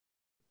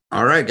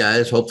All right,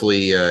 guys.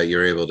 Hopefully,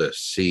 you're able to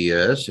see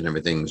us and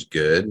everything's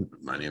good.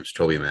 My name's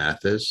Toby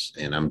Mathis,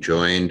 and I'm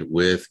joined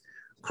with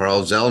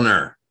Carl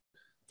Zoellner.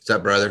 What's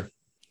up, brother?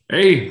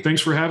 Hey, thanks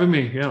for having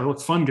me. Yeah,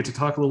 it's fun. Get to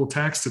talk a little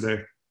tax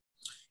today.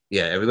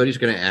 Yeah, everybody's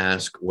going to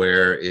ask,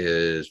 where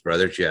is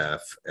brother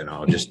Jeff? And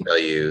I'll just tell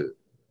you,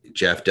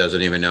 Jeff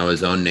doesn't even know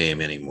his own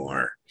name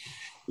anymore.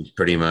 He's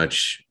pretty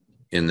much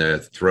in the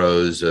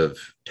throes of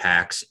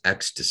tax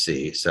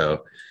ecstasy.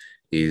 So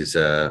he's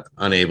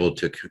unable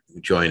to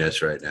join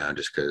us right now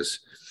just because,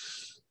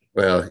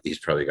 well, he's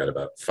probably got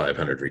about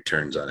 500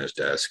 returns on his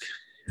desk.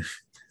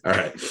 All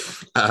right.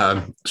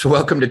 So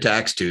welcome to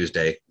Tax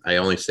Tuesday. I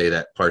only say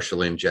that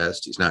partially in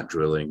jest. He's not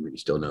drooling, but he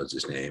still knows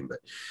his name, but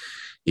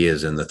he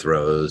is in the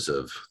throes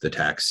of the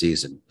tax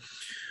season.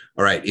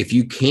 All right. If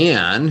you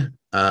can,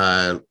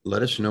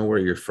 let us know where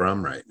you're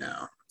from right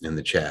now in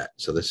the chat.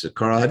 So this is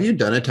Carl. Have you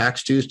done a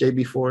Tax Tuesday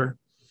before?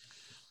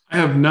 I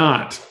have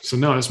not. So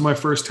no, it's my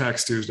first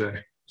tax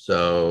Tuesday.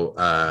 So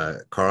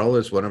Carl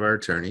is one of our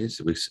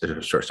attorneys. We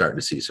start starting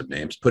to see some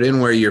names. Put in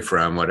where you're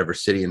from, whatever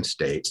city and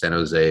state: San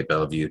Jose,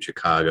 Bellevue,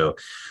 Chicago,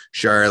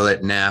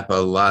 Charlotte, Napa,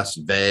 Las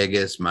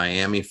Vegas,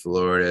 Miami,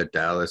 Florida,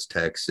 Dallas,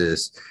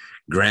 Texas,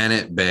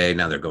 Granite Bay.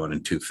 Now they're going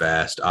in too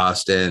fast.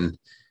 Austin.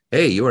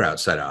 Hey, you were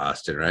outside of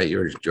Austin, right? You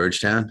were in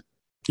Georgetown?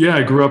 Yeah,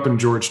 I grew up in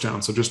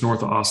Georgetown, so just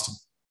north of Austin.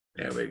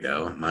 There we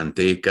go.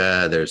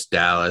 Manteca. There's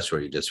Dallas, where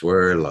you just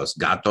were. Los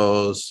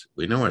Gatos.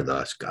 We know where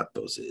Los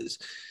Gatos is.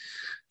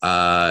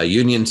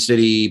 Union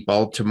City,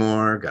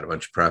 Baltimore, got a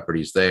bunch of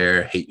properties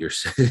there. Hate your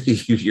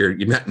city. You're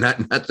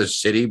not the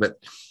city,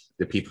 but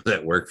the people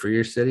that work for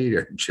your city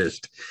are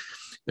just,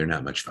 they're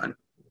not much fun.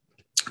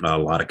 A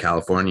lot of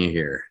California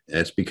here.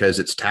 It's because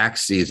it's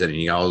tax season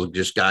and you all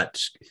just got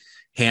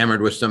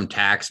hammered with some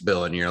tax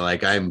bill and you're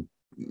like,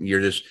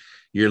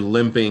 you're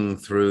limping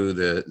through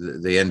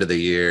the end of the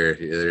year.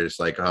 There's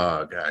like,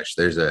 oh gosh,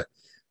 there's a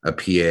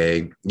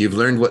PA. You've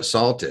learned what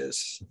SALT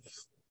is.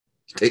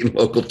 State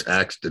local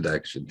tax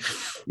deduction,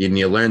 and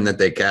you learn that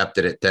they capped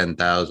it at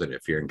 10,000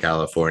 if you're in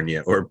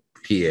California or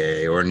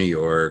PA or New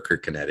York or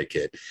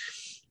Connecticut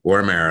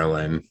or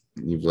Maryland.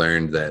 You've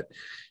learned that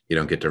you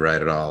don't get to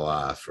write it all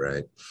off,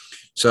 right?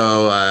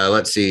 So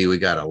let's see. We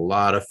got a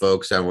lot of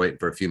folks. I'm waiting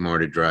for a few more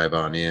to drive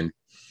on in,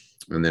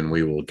 and then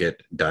we will get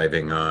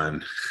diving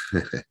on.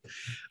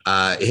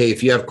 Hey,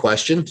 if you have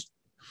questions,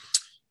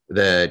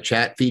 the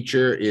chat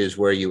feature is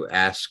where you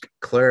ask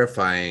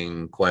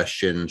clarifying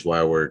questions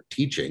while we're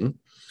teaching.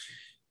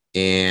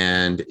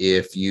 And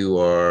if you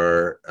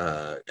are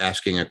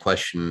asking a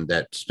question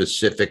that's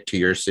specific to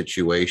your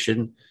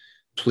situation,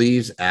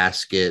 please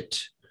ask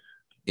it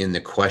in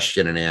the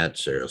question and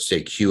answer. It'll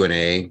say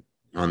Q&A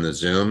on the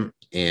Zoom,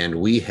 and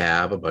we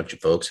have a bunch of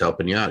folks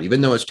helping you out.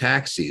 Even though it's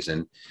tax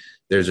season,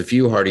 there's a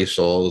few hardy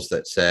souls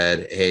that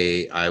said,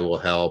 hey, I will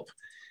help.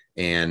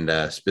 And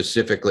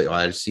specifically,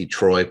 I see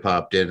Troy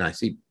popped in. I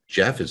see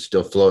Jeff is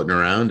still floating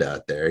around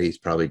out there. He's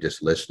probably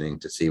just listening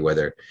to see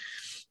whether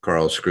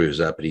Carl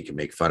screws up and he can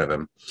make fun of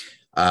him.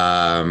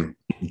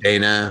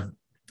 Dana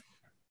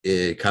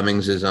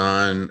Cummings is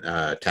on.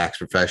 Tax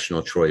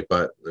professional Troy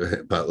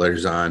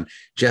Butler's on.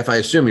 Jeff, I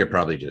assume you're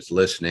probably just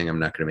listening. I'm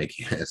not going to make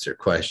you answer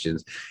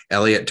questions.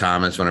 Elliot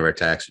Thomas, one of our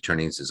tax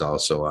attorneys, is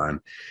also on.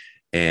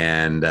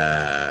 And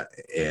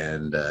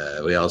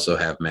we also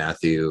have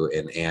Matthew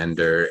and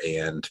Ander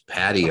and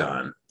Patty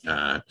on.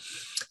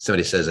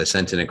 Somebody says, I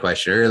sent in a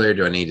question earlier.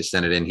 Do I need to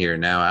send it in here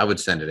now? I would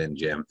send it in,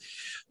 Jim.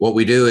 What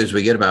we do is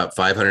we get about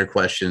 500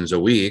 questions a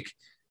week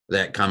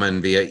that come in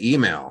via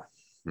email.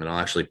 And I'll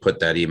actually put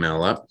that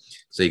email up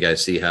so you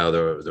guys see how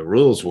the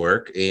rules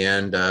work.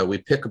 And we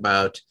pick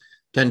about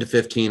 10 to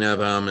 15 of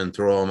them and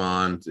throw them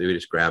on. We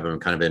just grab them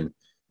kind of in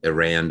at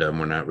random.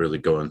 We're not really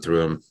going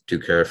through them too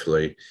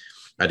carefully.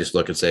 I just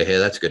look and say, hey,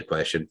 that's a good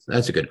question.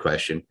 That's a good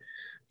question.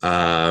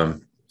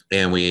 And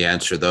we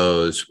answer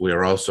those. We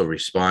are also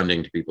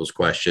responding to people's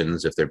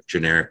questions. If they're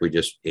generic, we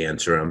just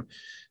answer them.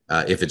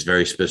 If it's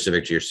very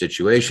specific to your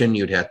situation,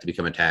 you'd have to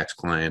become a tax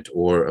client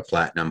or a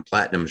platinum.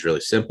 Platinum is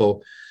really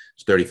simple.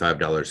 It's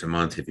 $35 a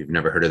month. If you've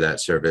never heard of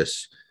that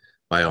service,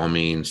 by all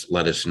means,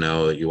 let us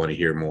know that you want to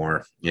hear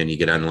more. And you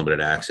get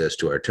unlimited access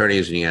to our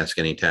attorneys and you ask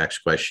any tax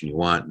question you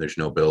want. There's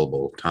no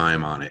billable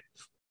time on it.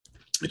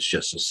 It's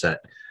just a set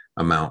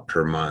amount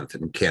per month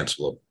and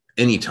cancelable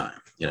anytime.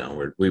 You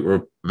know,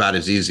 we're about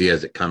as easy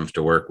as it comes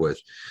to work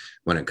with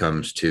when it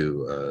comes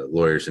to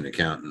lawyers and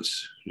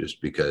accountants,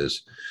 just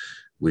because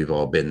we've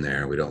all been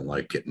there. We don't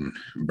like getting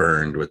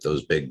burned with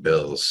those big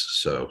bills.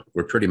 So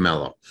we're pretty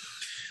mellow.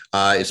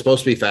 It's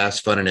supposed to be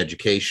fast, fun, and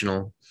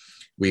educational.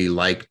 We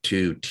like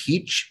to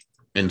teach.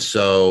 And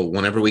so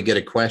whenever we get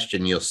a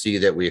question, you'll see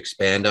that we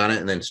expand on it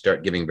and then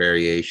start giving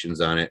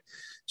variations on it,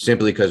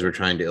 simply because we're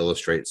trying to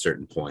illustrate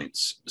certain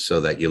points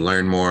so that you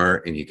learn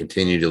more and you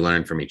continue to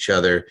learn from each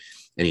other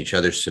and each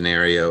other's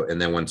scenario.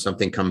 And then when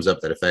something comes up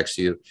that affects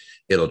you,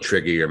 it'll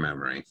trigger your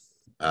memory.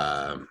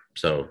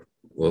 So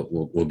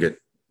we'll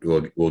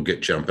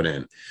get jumping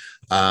in.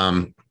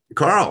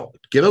 Carl,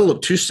 give a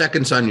 2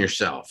 seconds on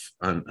yourself,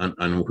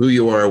 on who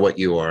you are, what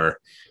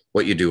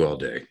you do all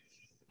day.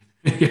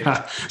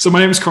 Yeah. So my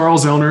name is Carl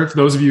Zoellner. For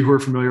those of you who are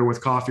familiar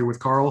with Coffee with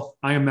Carl,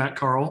 I am that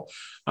Carl.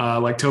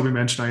 Like Toby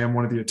mentioned, I am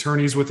one of the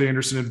attorneys with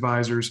Anderson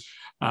Advisors.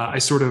 I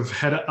sort of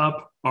head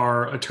up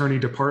our attorney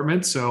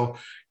department. So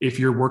if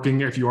you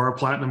are a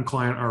platinum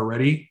client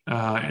already,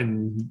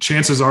 and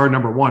chances are,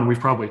 number one, we've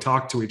probably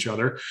talked to each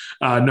other.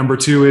 Number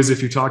two is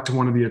if you talk to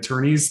one of the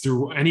attorneys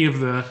through any of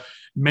the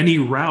many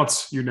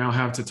routes you now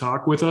have to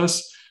talk with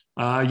us,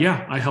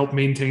 I help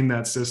maintain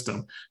that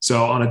system.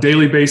 So on a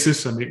daily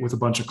basis, I meet with a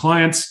bunch of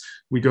clients.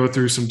 We go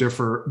through some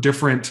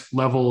different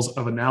levels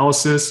of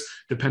analysis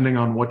depending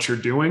on what you're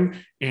doing.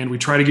 And we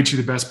try to get you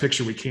the best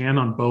picture we can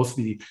on both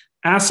the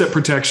asset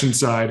protection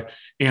side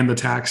and the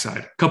tax side.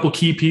 A couple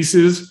key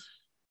pieces: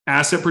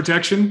 asset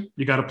protection,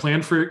 you got to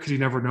plan for it because you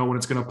never know when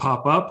it's going to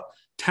pop up.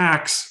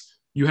 Tax,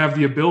 you have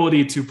the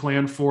ability to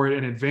plan for it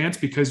in advance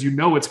because you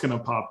know it's going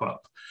to pop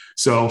up.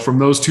 So from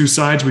those two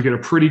sides, we get a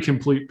pretty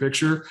complete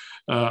picture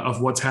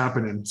of what's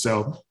happening.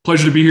 So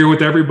pleasure to be here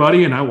with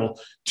everybody, and I will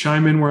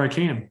chime in where I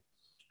can.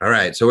 All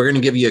right. So we're going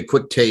to give you a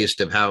quick taste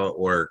of how it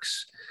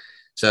works.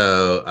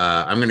 So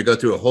I'm going to go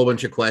through a whole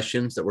bunch of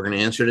questions that we're going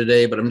to answer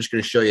today, but I'm just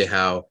going to show you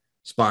how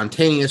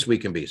spontaneous we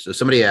can be. So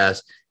somebody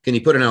asked, can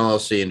you put an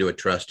LLC into a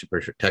trust to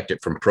protect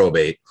it from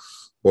probate,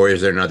 or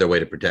is there another way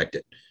to protect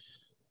it?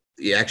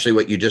 Actually,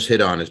 what you just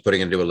hit on is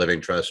putting it into a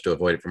living trust to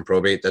avoid it from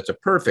probate. That's a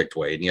perfect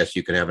way. And yes,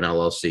 you can have an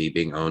LLC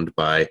being owned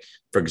by,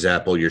 for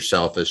example,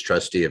 yourself as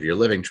trustee of your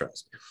living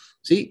trust.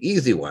 See,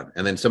 easy one.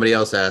 And then somebody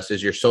else asked,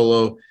 is your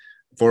solo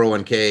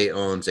 401k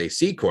owns a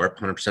C Corp,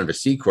 100% of a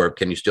C Corp,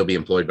 can you still be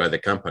employed by the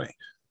company?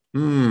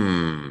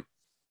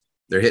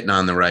 They're hitting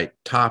on the right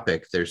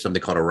topic. There's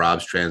something called a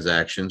Rob's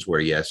transactions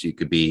where, yes, you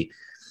could be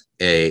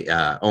a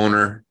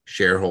owner,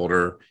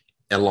 shareholder,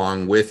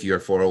 along with your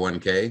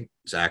 401k.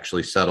 It's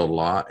actually settled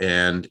law.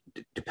 And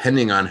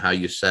depending on how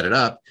you set it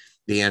up,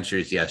 the answer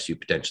is yes, you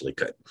potentially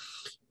could.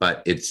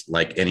 But it's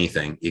like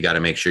anything. You got to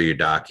make sure your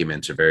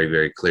documents are very,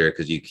 very clear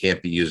because you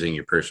can't be using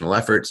your personal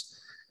efforts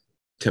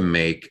to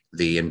make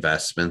the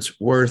investments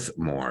worth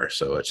more.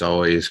 So it's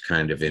always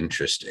kind of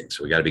interesting.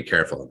 So we got to be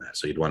careful on that.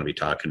 So you'd want to be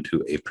talking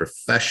to a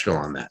professional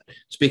on that.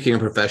 Speaking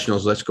of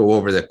professionals, let's go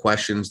over the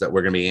questions that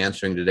we're going to be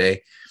answering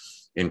today.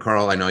 And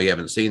Carl, I know you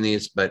haven't seen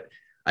these, but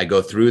I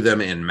go through them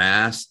in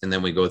mass and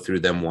then we go through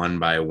them one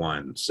by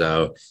one.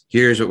 So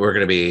here's what we're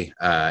going to be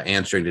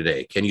answering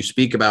today. Can you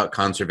speak about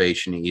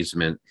conservation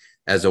easement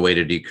as a way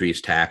to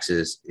decrease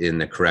taxes in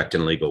the correct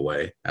and legal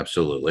way?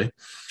 Absolutely.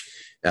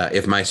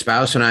 If my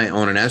spouse and I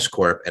own an S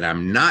Corp and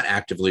I'm not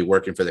actively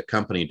working for the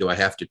company, do I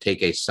have to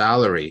take a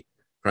salary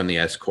from the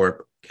S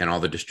Corp? Can all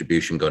the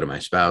distribution go to my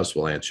spouse?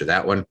 We'll answer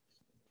that one.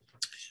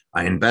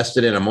 I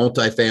invested in a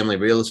multifamily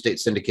real estate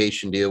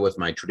syndication deal with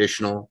my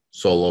traditional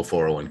solo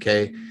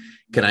 401k.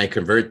 Can I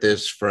convert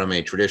this from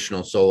a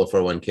traditional solo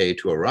 401k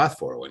to a Roth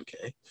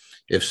 401k?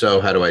 If so,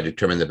 how do I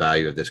determine the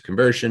value of this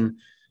conversion?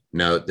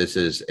 Note, this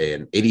is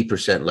an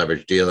 80%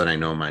 leverage deal, and I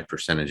know my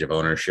percentage of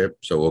ownership,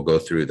 so we'll go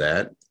through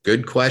that.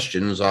 Good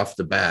questions off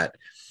the bat.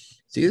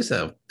 See, this is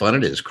how fun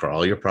it is,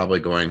 Carl. You're probably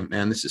going,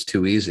 man, this is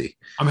too easy.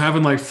 I'm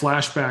having like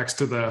flashbacks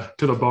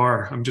to the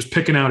bar. I'm just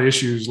picking out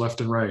issues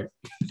left and right.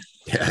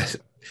 Yes.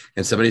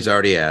 And somebody's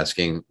already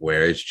asking,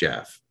 where is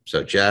Jeff?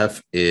 So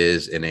Jeff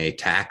is in a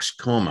tax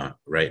coma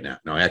right now.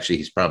 No, actually,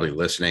 he's probably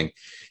listening.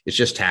 It's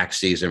just tax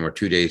season. We're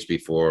 2 days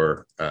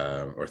before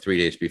or 3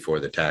 days before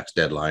the tax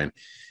deadline.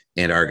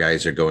 And our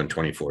guys are going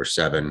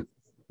 24/7,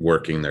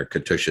 working their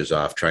katushes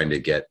off, trying to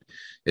get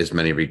as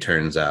many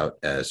returns out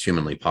as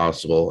humanly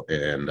possible.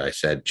 And I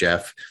said,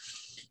 Jeff,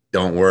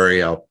 don't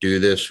worry, I'll do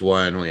this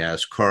one. We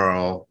asked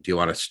Carl, do you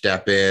want to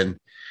step in?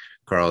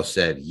 Carl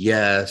said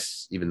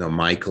yes, even though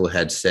Michael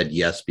had said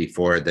yes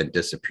before, then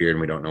disappeared,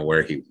 and we don't know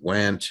where he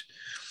went.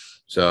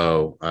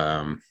 So,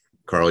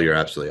 Carl, you're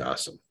absolutely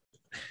awesome.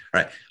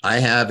 All right. I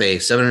have a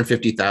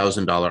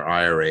 $750,000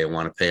 IRA. I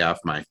want to pay off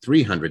my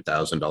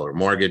 $300,000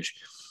 mortgage.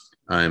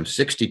 I'm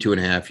 62 and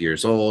a half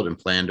years old and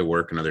plan to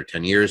work another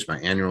 10 years. My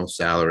annual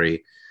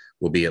salary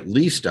will be at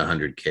least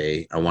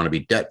 $100K. I want to be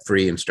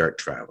debt-free and start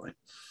traveling.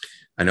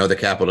 I know the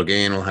capital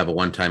gain will have a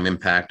one-time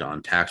impact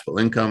on taxable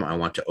income. I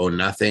want to owe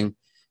nothing,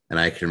 and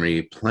I can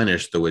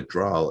replenish the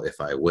withdrawal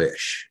if I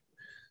wish.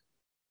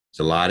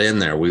 There's a lot in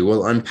there. We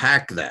will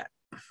unpack that,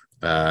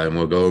 and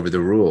we'll go over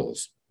the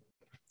rules.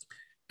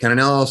 Can an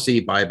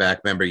LLC buy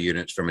back member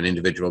units from an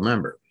individual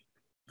member?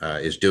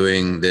 Is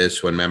doing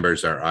this when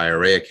members are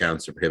IRA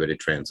accounts a prohibited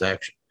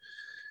transaction?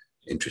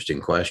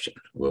 Interesting question.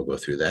 We'll go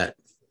through that.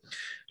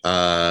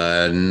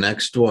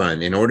 Next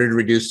one. In order to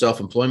reduce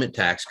self-employment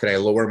tax, could I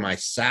lower my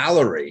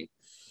salary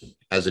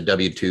as a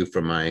W-2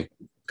 from my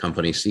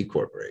company C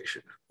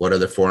Corporation? What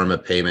other form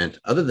of payment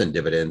other than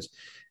dividends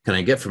can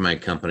I get from my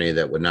company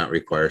that would not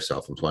require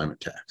self-employment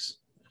tax?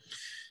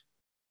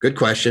 Good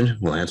question.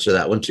 We'll answer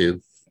that one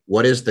too.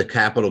 What is the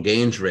capital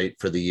gains rate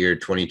for the year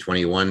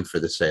 2021 for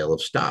the sale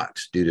of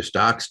stocks? Due to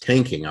stocks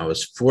tanking, I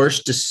was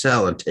forced to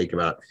sell and take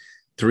about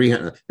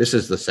this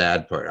is the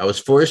sad part. I was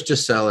forced to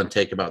sell and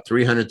take about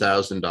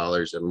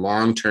 $300,000 in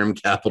long-term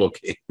capital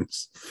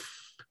gains.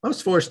 I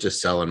was forced to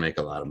sell and make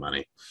a lot of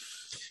money.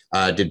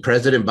 Did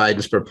President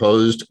Biden's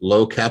proposed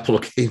low capital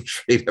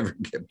gains rate ever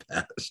get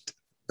passed?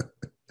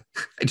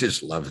 I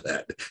just love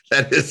that.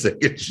 That is an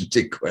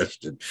interesting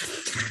question.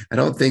 I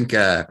don't think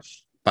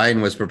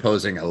Biden was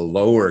proposing a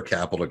lower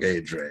capital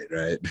gains rate,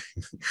 right?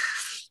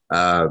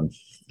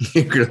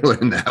 You're going to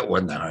learn that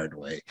one the hard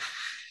way.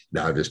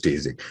 No, I'm just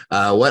teasing.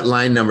 What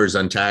line numbers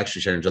on tax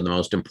returns are the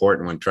most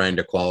important when trying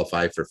to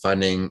qualify for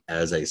funding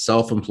as a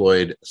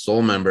self-employed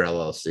sole member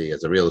LLC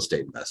as a real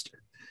estate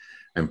investor?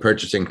 I'm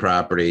purchasing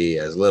property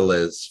as little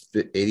as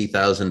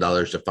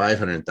 $80,000 to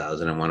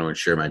 $500,000. I want to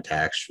ensure my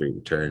tax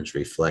returns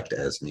reflect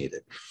as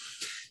needed.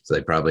 So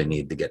they probably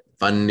need to get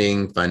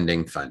funding.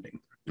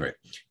 Right.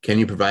 Can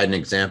you provide an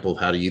example of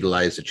how to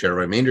utilize the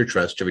charitable remainder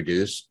trust to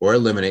reduce or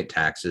eliminate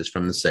taxes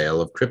from the sale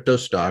of crypto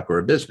stock or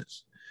a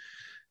business?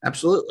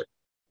 Absolutely.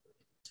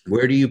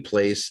 Where do you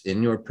place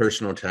in your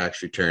personal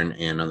tax return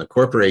and on the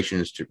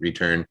corporation's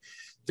return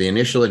the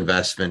initial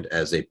investment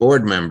as a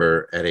board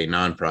member at a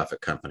nonprofit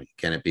company?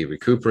 Can it be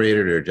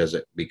recuperated or does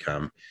it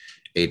become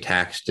a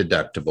tax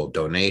deductible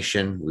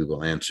donation? We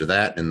will answer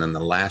that. And then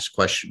the last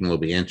question we'll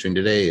be answering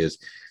today is,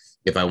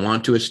 if I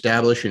want to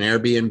establish an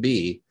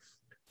Airbnb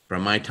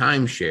from my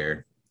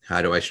timeshare,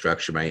 how do I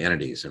structure my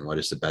entities and what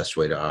is the best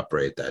way to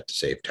operate that to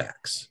save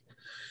tax?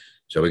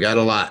 So we got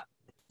a lot.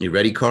 You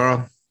ready,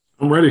 Carl?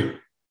 I'm ready.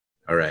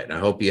 All right. I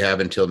hope you have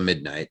until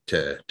midnight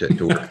to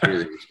work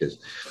through these,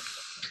 because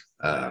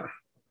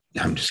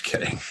I'm just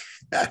kidding.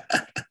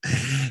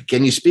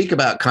 Can you speak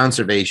about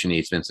conservation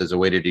easements as a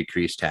way to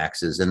decrease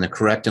taxes in the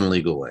correct and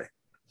legal way? Is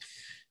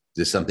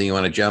this something you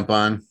want to jump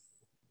on?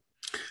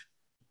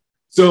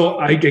 So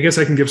I guess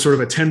I can give sort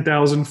of a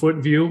 10,000 foot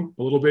view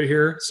a little bit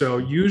here. So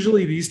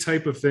usually these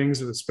type of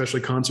things,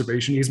 especially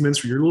conservation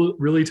easements, you're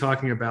really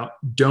talking about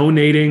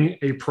donating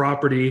a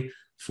property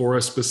for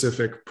a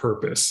specific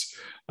purpose.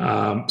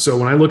 So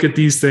when I look at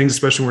these things,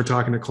 especially when we're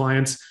talking to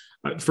clients,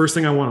 first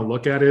thing I want to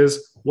look at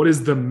is, what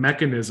is the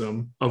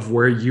mechanism of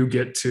where you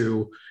get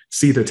to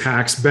see the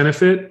tax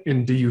benefit,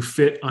 and do you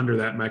fit under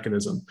that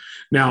mechanism?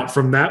 Now,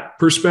 from that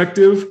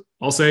perspective,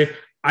 I'll say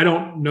I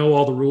don't know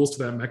all the rules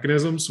to that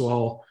mechanism, so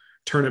I'll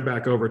turn it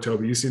back over.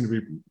 Toby, you seem to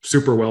be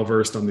super well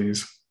versed on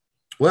these.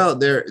 Well,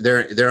 they're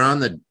on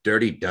the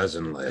dirty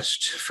dozen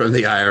list from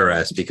the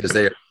IRS because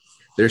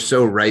they're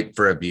so ripe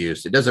for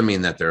abuse. It doesn't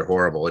mean that they're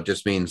horrible. It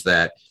just means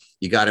that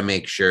you got to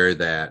make sure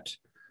that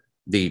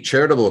the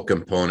charitable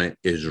component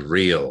is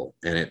real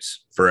and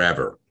it's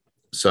forever.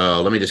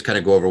 So let me just kind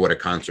of go over what a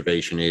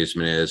conservation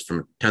easement is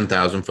from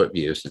 10,000 foot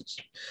view.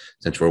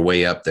 Since we're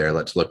way up there,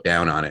 let's look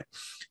down on it.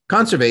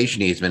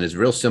 Conservation easement is a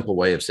real simple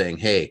way of saying,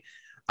 hey,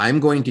 I'm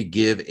going to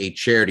give a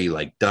charity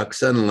like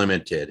Ducks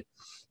Unlimited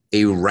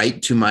a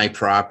right to my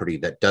property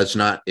that does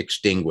not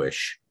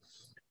extinguish.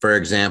 For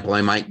example,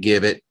 I might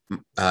give it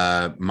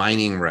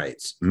mining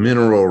rights,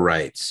 mineral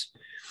rights.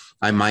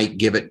 I might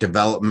give it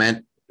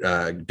development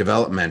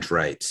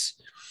rights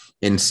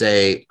and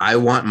say, I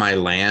want my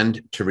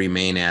land to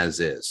remain as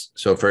is.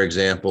 So for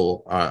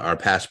example, our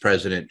past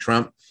president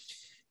Trump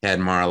had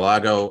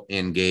Mar-a-Lago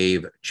and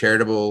gave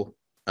charitable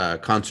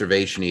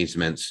conservation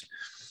easements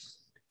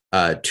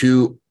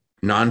to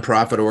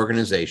nonprofit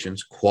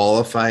organizations,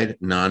 qualified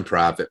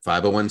nonprofit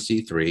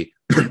 501c3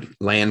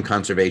 land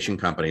conservation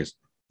companies.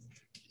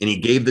 And he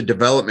gave the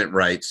development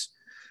rights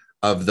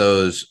of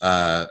those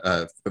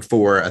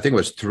for, I think it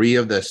was 3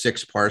 of the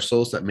 6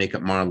 parcels that make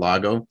up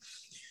Mar-a-Lago,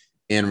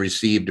 and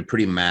received a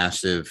pretty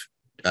massive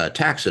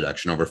tax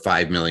deduction, over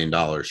 $5 million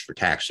for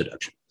tax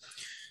deduction.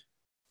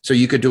 So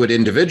you could do it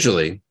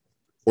individually,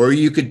 or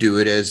you could do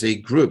it as a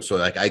group. So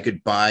like I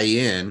could buy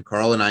in,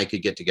 Carl and I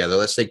could get together.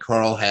 Let's say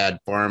Carl had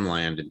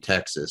farmland in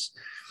Texas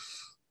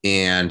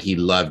and he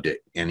loved it.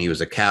 And he was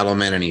a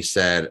cattleman and he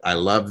said, I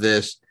love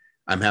this.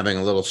 I'm having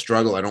a little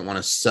struggle. I don't want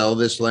to sell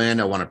this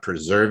land. I want to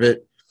preserve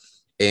it.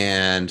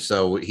 And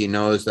so he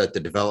knows that the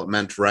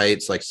development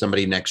rights, like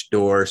somebody next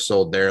door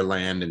sold their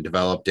land and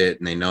developed it.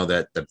 And they know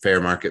that the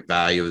fair market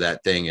value of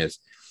that thing is,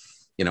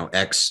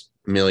 X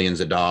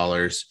millions of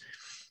dollars.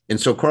 And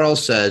so Carl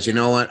says, you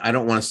know what? I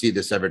don't want to see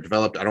this ever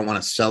developed. I don't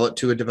want to sell it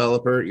to a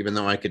developer, even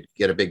though I could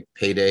get a big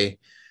payday.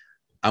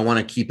 I want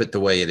to keep it the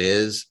way it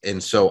is.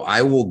 And so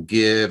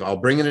I'll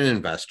bring in an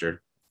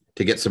investor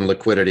to get some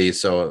liquidity.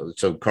 So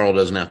Carl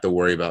doesn't have to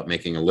worry about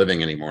making a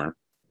living anymore.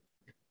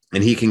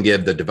 And he can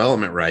give the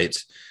development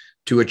rights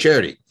to a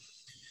charity.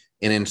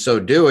 And in so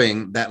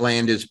doing, that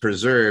land is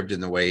preserved in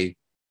the way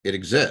it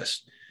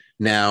exists.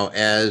 Now,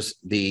 as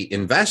the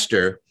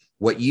investor,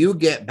 what you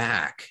get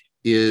back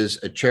is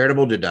a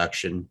charitable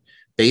deduction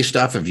based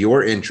off of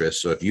your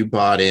interest. So if you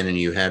bought in and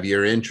you have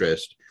your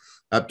interest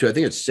up to, I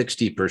think it's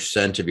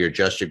 60% of your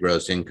adjusted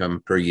gross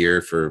income per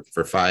year for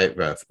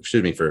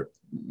the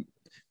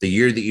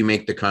year that you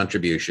make the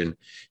contribution,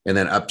 and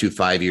then up to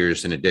 5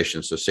 years in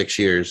addition. So 6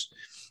 years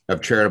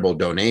of charitable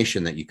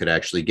donation that you could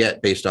actually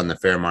get based on the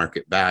fair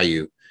market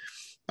value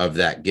of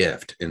that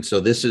gift. And so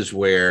this is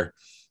where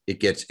it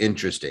gets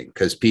interesting,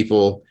 because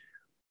people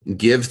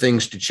give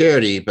things to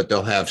charity, but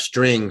they'll have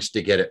strings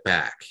to get it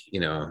back,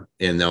 and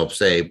they'll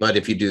say, but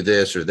if you do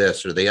this or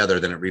the other,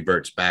 then it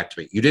reverts back to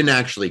me. You didn't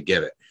actually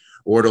give it.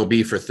 or it'll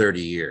be for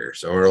 30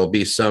 years, or it'll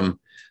be some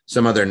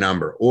other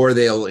number, or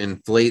they'll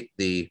inflate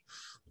the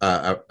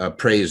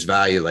appraised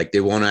value. Like they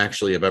won't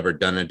actually have ever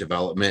done a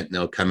development, and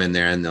they'll come in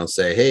there and they'll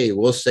say, hey,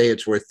 we'll say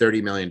it's worth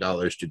 $30 million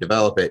to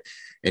develop it.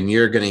 And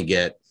you're going to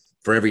get,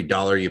 for every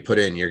dollar you put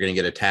in, you're going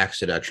to get a tax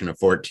deduction of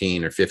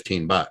 14 or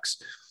 15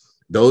 bucks.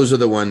 Those are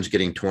the ones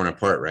getting torn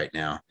apart right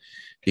now,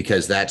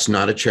 because that's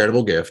not a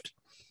charitable gift.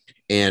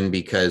 And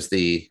because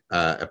the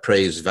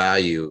appraised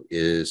value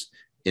is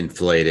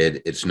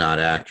inflated, it's not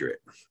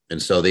accurate.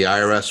 And so the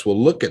IRS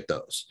will look at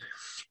those.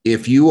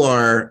 If you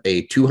are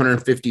a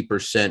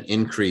 250%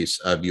 increase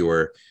of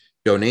your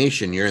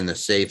donation, you're in the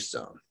safe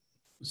zone.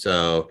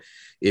 So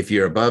if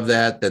you're above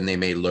that, then they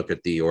may look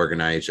at the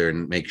organizer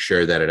and make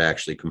sure that it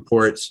actually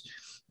comports.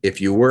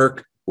 If you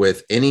work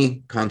with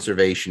any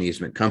conservation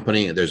easement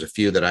company, there's a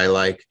few that I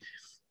like,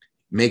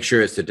 make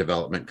sure it's a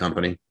development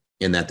company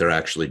and that they're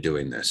actually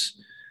doing this.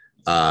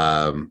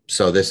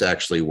 So this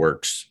actually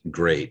works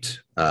great.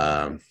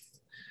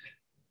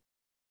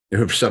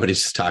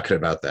 Somebody's talking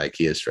about the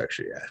IKEA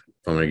structure. Yeah.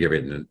 I'm going to give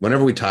it,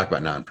 whenever we talk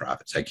about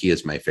nonprofits, IKEA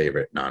is my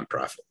favorite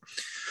nonprofit.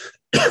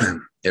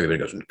 Everybody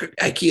goes,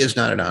 IKEA is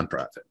not a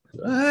nonprofit.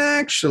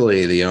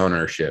 Actually, the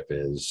ownership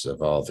is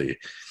of all the,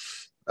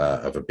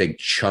 of a big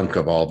chunk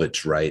of all of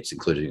its rights,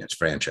 including its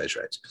franchise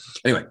rights.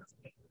 Anyway,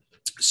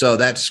 so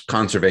that's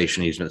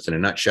conservation easements in a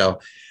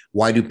nutshell.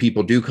 Why do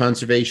people do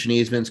conservation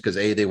easements? Because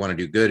A, they want to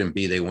do good, and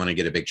B, they want to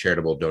get a big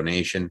charitable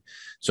donation.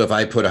 So if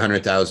I put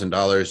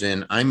 $100,000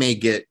 in, I may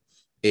get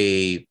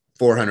a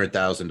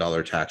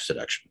 $400,000 tax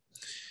deduction.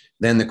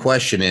 Then the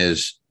question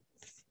is,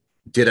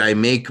 did I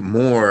make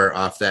more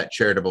off that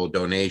charitable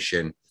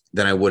donation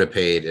than I would have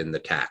paid in the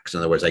tax?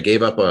 In other words, I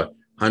gave up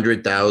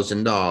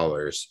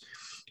 $100,000,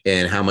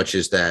 and how much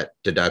is that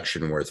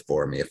deduction worth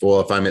for me? If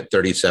I'm at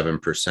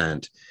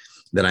 37%,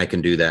 then I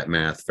can do that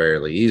math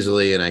fairly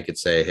easily. And I could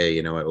say, hey,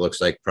 you know, it looks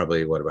like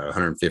probably about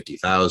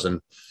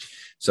 150,000.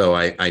 So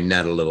I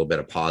net a little bit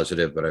of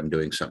positive, but I'm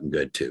doing something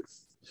good too.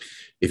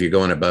 If you're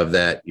going above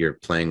that, you're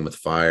playing with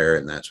fire,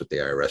 and that's what the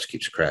IRS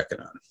keeps cracking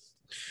on.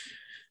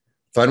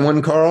 Fun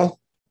one, Carl?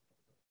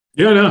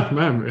 Yeah, no,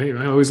 man,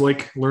 I always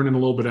like learning a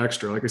little bit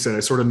extra. Like I said, I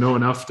sort of know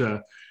enough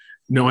to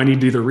know I need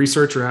to either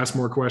research or ask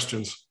more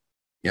questions.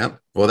 Yep.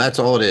 Well, that's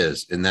all it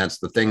is. And that's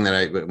the thing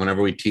that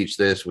whenever we teach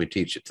this, we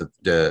teach it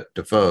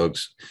to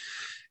folks,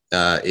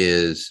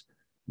 is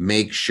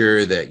make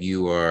sure that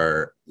you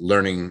are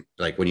learning,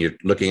 like when you're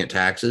looking at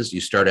taxes, you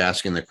start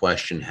asking the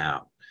question,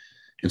 how?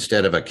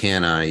 Instead of a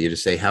can I, you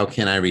just say, how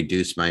can I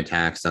reduce my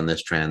tax on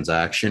this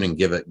transaction, and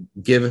give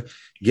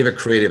a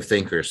creative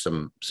thinker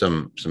some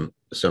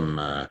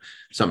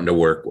something to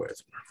work with.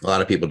 A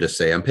lot of people just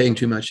say, I'm paying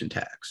too much in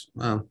tax.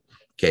 Well,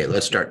 okay,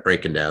 let's start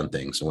breaking down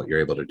things and what you're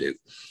able to do.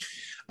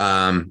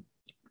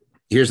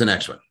 Here's the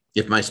next one.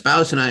 If my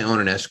spouse and I own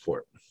an S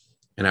Corp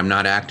and I'm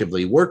not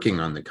actively working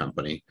on the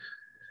company,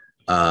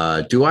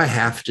 do I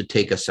have to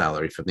take a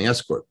salary from the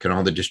S Corp? Can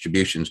all the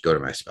distributions go to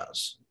my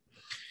spouse?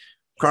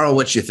 Carl,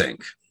 what you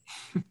think?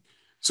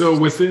 So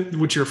within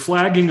what you're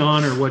flagging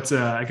on, or what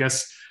I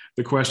guess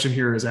the question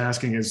here is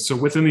asking is, so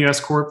within the S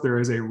Corp, there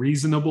is a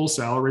reasonable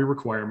salary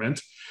requirement.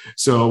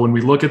 So when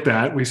we look at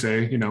that, we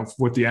say, you know,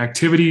 with the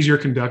activities you're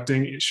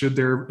conducting,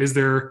 is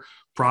there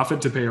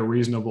profit to pay a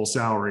reasonable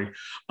salary?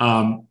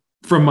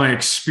 From my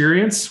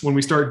experience, when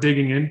we start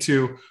digging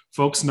into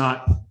folks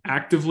not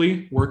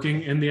actively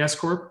working in the S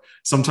Corp,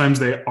 sometimes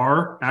they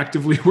are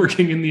actively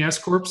working in the S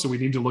Corp. So we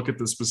need to look at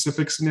the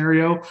specific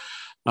scenario.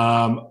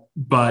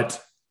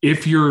 But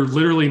if you're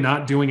literally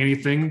not doing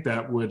anything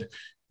that would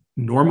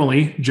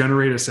normally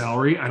generate a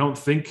salary, I don't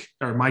think,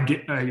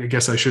 I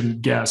guess I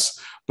shouldn't guess,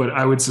 but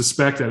I would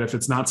suspect that if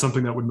it's not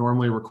something that would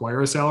normally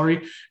require a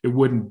salary, it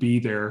wouldn't be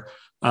there.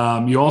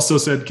 You also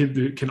said,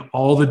 can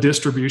all the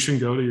distribution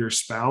go to your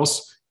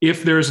spouse?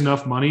 If there's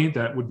enough money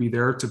that would be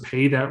there to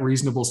pay that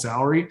reasonable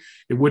salary,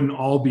 it wouldn't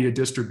all be a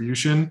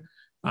distribution.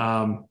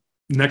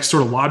 Next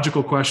sort of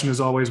logical question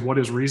is always, what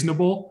is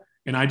reasonable?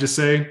 And I just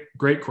say,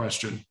 great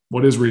question.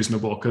 What is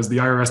reasonable? Because the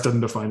IRS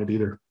doesn't define it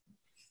either.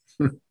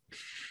 A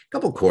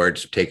couple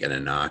courts have taken a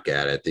knock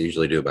at it. They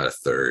usually do about a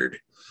third.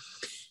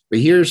 But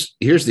here's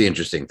the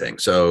interesting thing.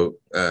 So,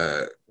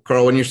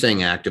 Carl, when you're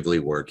saying actively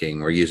working,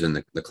 we're using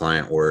the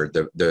client word.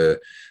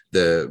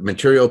 The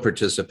material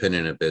participant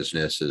in a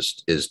business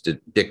is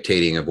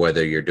dictating of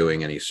whether you're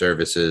doing any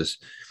services.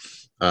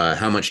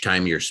 How much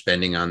time you're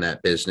spending on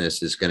that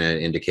business is going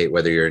to indicate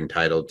whether you're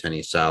entitled to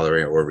any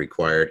salary or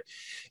required.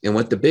 And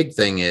what the big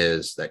thing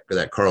is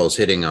that Carl's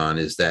hitting on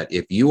is that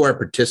if you are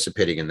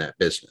participating in that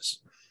business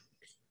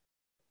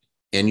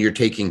and you're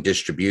taking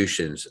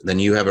distributions, then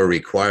you have a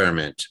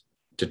requirement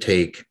to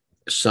take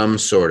some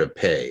sort of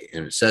pay.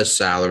 And it says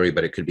salary,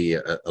 but it could be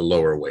a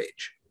lower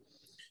wage.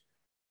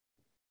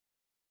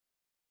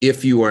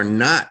 If you are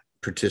not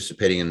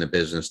participating in the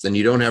business, then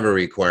you don't have a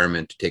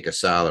requirement to take a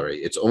salary.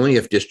 It's only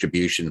if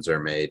distributions are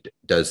made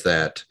does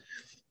that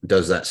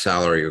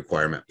salary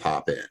requirement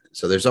pop in.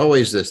 So there's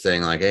always this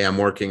thing like, hey, I'm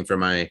working for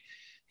my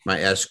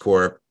S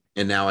Corp,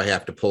 and now I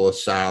have to pull a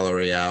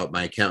salary out.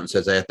 My accountant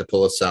says I have to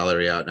pull a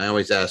salary out. And I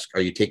always ask,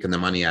 are you taking the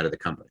money out of the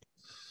company?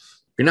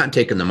 If you're not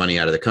taking the money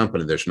out of the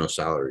company, there's no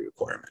salary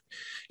requirement.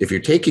 If you're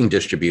taking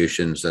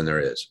distributions, then there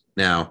is.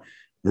 Now,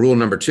 rule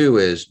number 2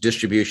 is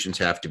distributions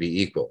have to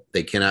be equal.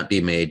 They cannot be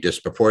made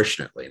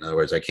disproportionately. In other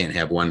words, I can't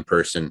have one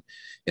person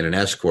in an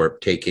S Corp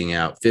taking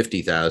out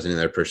 50,000 and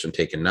the other person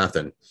taking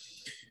nothing.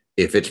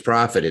 If it's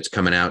profit, it's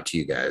coming out to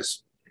you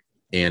guys,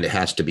 and it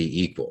has to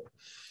be equal.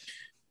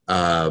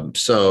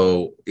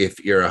 So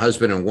if you're a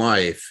husband and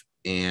wife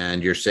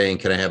and you're saying,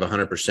 can I have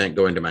 100%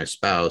 going to my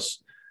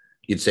spouse?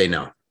 You'd say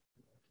no.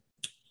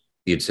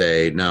 You'd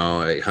say, no,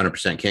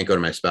 100% can't go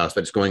to my spouse,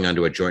 but it's going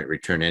onto a joint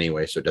return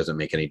anyway, so it doesn't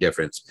make any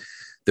difference.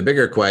 The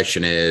bigger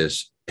question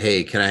is,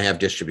 hey, can I have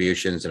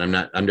distributions? And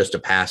I'm just a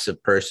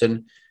passive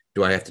person.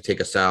 Do I have to take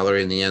a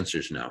salary? And the answer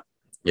is no.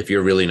 If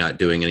you're really not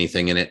doing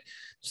anything in it,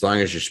 as long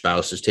as your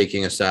spouse is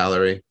taking a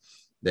salary,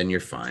 then you're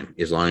fine.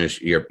 As long as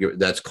you're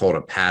that's called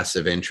a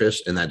passive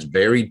interest. And that's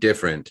very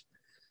different.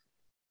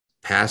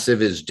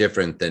 Passive is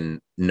different than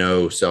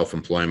no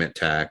self-employment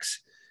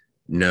tax,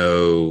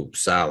 no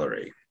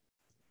salary.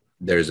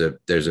 There's a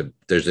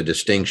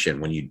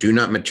distinction. When you do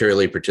not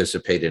materially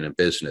participate in a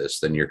business,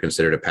 then you're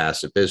considered a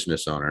passive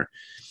business owner.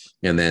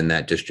 And then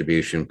that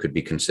distribution could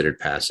be considered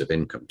passive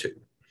income too.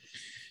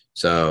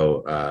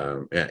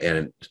 So,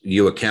 and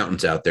you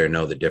accountants out there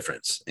know the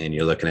difference, and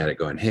you're looking at it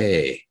going,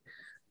 hey,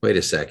 wait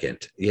a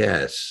second.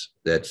 Yes,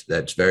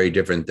 that's very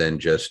different than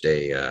just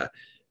a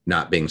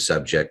not being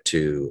subject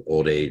to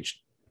old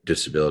age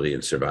disability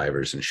and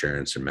survivors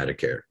insurance or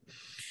Medicare.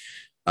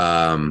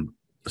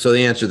 So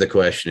the answer to the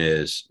question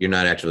is, you're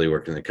not actually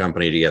working in the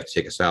company. Do you have to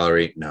take a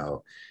salary?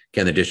 No.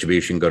 Can the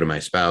distribution go to my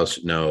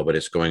spouse? No, but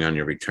it's going on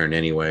your return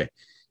anyway.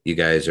 You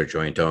guys are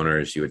joint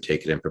owners. You would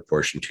take it in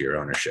proportion to your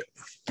ownership.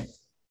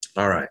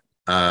 All right.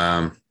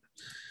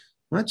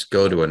 Let's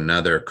go to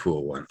another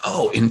cool one.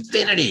 Oh,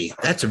 infinity.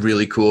 That's a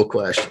really cool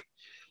question.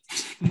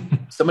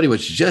 Somebody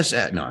was just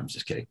at, no, I'm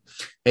just kidding.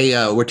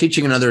 Hey, we're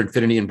teaching another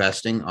infinity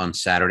investing on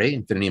Saturday.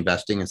 Infinity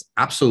investing is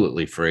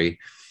absolutely free.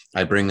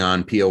 I bring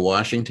on P.O.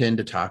 Washington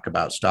to talk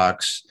about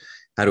stocks,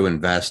 how to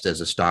invest as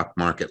a stock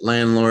market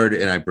landlord.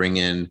 And I bring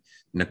in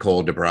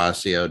Nicole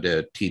DeBrasio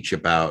to teach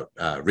about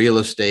real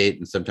estate.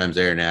 And sometimes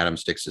Aaron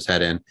Adams sticks his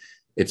head in.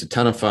 It's a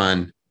ton of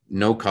fun,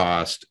 no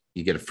cost.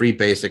 You get a free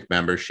basic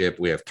membership.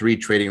 We have 3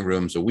 trading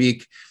rooms a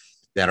week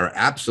that are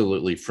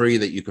absolutely free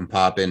that you can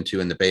pop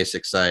into in the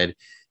basic side.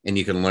 And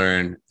you can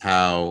learn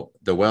how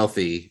the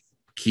wealthy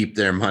keep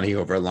their money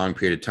over a long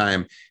period of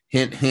time.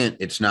 Hint, hint,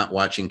 it's not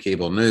watching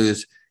cable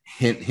news.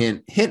 Hint,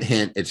 hint, hint,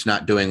 hint, it's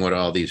not doing what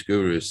all these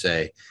gurus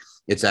say.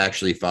 It's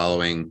actually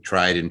following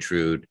tried and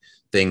true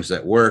things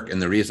that work.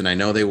 And the reason I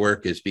know they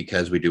work is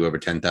because we do over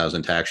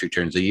 10,000 tax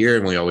returns a year.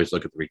 And we always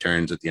look at the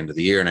returns at the end of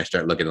the year. And I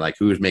start looking at like,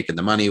 who's making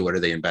the money? What are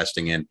they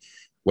investing in?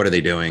 What are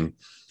they doing?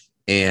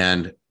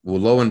 And well,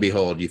 lo and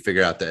behold, you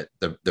figure out that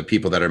the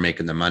people that are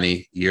making the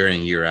money year in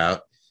and year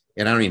out,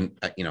 and I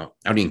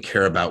don't even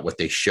care about what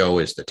they show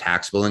as the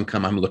taxable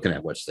income. I'm looking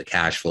at what's the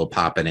cash flow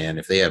popping in.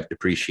 If they have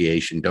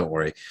depreciation, don't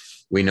worry.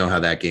 We know how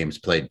that game's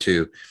played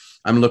too.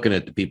 I'm looking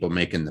at the people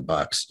making the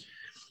bucks.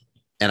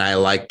 And I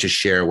like to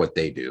share what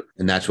they do.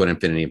 And that's what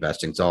infinity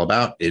investing is all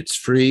about. It's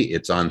free.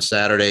 It's on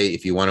Saturday.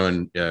 If you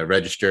want to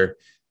register,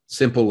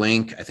 simple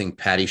link. I think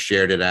Patty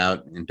shared it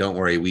out. And don't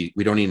worry, we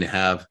don't even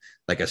have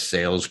like a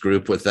sales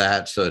group with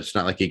that. So it's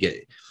not like you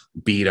get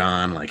beat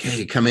on like,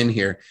 hey, come in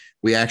here.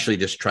 We actually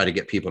just try to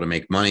get people to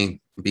make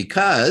money,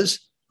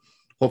 because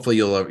hopefully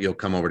you'll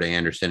come over to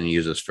Anderson and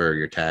use us for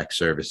your tax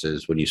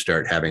services when you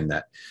start having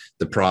the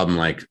problem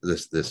like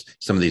this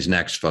some of these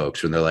next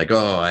folks when they're like,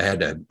 oh, I had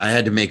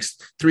to make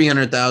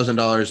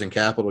 $300,000 in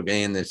capital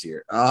gain this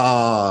year.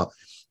 Oh,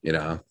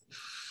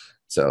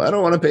 so I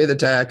don't want to pay the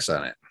tax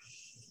on it.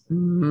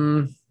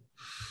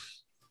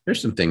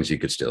 There's some things you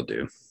could still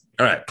do.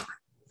 All right,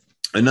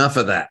 enough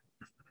of that.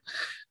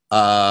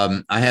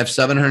 I have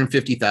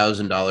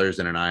 $750,000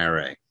 in an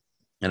IRA,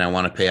 and I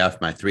want to pay off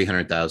my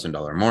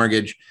 $300,000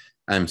 mortgage.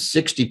 I'm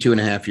 62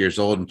 and a half years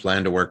old and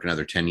plan to work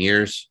another 10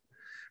 years.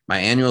 My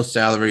annual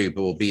salary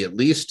will be at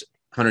least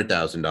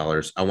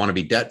 $100,000. I want to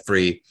be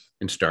debt-free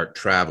and start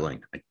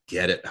traveling. I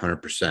get it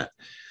 100%.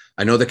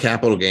 I know the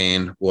capital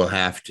gain will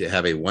have to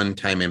have a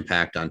one-time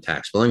impact on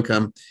taxable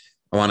income.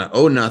 I want to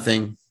owe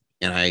nothing,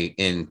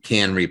 and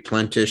can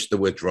replenish the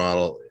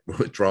withdrawal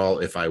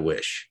if I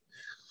wish.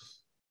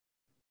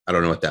 I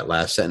don't know what that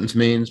last sentence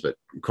means, but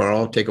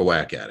Carl, take a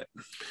whack at it.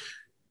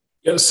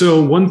 Yeah.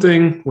 So one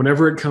thing,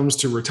 whenever it comes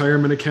to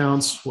retirement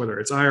accounts, whether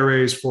it's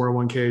IRAs,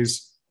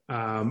 401ks,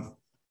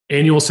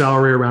 annual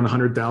salary around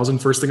 100,000.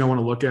 First thing I want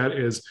to look at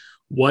is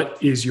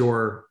what is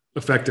your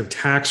effective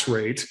tax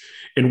rate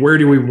and where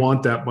do we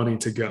want that money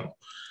to go?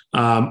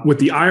 With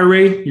the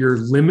IRA, you're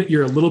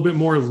a little bit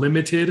more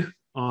limited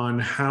on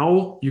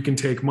how you can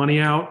take money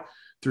out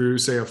through,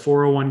 say, a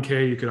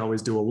 401k. You could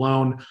always do a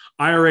loan.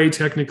 IRA,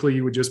 technically,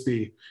 you would just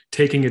be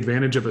taking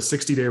advantage of a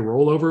 60-day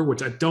rollover,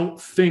 which I don't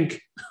think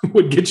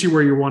would get you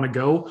where you want to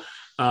go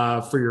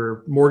for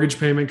your mortgage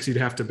payment, because you'd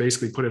have to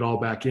basically put it all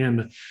back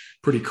in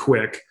pretty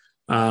quick.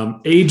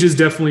 Age is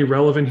definitely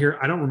relevant here.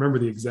 I don't remember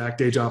the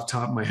exact age off the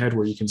top of my head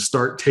where you can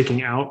start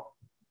taking out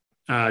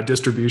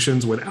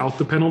distributions without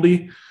the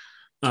penalty,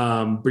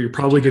 but you're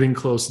probably getting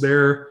close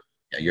there.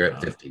 Yeah, you're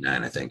at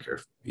 59, I think, or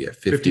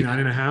 59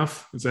 and a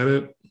half. Is that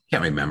it?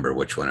 Can't remember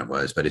which one it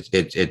was, but it's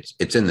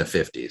in the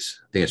 50s.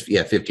 I think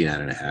it's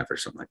 59 and a half or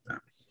something like that.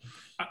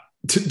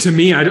 To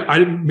me, I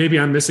maybe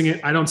I'm missing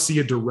it. I don't see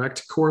a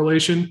direct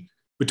correlation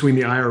between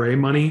the IRA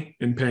money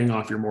and paying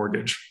off your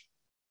mortgage.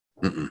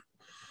 I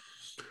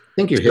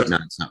think you're hitting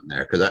on something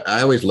there, because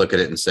I always look at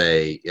it and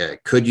say, yeah,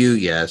 could you?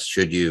 Yes.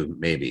 Should you?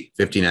 Maybe.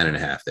 59 and a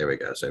half. There we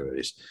go. So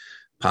everybody's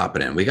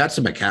popping in. We got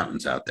some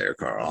accountants out there,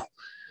 Carl.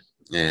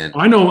 And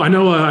I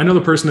know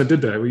the person that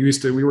did that.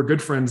 We were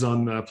good friends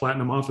on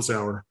Platinum Office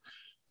Hour.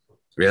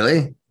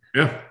 Really?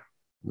 Yeah.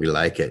 We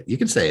like it. You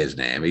can say his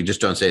name. You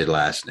just don't say his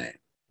last name.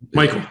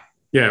 Michael.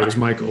 Yeah, it was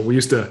Michael. We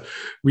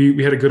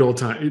had a good old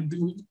time.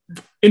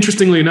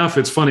 Interestingly enough,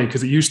 it's funny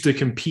because it used to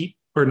compete,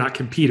 or not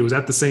compete. It was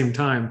at the same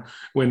time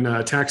when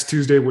Tax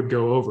Tuesday would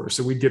go over.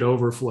 So we'd get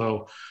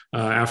overflow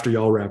after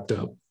y'all wrapped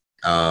up.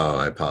 Oh,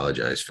 I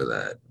apologize for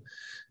that.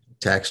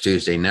 Tax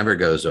Tuesday never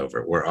goes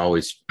over. We're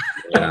always.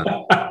 All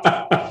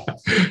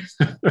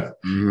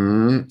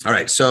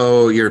right.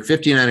 So you're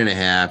 59 and a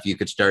half. You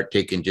could start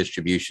taking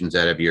distributions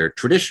out of your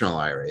traditional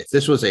IRA. If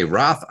this was a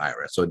Roth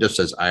IRA, so it just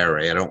says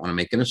IRA, I don't want to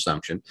make an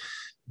assumption,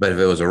 but if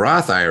it was a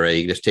Roth IRA,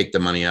 you just take the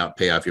money out,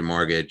 pay off your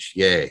mortgage.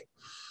 Yay.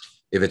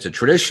 If it's a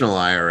traditional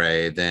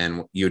IRA,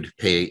 then you'd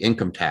pay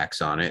income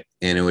tax on it,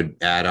 and it would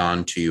add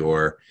on to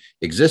your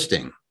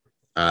existing.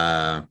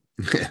 They're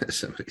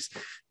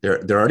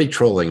already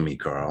trolling me,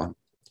 Carl.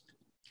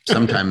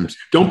 Sometimes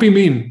don't be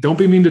mean. Don't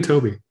be mean to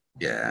Toby.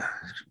 Yeah,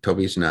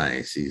 Toby's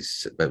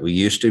nice. But we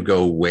used to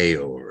go way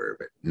over,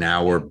 but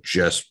now we're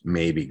just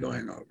maybe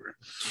going over.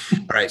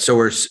 All right, so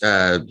we're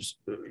so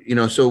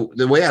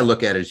the way I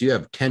look at it is you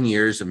have 10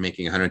 years of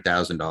making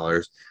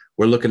 $100,000.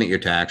 We're looking at your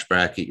tax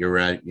bracket. You're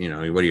right.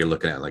 What are you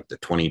looking at, like the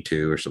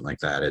 22 or something like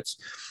that? It's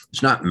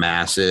not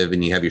massive,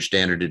 and you have your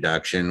standard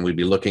deduction. We'd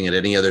be looking at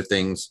any other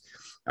things.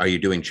 Are you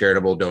doing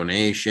charitable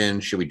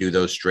donations? Should we do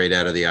those straight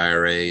out of the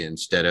IRA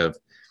instead of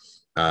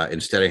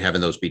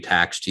having those be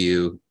taxed to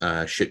you?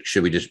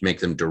 Should we just make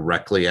them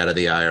directly out of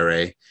the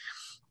IRA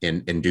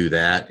and do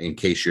that in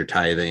case you're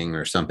tithing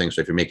or something? So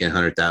if you're making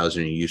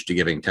 100,000 and you're used to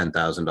giving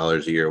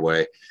 $10,000 a year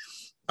away,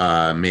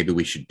 maybe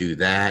we should do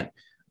that.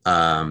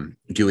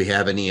 Do we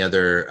have any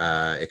other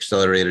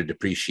accelerated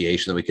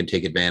depreciation that we can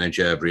take advantage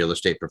of? Real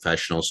estate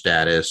professional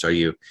status?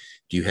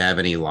 Do you have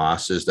any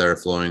losses that are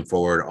flowing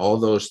forward? All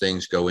those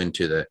things go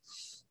into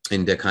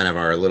kind of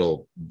our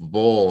little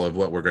bowl of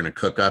what we're going to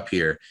cook up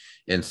here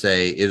and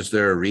say, is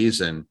there a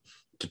reason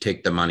to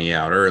take the money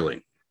out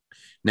early?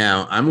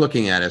 Now, I'm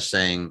looking at us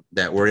saying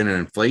that we're in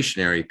an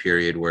inflationary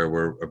period where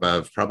we're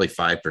above probably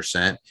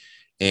 5%,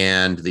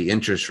 and the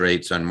interest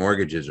rates on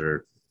mortgages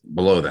are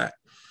below that,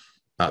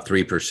 about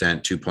 3%,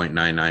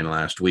 2.99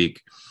 last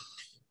week.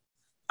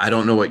 I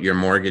don't know what your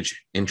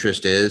mortgage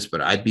interest is,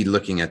 but I'd be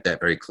looking at that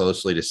very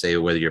closely to say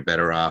whether you're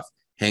better off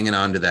hanging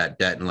on to that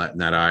debt and letting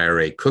that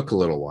IRA cook a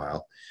little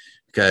while,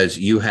 because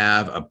you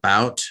have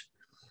about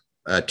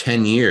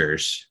 10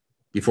 years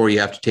before you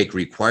have to take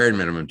required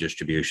minimum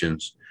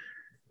distributions,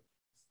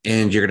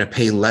 and you're going to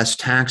pay less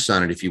tax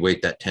on it if you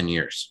wait that 10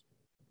 years.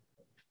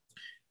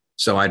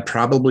 So I'd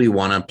probably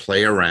want to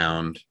play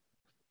around.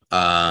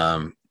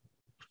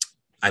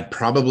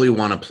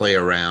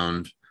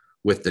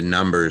 With the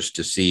numbers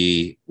to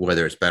see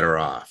whether it's better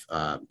off.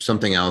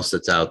 Something else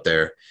that's out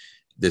there,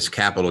 this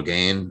capital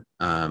gain,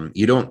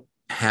 you don't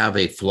have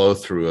a flow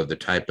through of the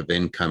type of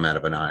income out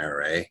of an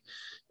IRA.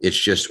 It's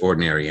just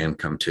ordinary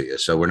income to you.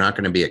 So we're not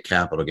going to be at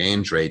capital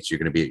gains rates. You're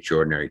going to be at your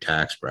ordinary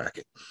tax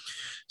bracket.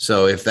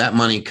 So if that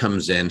money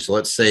comes in, so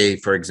let's say,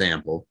 for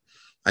example,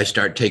 I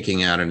start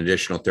taking out an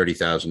additional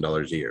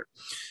 $30,000 a year.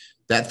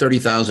 That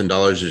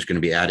 $30,000 is going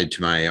to be added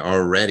to my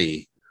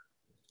already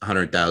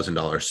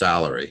 $100,000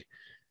 salary,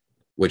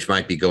 which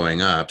might be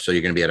going up. So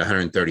you're going to be at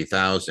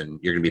 $130,000.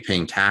 You're going to be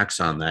paying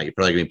tax on that. You're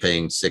probably going to be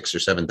paying $6,000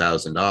 or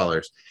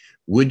 $7,000.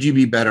 Would you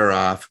be better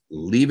off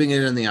leaving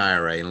it in the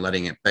IRA and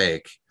letting it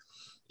bake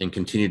and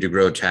continue to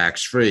grow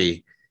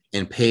tax-free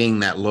and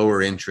paying that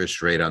lower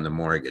interest rate on the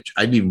mortgage?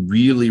 I'd be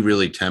really,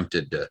 really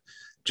tempted to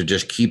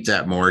just keep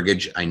that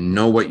mortgage. I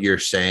know what you're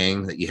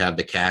saying, that you have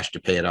the cash to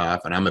pay it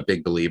off. And I'm a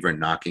big believer in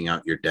knocking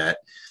out your debt.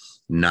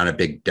 Not a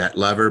big debt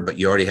lever, but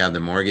you already have the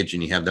mortgage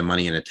and you have the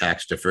money in a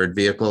tax-deferred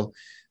vehicle.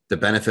 The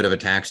benefit of a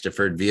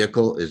tax-deferred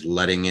vehicle is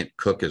letting it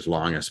cook as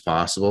long as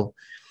possible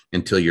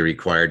until you're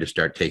required to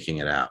start taking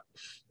it out.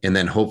 And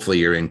then hopefully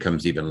your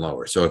income's even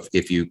lower. So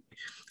if you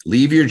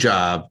leave your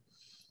job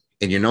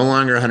and you're no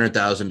longer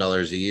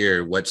 $100,000 a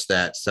year, what's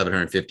that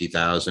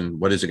 $750,000?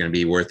 What is it going to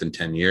be worth in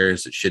 10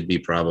 years? It should be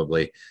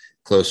probably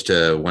close to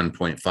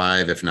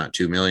 1.5, if not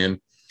 2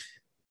 million.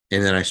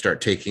 And then I start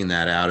taking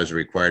that out as a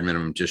required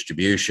minimum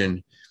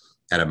distribution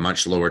at a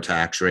much lower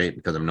tax rate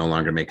because I'm no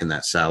longer making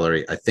that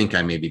salary. I think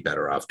I may be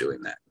better off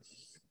doing that.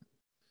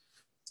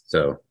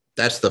 So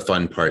that's the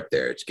fun part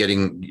there. It's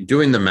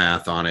doing the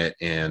math on it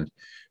and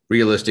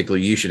realistically,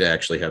 you should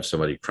actually have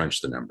somebody crunch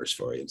the numbers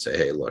for you and say,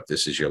 hey, look,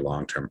 this is your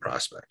long-term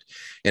prospect.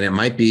 And it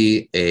might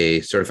be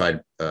a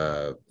certified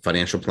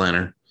financial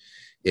planner.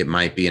 It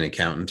might be an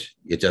accountant.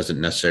 It doesn't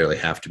necessarily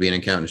have to be an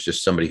accountant. It's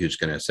just somebody who's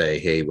going to say,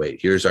 hey, wait,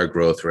 here's our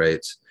growth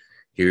rates.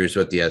 Here's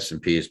what the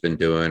S&P has been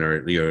doing,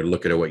 or you're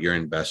looking at what you're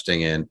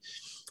investing in,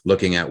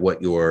 looking at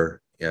what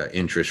your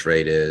interest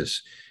rate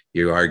is.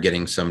 You are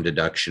getting some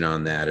deduction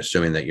on that,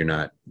 assuming that you're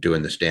not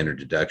doing the standard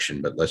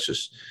deduction, but let's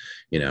just,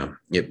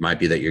 it might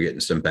be that you're getting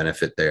some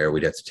benefit there.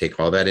 We'd have to take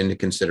all that into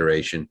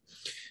consideration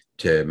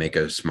to make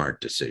a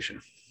smart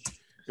decision.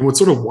 And what's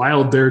sort of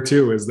wild there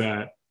too is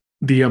that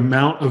the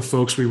amount of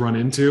folks we run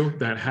into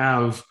that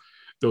have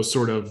those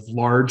sort of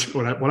large,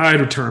 what I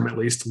would term at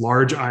least,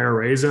 large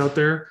IRAs out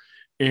there.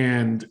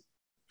 And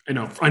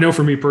I know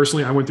for me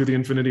personally, I went through the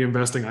infinity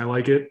investing. I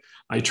like it.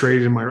 I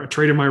traded in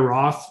my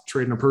Roth,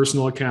 trade in a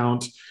personal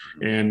account,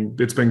 and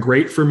it's been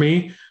great for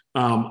me.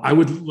 I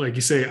would, like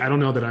you say, I don't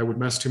know that I would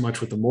mess too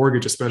much with the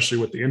mortgage, especially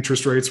with the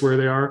interest rates where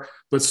they are,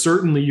 but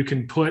certainly you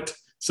can put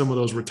some of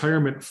those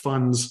retirement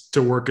funds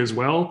to work as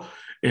well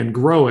and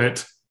grow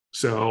it.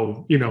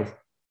 So,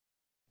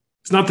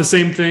 it's not the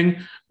same thing,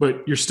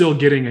 but you're still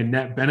getting a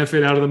net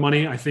benefit out of the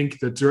money. I think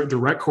the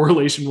direct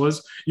correlation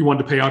was you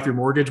wanted to pay off your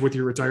mortgage with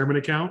your retirement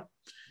account.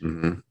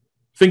 Mm-hmm.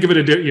 Think of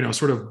it,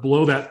 sort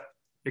of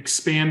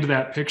expand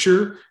that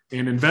picture,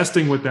 and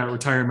investing with that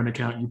retirement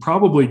account, you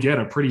probably get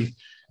a pretty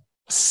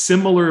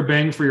similar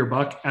bang for your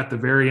buck at the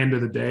very end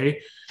of the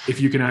day.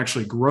 If you can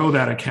actually grow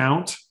that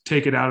account,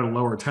 take it out at a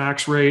lower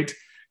tax rate,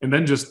 and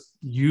then just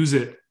use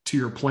it to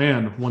your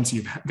plan once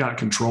you've got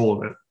control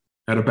of it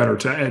at a better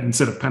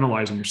instead of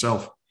penalizing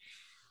yourself.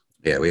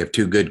 Yeah, we have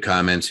two good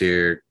comments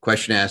here.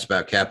 Question asked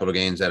about capital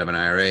gains out of an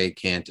IRA.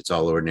 Can't, it's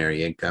all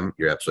ordinary income.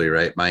 You're absolutely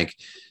right, Mike.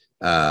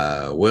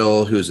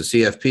 Will, who's a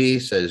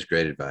CFP, says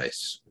great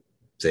advice.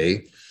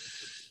 See,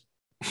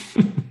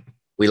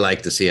 we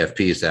like the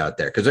CFPs out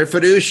there because they're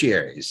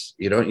fiduciaries.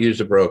 You don't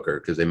use a broker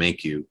because they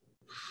make you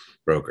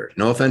broker.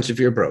 No offense if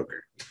you're a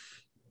broker.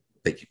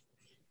 Thank you.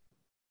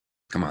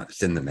 Come on,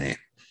 it's in the name,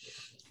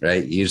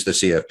 right? Use the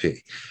CFP.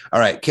 All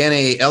right. Can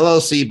a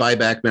LLC buy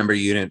back member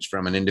units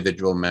from an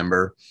individual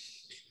member?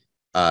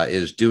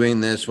 Is doing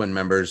this when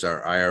members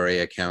are IRA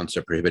accounts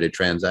a prohibited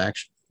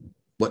transaction?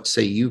 What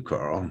say you,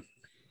 Carl?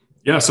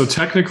 Yeah, so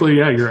technically,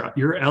 yeah,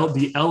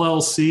 the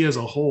LLC as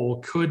a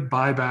whole could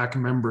buy back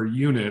member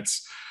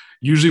units.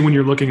 Usually when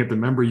you're looking at the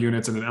member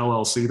units in an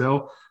LLC,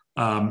 though,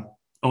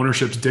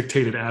 ownership's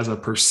dictated as a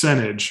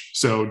percentage.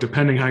 So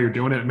depending how you're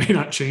doing it, it may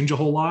not change a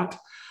whole lot.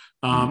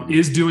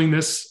 Is doing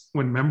this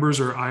when members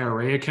are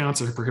IRA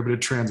accounts a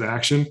prohibited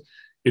transaction?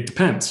 It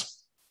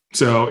depends.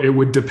 So it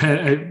would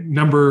depend.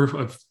 Number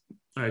of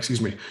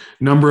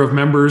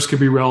members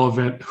could be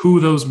relevant. Who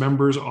those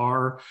members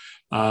are,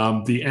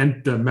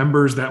 the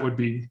members that would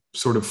be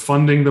sort of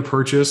funding the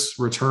purchase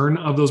return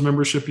of those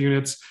membership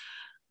units.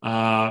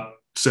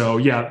 So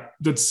yeah,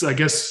 that's, I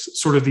guess,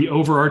 sort of the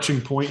overarching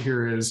point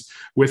here is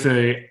with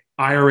a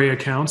IRA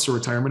accounts or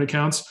retirement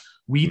accounts,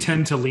 we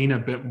tend to lean a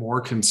bit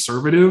more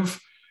conservative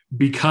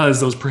because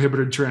those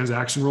prohibited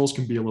transaction rules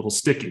can be a little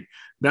sticky.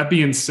 That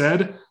being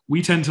said,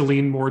 we tend to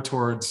lean more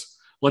towards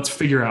let's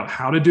figure out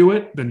how to do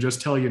it than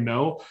just tell you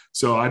no.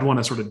 So I'd want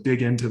to sort of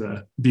dig into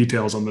the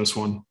details on this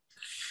one.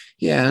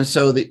 Yeah. And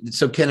so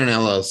can an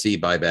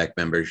LLC buy back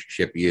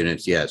membership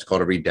units? Yeah, it's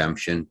called a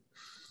redemption.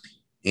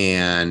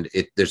 And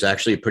there's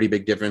actually a pretty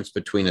big difference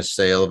between a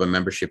sale of a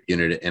membership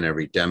unit and a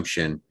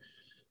redemption.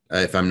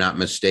 If I'm not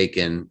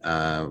mistaken,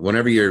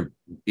 whenever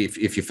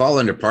if you fall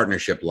under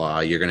partnership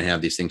law, you're going to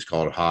have these things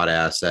called hot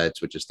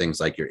assets, which is things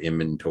like your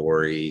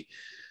inventory,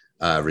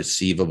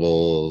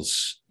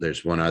 receivables.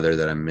 There's one other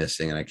that I'm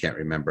missing and I can't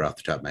remember off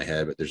the top of my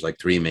head, but there's like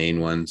three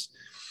main ones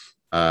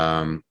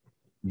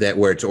that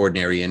where it's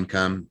ordinary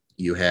income.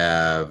 You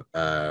have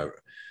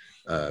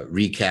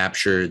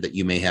recapture that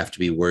you may have to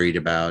be worried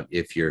about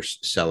if you're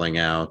selling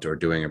out or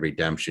doing a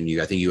redemption.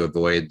 I think you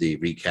avoid the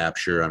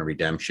recapture on a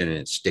redemption and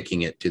it's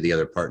sticking it to the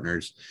other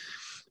partners.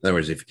 In other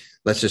words, if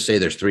let's just say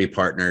there's three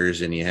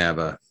partners and you have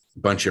a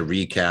bunch of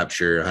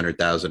recapture,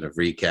 100,000 of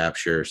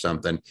recapture or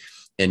something,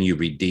 and you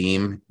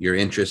redeem your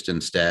interest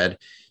instead,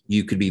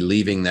 you could be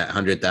leaving that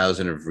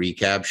 100,000 of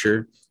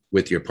recapture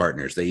with your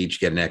partners. They each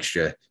get an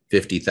extra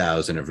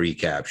 50,000 of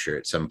recapture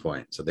at some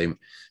point. So they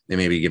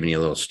may be giving you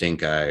a little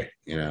stink eye,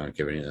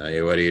 giving you,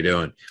 hey, what are you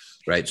doing?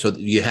 Right. So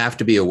you have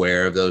to be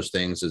aware of those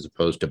things as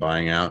opposed to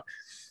buying out.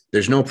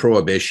 There's no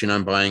prohibition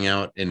on buying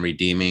out and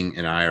redeeming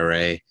an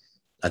IRA.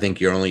 I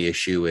think your only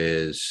issue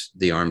is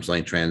the arm's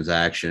length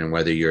transaction and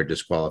whether you're a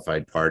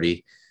disqualified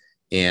party.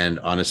 And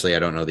honestly, I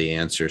don't know the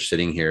answer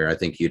sitting here. I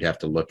think you'd have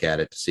to look at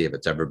it to see if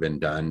it's ever been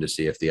done, to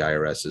see if the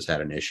IRS has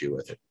had an issue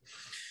with it.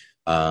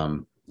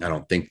 I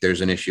don't think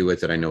there's an issue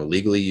with it. I know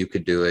legally you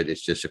could do it.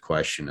 It's just a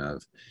question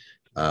of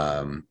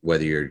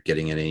whether you're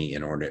getting any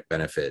inordinate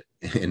benefit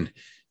and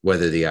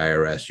whether the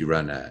IRS, you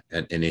run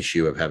an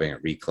issue of having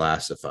it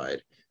reclassified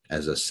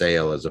as a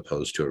sale as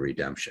opposed to a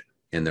redemption.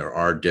 And there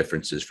are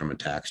differences from a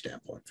tax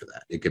standpoint for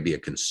that. It could be a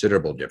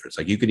considerable difference.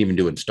 Like you can even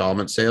do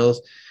installment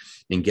sales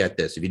and get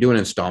this. If you do an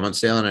installment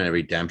sale and a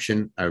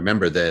redemption, I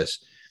remember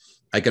this,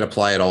 I could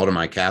apply it all to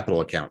my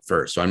capital account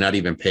first. So I'm not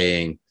even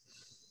paying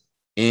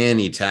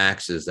any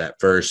taxes that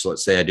first.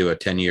 Let's say I do a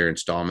 10-year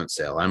installment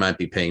sale. I might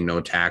be paying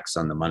no tax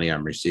on the money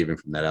I'm receiving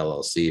from that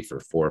LLC for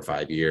 4 or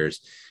 5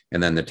 years.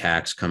 And then the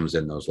tax comes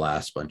in those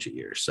last bunch of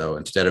years. So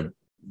instead of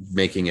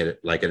making it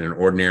like in an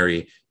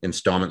ordinary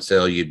installment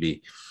sale, you'd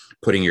be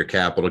putting your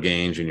capital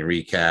gains and your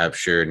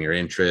recapture and your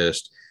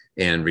interest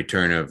and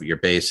return of your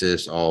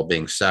basis all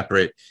being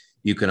separate.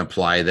 You can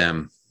apply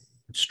them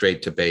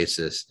straight to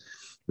basis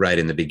right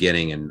in the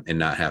beginning and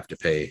not have to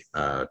pay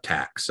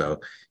tax. So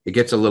it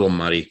gets a little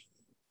muddy.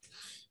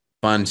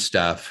 Fun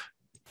stuff.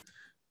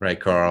 Right,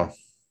 Carl?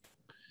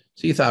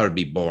 So you thought it would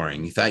be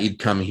boring. You thought you'd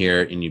come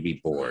here and you'd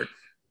be bored.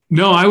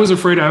 No, I was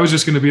afraid I was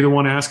just going to be the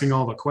one asking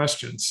all the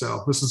questions.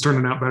 So this is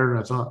turning out better than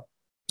I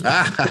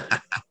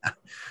thought.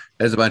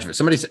 There's a bunch of it.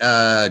 Somebody,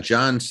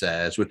 John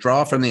says,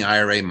 withdraw from the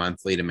IRA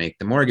monthly to make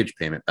the mortgage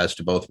payment. Best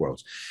of both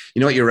worlds. You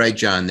know what? You're right,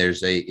 John.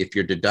 If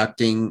you're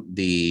deducting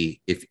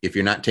if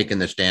you're not taking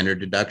the standard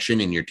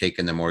deduction and you're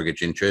taking the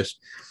mortgage interest,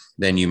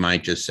 then you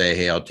might just say,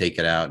 hey, I'll take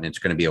it out and it's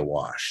going to be a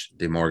wash.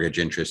 The mortgage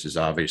interest is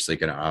obviously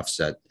going to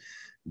offset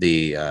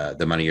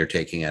the money you're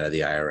taking out of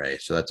the IRA.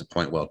 So that's a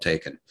point well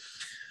taken.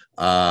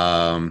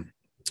 One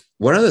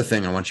other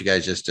thing I want you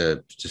guys just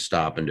to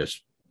stop and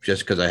just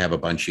because I have a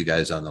bunch of you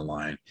guys on the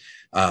line.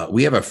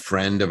 We have a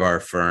friend of our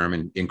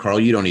firm, and Carl,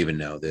 you don't even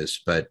know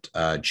this, but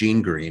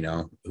Gene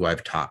Garino, who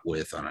I've taught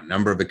with on a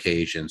number of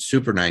occasions,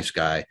 super nice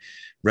guy,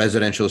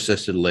 Residential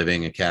Assisted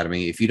Living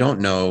Academy. If you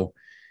don't know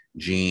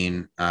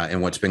Gene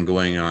and what's been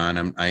going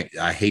on,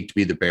 I hate to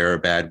be the bearer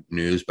of bad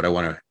news, but I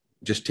want to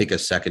just take a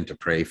second to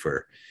pray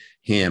for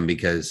him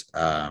because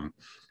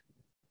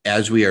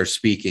as we are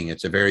speaking,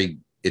 it's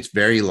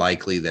very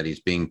likely that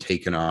he's being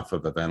taken off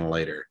of a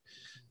ventilator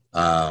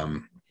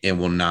and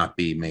will not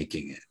be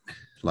making it.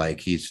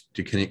 Like he's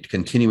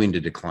continuing to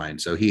decline.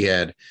 So he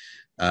had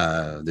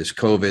this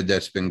COVID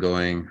that's been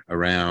going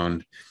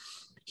around.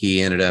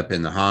 He ended up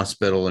in the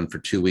hospital, and for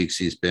 2 weeks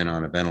he's been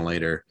on a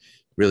ventilator,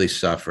 really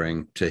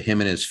suffering. To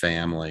him and his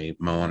family,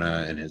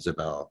 Mona and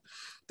Isabel,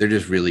 they're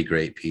just really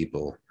great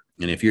people.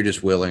 And if you're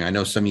just willing, I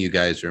know some of you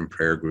guys are in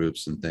prayer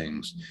groups and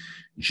things.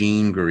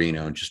 Gene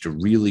Garino, just a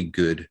really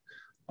good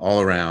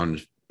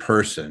all-around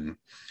person.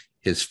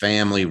 His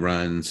family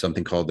runs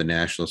something called the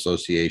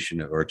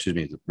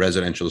the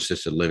Residential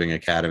Assisted Living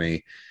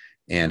Academy,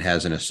 and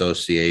has an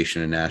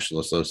association, a national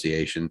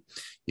association.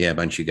 Yeah, a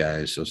bunch of you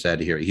guys. So sad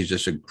to hear. He's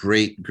just a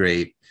great,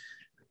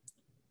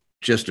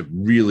 just a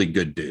really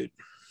good dude.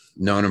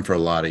 Known him for a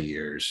lot of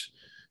years.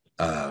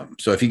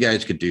 So if you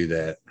guys could do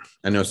that,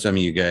 I know some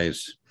of you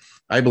guys,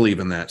 I believe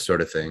in that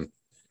sort of thing.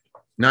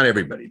 Not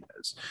everybody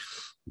does,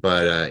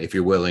 but if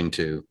you're willing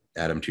to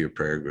add him to your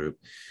prayer group,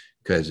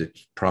 because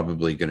it's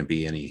probably going to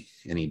be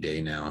any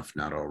day now, if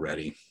not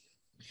already.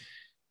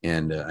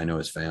 And I know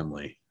his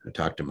family. I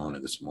talked to Mona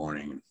this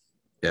morning.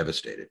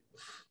 Devastated.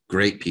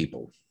 Great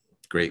people.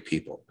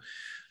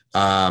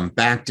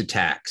 Back to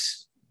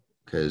tax,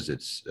 because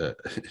it's I'm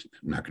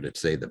not going to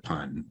say the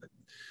pun, but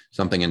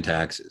something in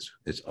taxes.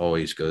 It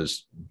always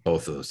goes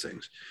both of those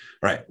things.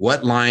 All right.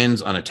 What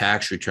lines on a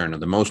tax return are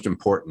the most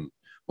important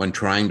when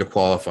trying to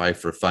qualify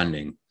for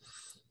funding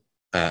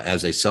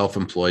as a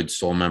self-employed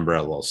sole member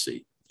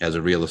LLC? As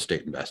a real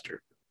estate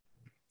investor,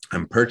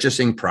 I'm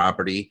purchasing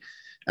property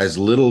as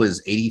little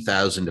as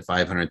 $80,000 to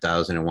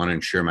 $500,000 and want to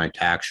ensure my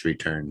tax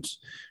returns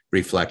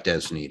reflect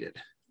as needed.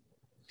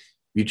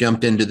 You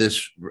jumped into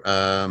this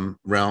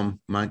realm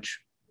much?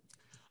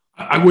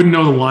 I wouldn't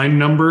know the line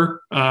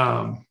number.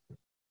 I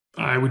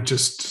would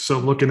so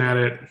looking at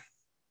it,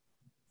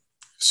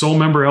 sole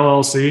member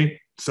LLC,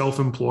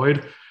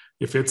 self-employed.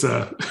 If it's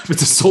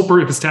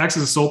taxed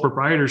as a sole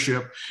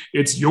proprietorship,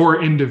 it's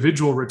your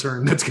individual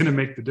return that's going to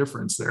make the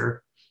difference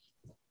there.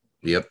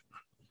 Yep.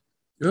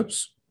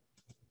 Oops.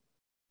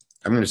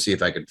 I'm going to see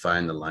if I could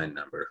find the line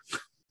number.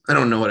 I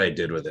don't know what I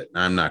did with it.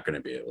 I'm not going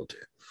to be able to.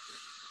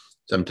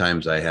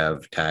 Sometimes I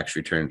have tax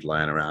returns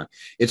lying around.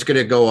 It's going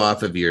to go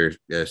off of your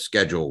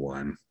Schedule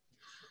 1.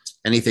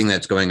 Anything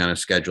that's going on a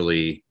Schedule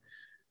E,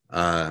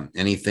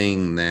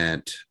 anything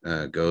that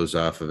goes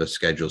off of a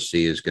Schedule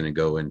C is going to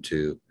go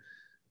into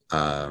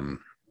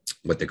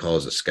what they call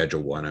as a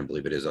Schedule 1. I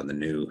believe it is on the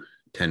new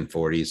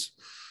 1040s.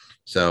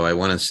 So I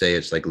want to say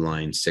it's like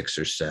line 6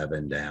 or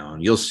 7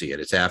 down. You'll see it.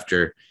 It's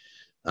after,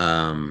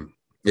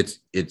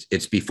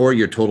 it's before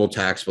your total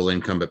taxable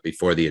income, but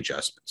before the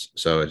adjustments.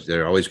 So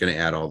they're always going to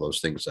add all those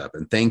things up.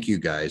 And thank you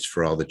guys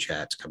for all the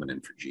chats coming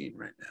in for Gene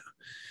right now.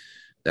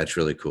 That's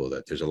really cool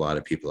that there's a lot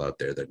of people out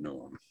there that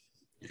know him.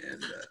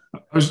 And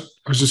I was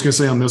just going to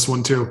say on this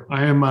one too,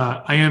 I am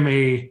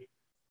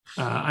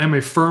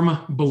a firm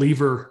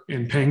believer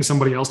in paying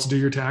somebody else to do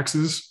your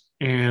taxes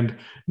and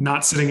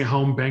not sitting at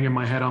home banging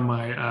my head on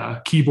my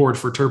keyboard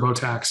for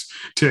TurboTax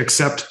to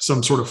accept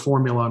some sort of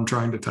formula I'm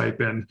trying to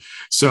type in.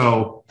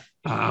 So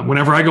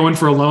whenever I go in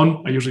for a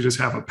loan, I usually just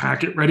have a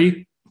packet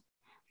ready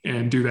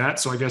and do that.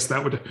 So I guess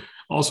that would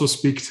also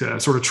speak to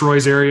sort of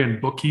Troy's area and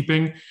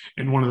bookkeeping,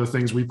 and one of the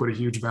things we put a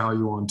huge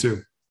value on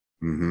too.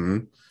 Mm-hmm.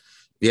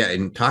 Yeah,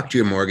 and talk to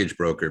your mortgage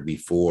broker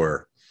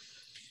before.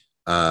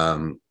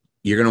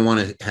 You're going to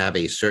want to have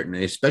a certain,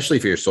 especially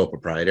if you're a sole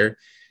proprietor,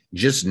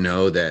 just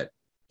know that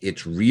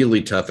it's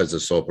really tough as a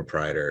sole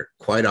proprietor.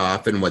 Quite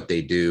often what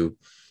they do,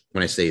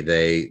 when I say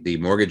they, the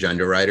mortgage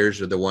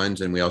underwriters are the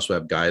ones, and we also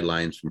have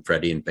guidelines from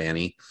Freddie and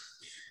Fannie.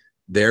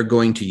 They're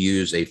going to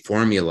use a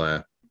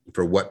formula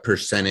for what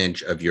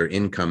percentage of your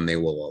income they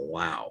will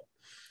allow.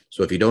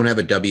 So if you don't have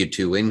a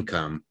W-2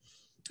 income,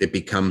 it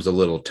becomes a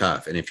little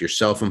tough. And if you're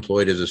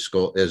self-employed as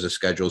a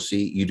Schedule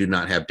C, you do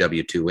not have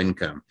W-2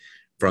 income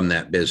from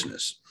that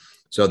business.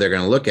 So they're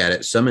going to look at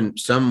it.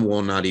 Some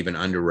will not even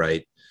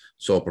underwrite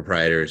sole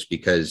proprietors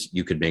because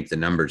you could make the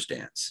numbers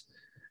dance,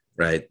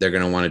 right? They're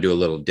going to want to do a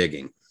little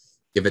digging.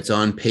 If it's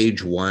on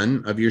page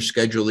 1 of your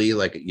Schedule E,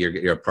 like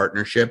you're a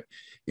partnership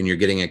and you're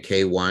getting a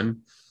K1,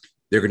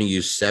 they're going to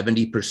use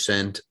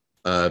 70%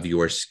 of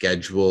your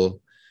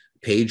schedule,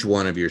 page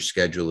 1 of your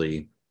Schedule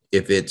E.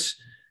 If it's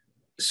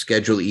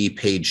Schedule E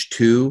page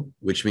 2,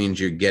 which means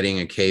you're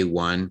getting a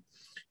K1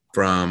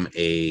 from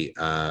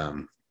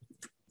an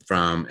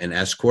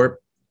S Corp,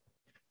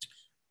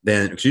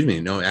 then, excuse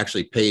me, no,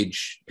 actually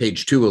page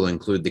 2 will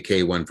include the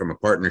K1 from a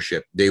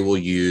partnership. They will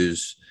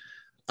use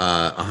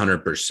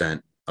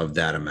 100% of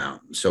that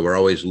amount. So we're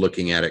always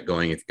looking at it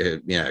going,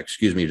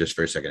 excuse me just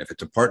for a second. If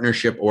it's a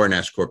partnership or an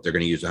S Corp, they're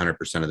going to use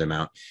 100% of the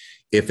amount.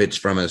 If it's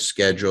from a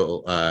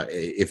schedule,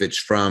 if it's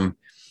from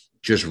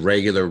just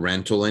regular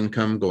rental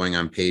income going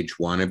on page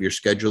 1 of your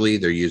Schedule E,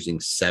 they're using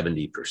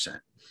 70%.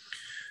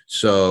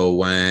 So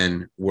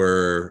when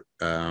we're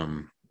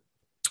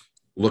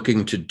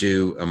looking to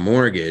do a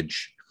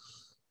mortgage,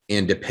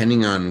 and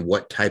depending on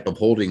what type of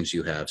holdings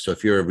you have, so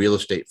if you're a real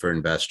estate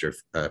investor,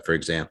 for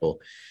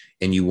example,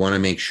 and you want to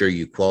make sure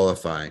you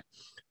qualify,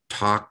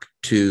 talk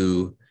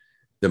to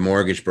the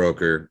mortgage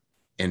broker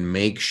and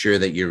make sure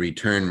that your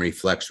return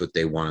reflects what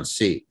they want to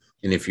see.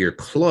 And if you're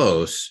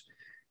close,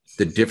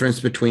 the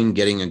difference between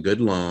getting a good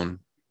loan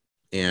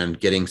and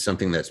getting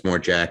something that's more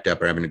jacked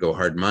up or having to go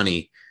hard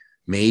money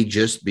may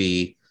just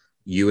be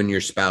you and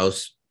your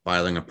spouse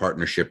filing a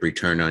partnership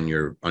return on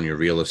your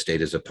real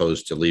estate as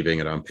opposed to leaving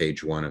it on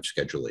page 1 of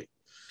Schedule E.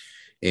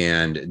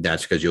 And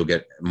that's because you'll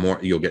get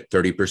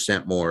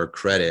 30% more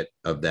credit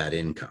of that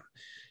income.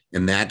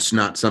 And that's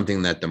not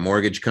something that the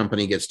mortgage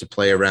company gets to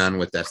play around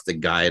with. That's the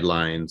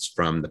guidelines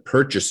from the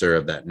purchaser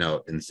of that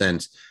note. And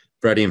since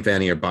Freddie and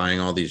Fannie are buying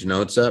all these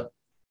notes up,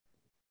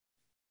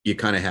 you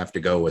kind of have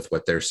to go with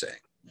what they're saying.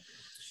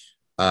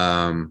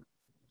 And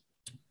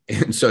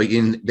so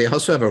they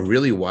also have a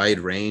really wide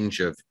range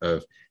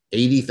of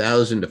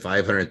 80,000 to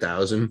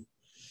 500,000.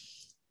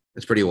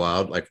 It's pretty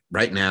wild. Like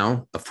right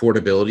now,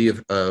 affordability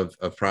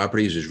of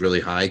properties is really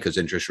high because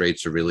interest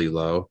rates are really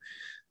low.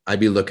 I'd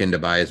be looking to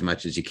buy as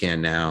much as you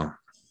can now.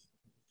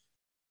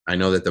 I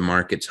know that the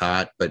market's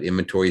hot, but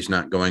inventory is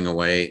not going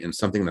away. And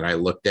something that I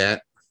looked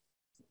at,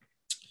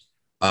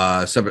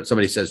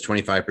 somebody says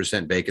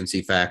 25%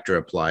 vacancy factor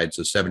applied.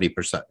 So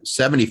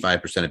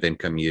 75% of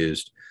income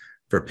used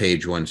for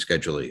page 1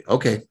 Schedule E.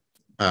 Okay.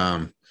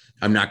 I'm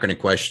not going to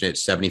question it.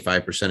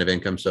 75% of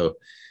income. So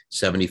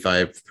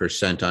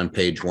 75% on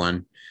page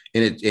 1.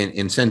 And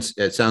in sense,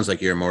 it sounds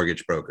like you're a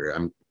mortgage broker.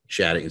 I'm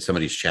chatting and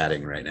somebody's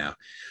chatting right now.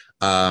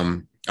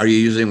 Are you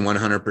using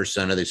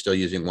 100%? Are they still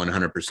using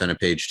 100% of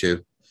page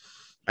 2?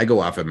 I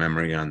go off of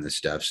memory on this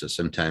stuff. So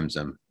sometimes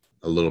I'm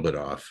a little bit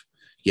off.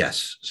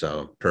 Yes.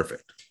 So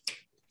perfect.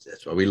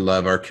 That's why we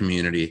love our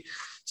community.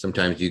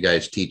 Sometimes you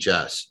guys teach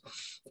us,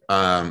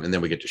 and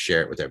then we get to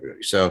share it with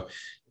everybody. So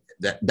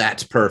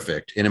that's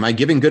perfect. And am I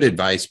giving good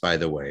advice, by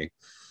the way?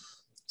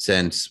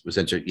 Since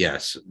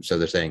yes. So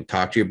they're saying,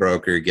 talk to your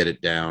broker, get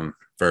it down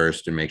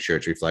first and make sure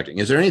it's reflecting.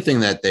 Is there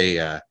anything that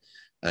they,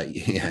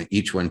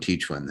 each one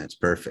teach one? That's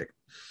perfect.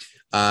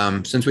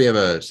 Since we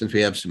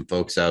have some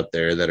folks out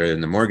there that are in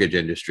the mortgage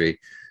industry,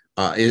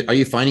 are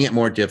you finding it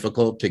more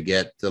difficult to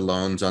get the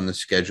loans on the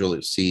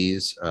Schedule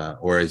C's,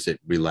 or is it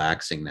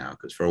relaxing now?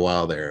 Because for a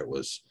while there, it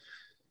was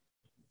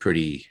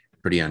pretty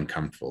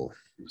uncomfortable.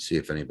 Let's see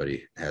if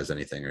anybody has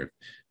anything, or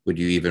would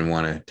you even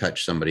want to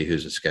touch somebody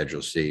who's a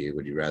Schedule C?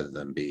 Would you rather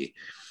them be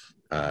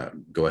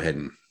go ahead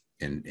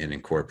and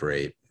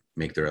incorporate,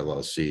 make their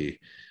LLC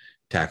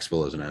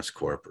taxable as an S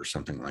Corp or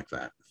something like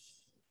that?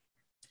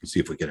 Let's see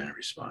if we get any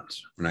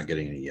response. We're not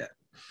getting any yet.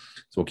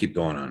 So we'll keep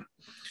going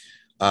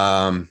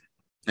on.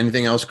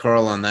 Anything else,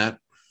 Carl, on that?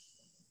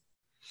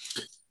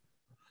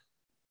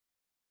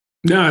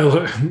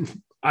 No,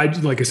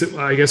 like I said,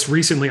 I guess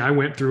recently I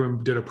went through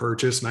and did a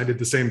purchase and I did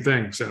the same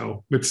thing.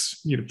 So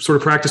it's, sort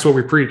of practice what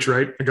we preach,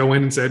 right? I go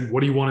in and said, what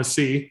do you want to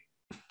see?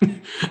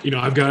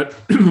 I've got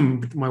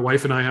my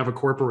wife and I have a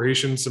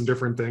corporation, some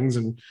different things,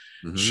 and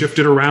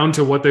shifted around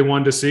to what they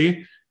wanted to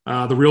see.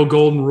 The real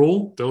golden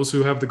rule, those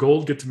who have the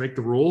gold get to make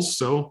the rules.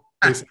 So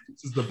this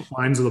is the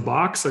lines of the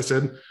box. I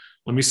said,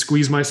 let me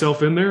squeeze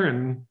myself in there,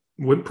 and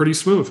went pretty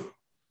smooth.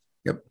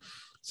 Yep.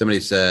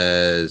 Somebody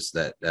says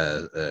that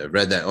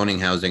read that owning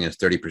housing is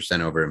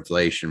 30% over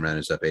inflation, rent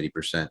is up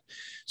 80%.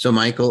 So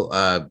Michael,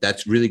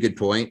 that's a really good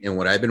point. And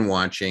what I've been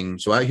watching,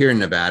 so out here in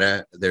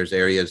Nevada, there's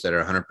areas that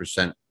are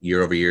 100%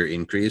 year over year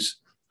increase.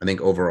 I think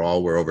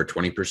overall we're over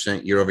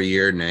 20% year over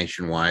year.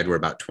 Nationwide, we're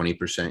about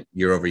 20%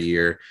 year over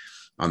year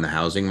on the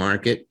housing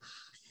market.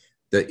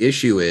 The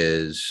issue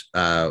is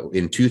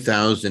in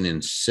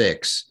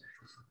 2006,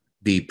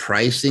 the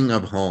pricing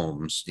of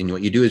homes, and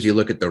what you do is you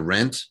look at the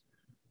rent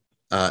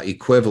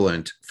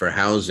equivalent for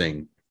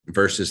housing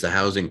versus the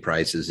housing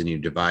prices, and you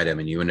divide them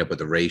and you end up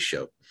with a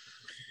ratio.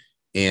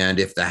 And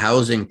if the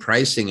housing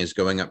pricing is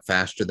going up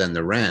faster than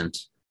the rent,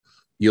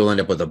 you'll end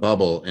up with a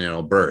bubble and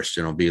it'll burst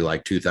and it'll be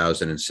like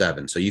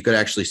 2007. So you could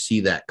actually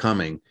see that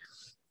coming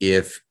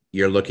if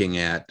you're looking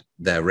at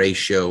the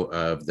ratio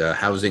of the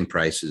housing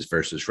prices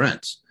versus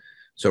rents.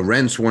 So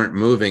rents weren't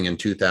moving in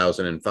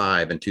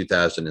 2005 and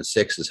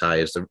 2006 as high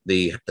as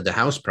the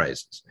house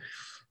prices.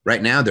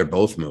 Right now, they're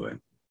both moving.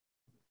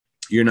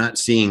 You're not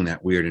seeing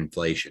that weird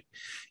inflation.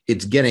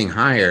 It's getting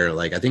higher.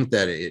 Like I think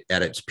that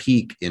at its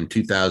peak in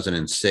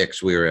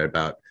 2006, we were at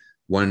about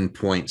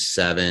 1.7,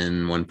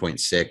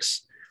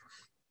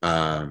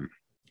 1.6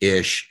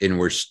 ish, and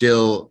we're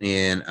still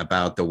in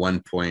about the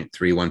 1.3,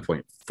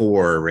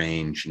 1.4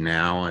 range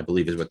now, I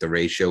believe is what the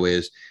ratio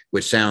is,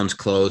 which sounds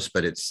close,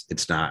 but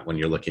it's not. When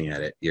you're looking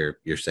at it,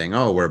 you're saying,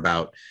 oh, we're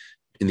about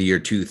in the year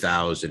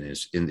 2000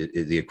 is in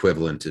the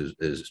equivalent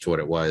is to what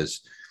it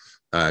was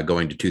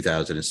going to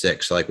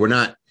 2006. So like we're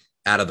not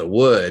out of the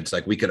woods,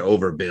 like we could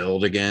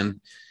overbuild again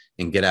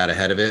and get out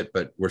ahead of it,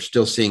 but we're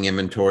still seeing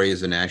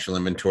inventories. The national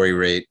inventory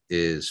rate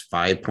is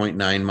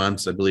 5.9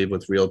 months, I believe,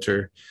 with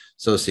Realtor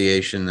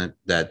Association.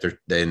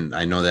 Then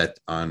I know that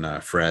on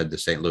Fred, the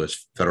St.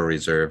 Louis Federal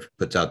Reserve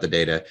puts out the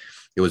data.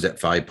 It was at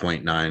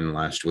 5.9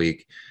 last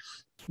week.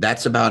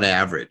 That's about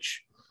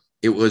average.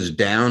 It was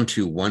down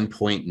to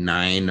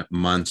 1.9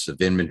 months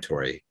of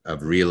inventory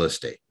of real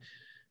estate.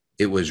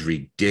 It was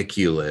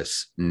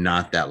ridiculous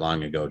not that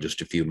long ago,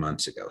 just a few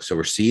months ago. So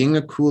we're seeing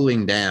a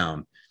cooling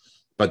down,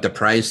 but the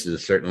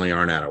prices certainly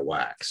aren't out of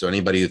whack. So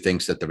anybody who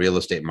thinks that the real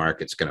estate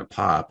market's going to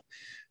pop,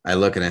 I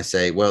look and I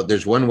say, well,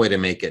 there's one way to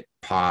make it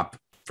pop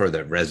for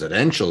the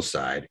residential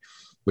side,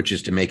 which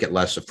is to make it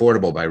less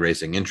affordable by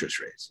raising interest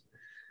rates.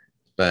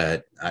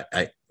 But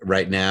I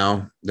right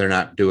now, they're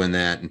not doing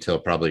that until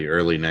probably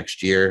early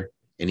next year.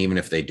 And even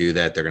if they do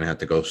that, they're going to have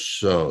to go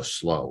so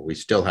slow. We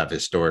still have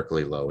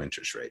historically low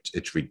interest rates.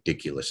 It's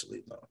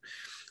ridiculously low.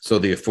 So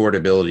the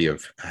affordability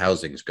of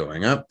housing is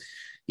going up.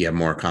 You have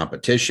more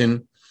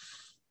competition.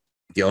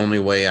 The only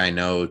way I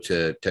know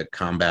to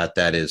combat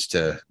that is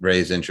to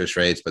raise interest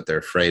rates, but they're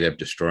afraid of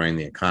destroying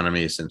the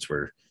economy since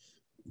we're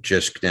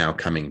just now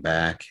coming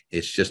back.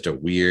 It's just a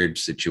weird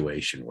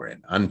situation we're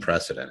in,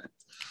 unprecedented.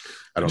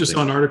 I just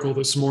saw an article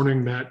this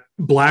morning that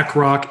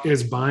BlackRock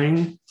is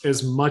buying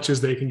as much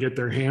as they can get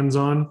their hands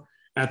on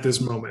at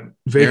this moment.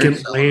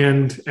 Vacant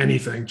land,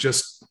 anything,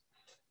 just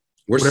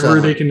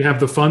whatever they can have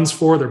the funds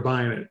for, they're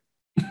buying it.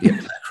 Yeah,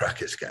 BlackRock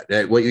has got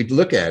that. What you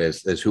look at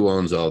is who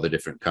owns all the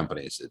different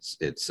companies.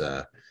 There's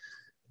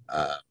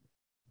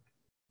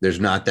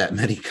not that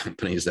many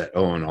companies that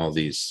own all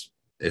these,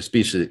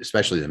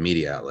 especially the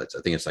media outlets.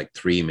 I think it's like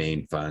three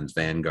main funds: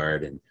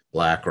 Vanguard and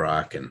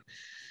BlackRock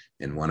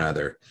and one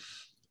other.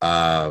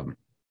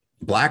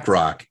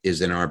 BlackRock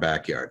is in our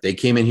backyard. They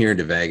came in here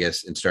into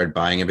Vegas and started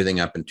buying everything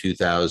up in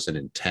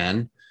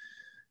 2010,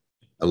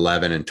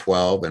 11, and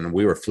 12. And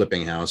we were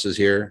flipping houses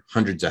here,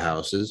 hundreds of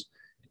houses.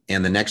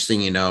 And the next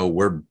thing you know,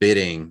 we're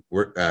bidding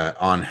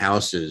on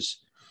houses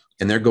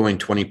and they're going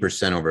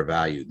 20% over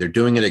value. They're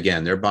doing it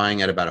again. They're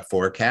buying at about a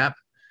 4 cap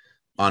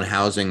on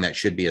housing that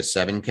should be a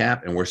 7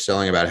 cap. And we're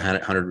selling about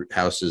 100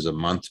 houses a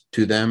month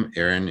to them.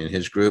 Aaron and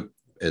his group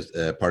as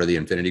part of the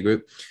Infinity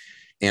Group.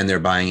 And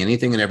they're buying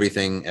anything and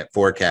everything at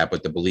 4 cap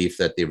with the belief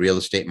that the real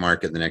estate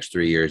market in the next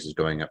 3 years is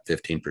going up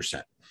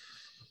 15%.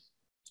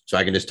 So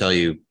I can just tell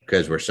you,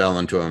 because we're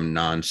selling to them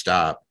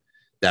nonstop,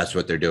 that's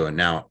what they're doing.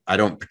 Now, I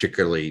don't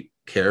particularly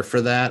care for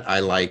that.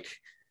 I like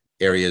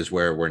areas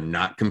where we're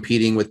not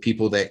competing with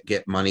people that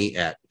get money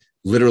at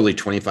literally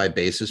 25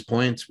 basis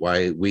points.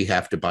 Why we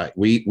have to buy,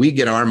 we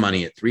get our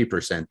money at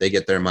 3%. They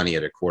get their money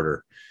at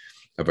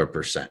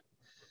 0.25%.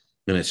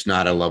 And it's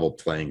not a level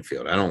playing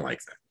field. I don't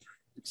like that.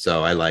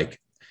 So I like,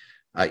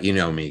 you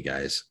know me,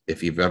 guys,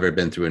 if you've ever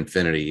been through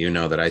Infinity, you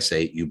know that I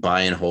say you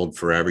buy and hold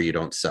forever, you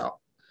don't sell.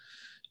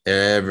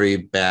 Every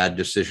bad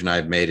decision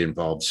I've made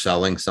involved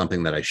selling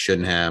something that I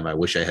shouldn't have. I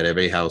wish I had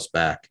every house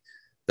back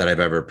that I've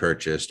ever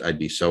purchased. I'd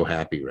be so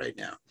happy right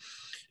now.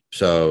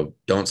 So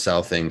don't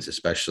sell things,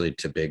 especially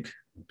to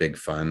big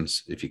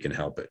funds, if you can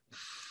help it.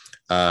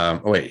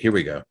 Oh, wait, here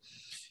we go.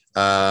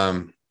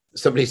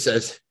 Somebody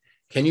says,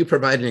 can you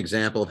provide an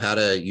example of how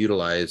to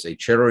utilize a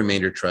charitable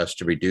remainder trust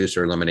to reduce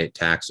or eliminate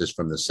taxes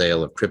from the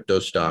sale of crypto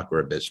stock or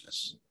a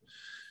business?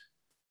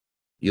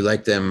 You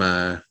like them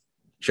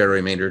charitable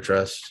remainder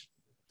trusts?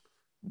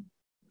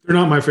 They're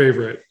not my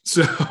favorite.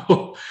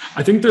 So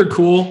I think they're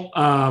cool.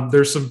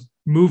 There's some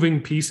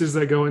moving pieces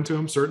that go into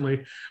them.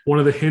 Certainly, one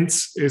of the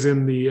hints is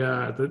in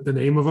the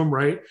name of them,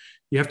 right?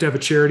 You have to have a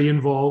charity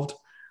involved.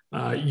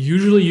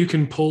 Usually, you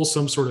can pull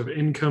some sort of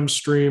income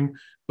stream,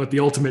 but the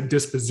ultimate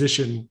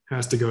disposition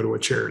has to go to a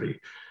charity.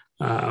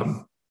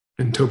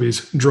 And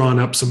Toby's drawn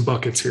up some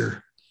buckets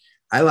here.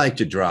 I like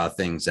to draw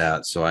things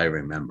out so I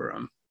remember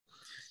them.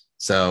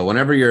 So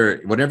whenever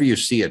you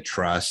see a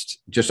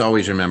trust, just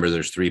always remember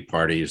there's three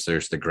parties.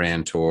 There's the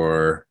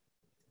grantor,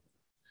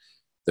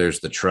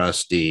 there's the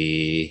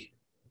trustee,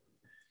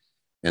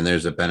 and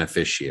there's a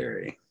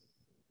beneficiary.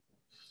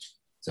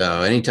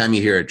 So anytime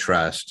you hear a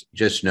trust,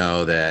 just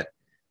know that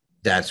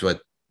that's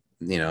what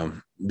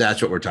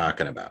we're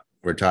talking about.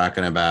 We're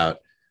talking about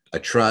a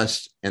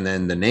trust, and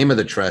then the name of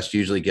the trust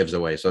usually gives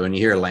away. So when you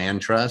hear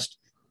land trust,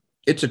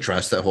 it's a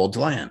trust that holds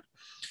land.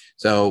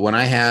 So when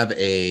I have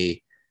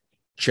a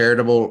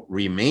charitable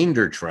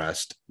remainder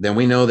trust, then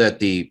we know that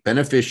the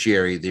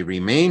beneficiary, the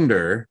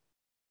remainder,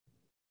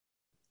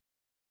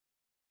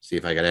 see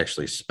if I could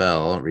actually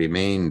spell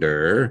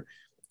remainder,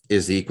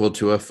 is equal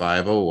to a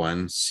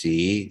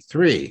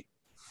 501c3.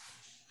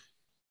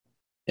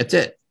 That's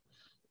it.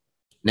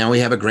 Now we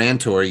have a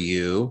grantor,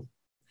 you,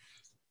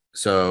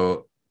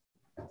 so,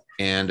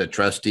 and a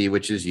trustee,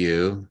 which is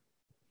you.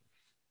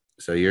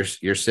 So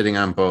you're sitting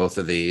on both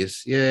of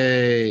these.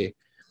 Yay.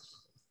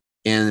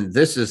 And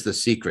this is the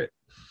secret.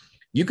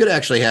 You could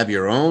actually have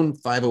your own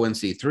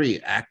 501c3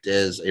 act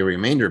as a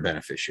remainder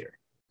beneficiary.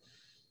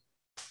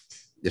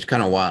 It's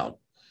kind of wild.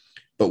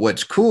 But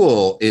what's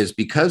cool is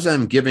because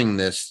I'm giving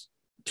this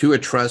to a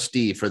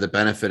trustee for the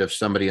benefit of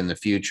somebody in the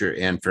future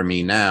and for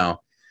me now,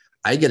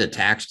 I get a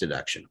tax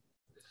deduction.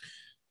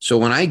 So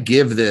when I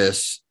give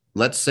this,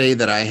 let's say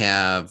that I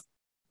have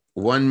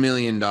 $1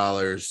 million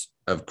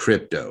of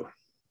crypto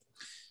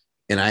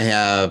and I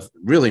have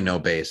really no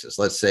basis.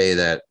 Let's say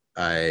that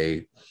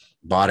I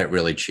bought it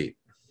really cheap.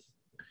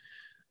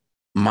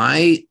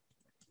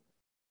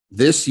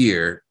 This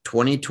year,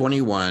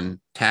 2021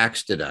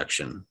 tax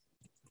deduction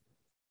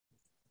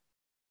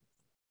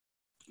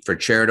for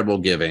charitable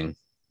giving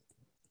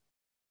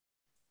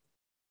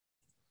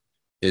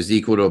is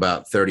equal to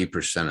about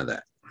 30% of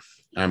that.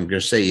 I'm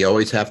going to say you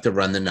always have to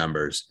run the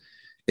numbers.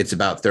 It's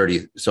about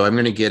 30. So I'm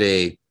going to get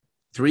a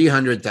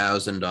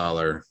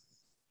 $300,000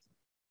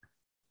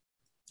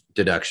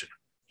 deduction,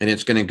 and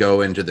it's going to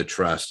go into the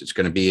trust. It's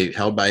going to be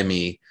held by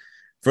me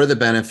for the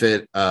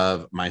benefit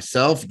of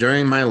myself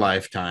during my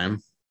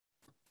lifetime.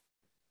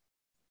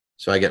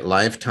 So I get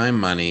lifetime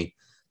money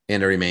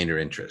and a remainder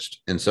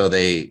interest. And so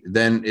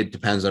then it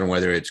depends on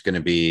whether it's going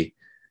to be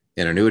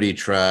an annuity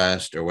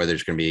trust or whether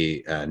it's going to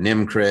be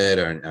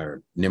NIMCRED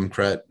or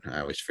NIMCRED.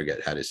 I always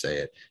forget how to say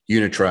it.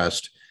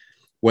 Unitrust,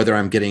 whether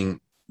I'm getting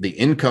the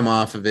income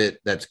off of it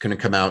that's going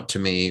to come out to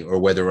me or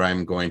whether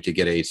I'm going to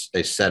get a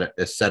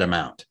set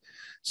amount.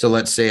 So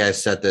let's say I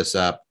set this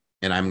up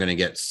and I'm going to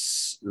get,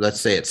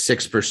 let's say it's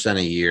 6%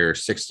 a year,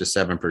 6 to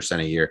 7%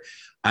 a year.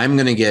 I'm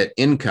going to get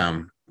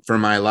income for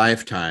my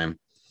lifetime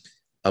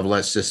of,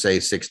 let's just say,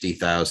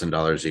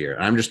 $60,000 a year.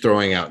 I'm just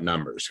throwing out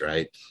numbers,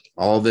 right?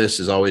 All this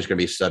is always going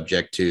to be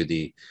subject to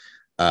the,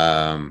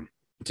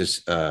 what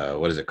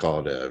is it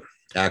called?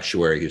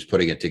 Actuary who's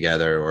putting it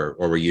together, or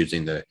we're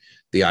using the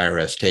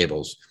IRS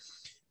tables.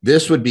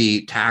 This would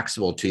be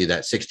taxable to you.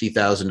 That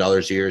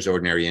 $60,000 a year is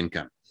ordinary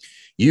income.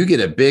 You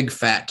get a big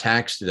fat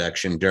tax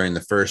deduction during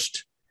the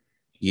first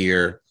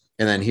year.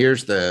 And then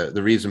here's the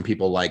reason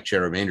people like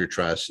charitable remainder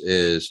trusts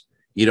is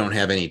you don't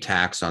have any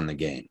tax on the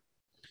gain.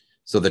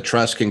 So the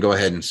trust can go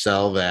ahead and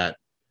sell that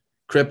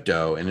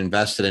crypto and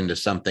invest it into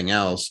something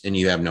else, and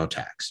you have no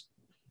tax.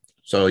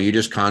 So you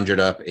just conjured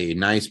up a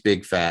nice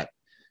big fat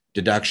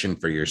deduction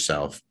for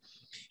yourself.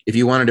 If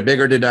you wanted a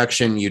bigger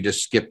deduction, you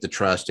just skip the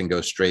trust and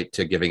go straight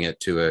to giving it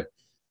to a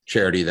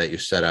charity that you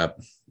set up.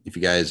 If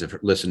you guys have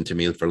listened to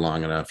me for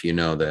long enough, you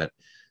know that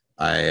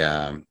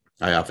I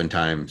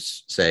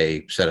oftentimes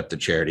say, set up the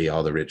charity.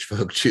 All the rich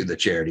folks do the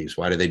charities.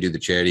 Why do they do the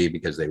charity?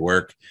 Because they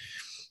work.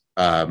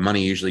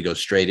 Money usually goes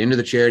straight into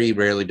the charity.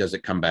 Rarely does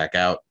it come back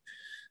out.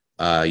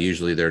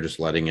 Usually they're just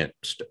letting it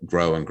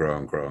grow and grow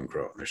and grow and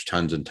grow. There's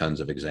tons and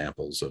tons of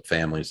examples of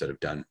families that have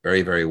done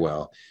very, very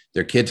well.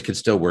 Their kids could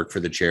still work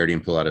for the charity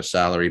and pull out a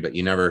salary, but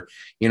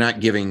you're not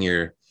giving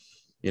your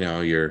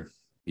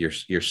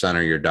son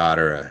or your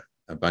daughter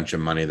a bunch of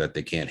money that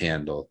they can't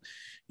handle.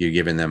 You're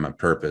giving them a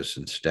purpose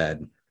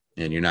instead.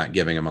 And you're not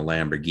giving them a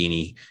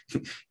Lamborghini.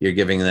 You're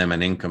giving them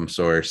an income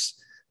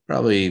source,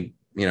 probably,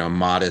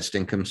 modest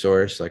income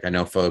source. Like I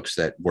know folks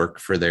that work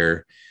for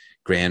their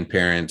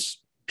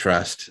grandparents'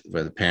 trust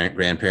where the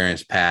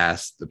grandparents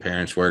passed, the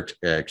parents went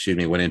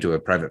into a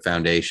private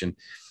foundation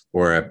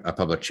or a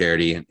public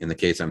charity. In the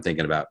case I'm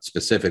thinking about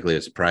specifically,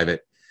 it's a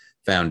private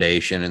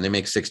foundation, and they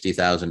make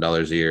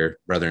 $60,000 a year,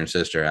 brother and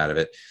sister, out of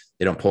it.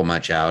 They don't pull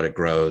much out. It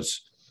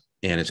grows,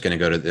 and it's going to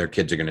go to their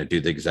kids are going to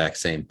do the exact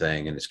same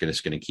thing, and it's going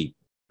to keep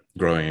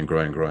growing and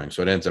growing and growing.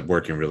 So it ends up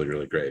working really,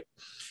 really great.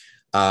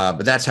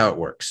 But that's how it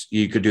works.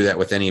 You could do that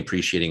with any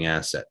appreciating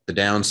asset. The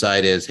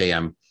downside is, hey,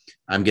 I'm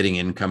getting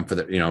income for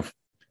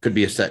Could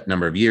be a set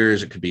number of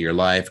years. It could be your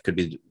life, could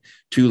be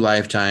 2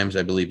 lifetimes.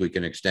 I believe we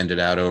can extend it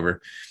out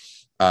over.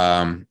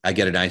 I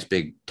get a nice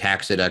big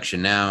tax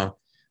deduction now,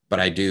 but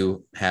I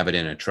do have it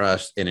in a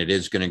trust, and it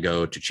is going to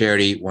go to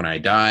charity. When I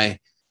die,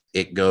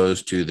 it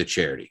goes to the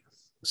charity.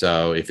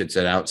 So if it's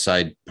an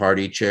outside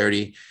party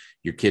charity,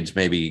 your kids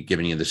may be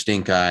giving you the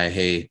stink eye.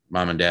 Hey,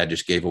 mom and dad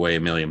just gave away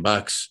 $1 million.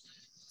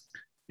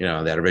 You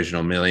know, that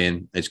original $1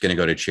 million, it's going to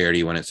go to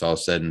charity when it's all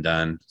said and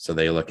done. So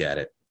they look at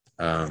it.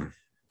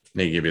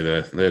 They give you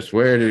this,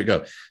 where did it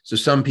go? So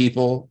some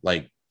people,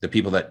 like the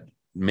people that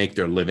make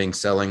their living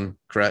selling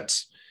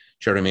CRETs,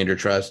 short remainder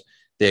trust,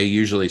 they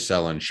usually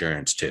sell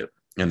insurance too.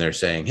 And they're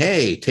saying,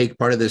 hey, take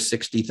part of this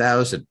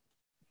 60,000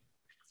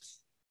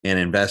 and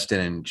invest in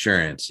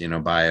insurance, you know,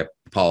 buy a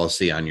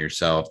policy on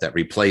yourself that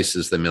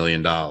replaces the $1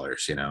 million,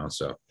 you know.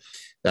 So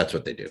that's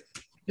what they do.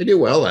 They do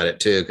well at it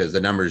too, because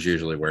the numbers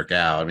usually work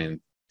out. I mean,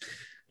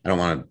 I don't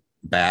want to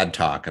bad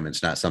talk them.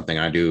 It's not something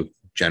I do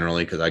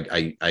generally, because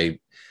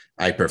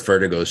I prefer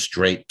to go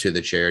straight to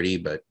the charity,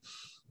 but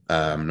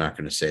I'm not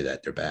going to say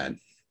that they're bad.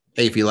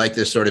 Hey, if you like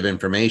this sort of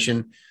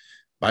information,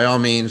 by all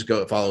means,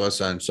 go follow us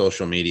on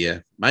social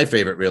media. My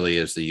favorite really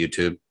is the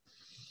YouTube.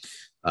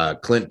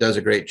 Clint does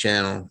a great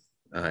channel.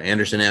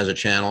 Anderson has a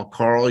channel.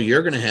 Carl,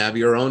 you're going to have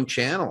your own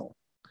channel.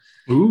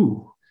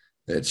 Ooh.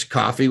 It's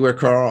Coffee with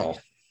Carl.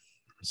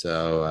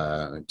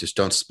 So just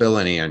don't spill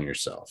any on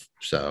yourself.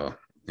 So,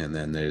 and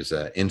then there's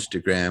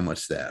Instagram.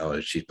 What's that? Oh,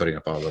 she's putting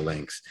up all the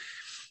links.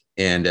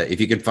 And if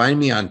you can find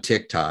me on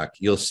TikTok,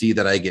 you'll see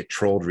that I get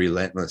trolled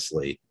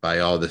relentlessly by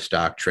all the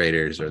stock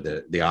traders or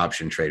the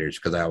option traders,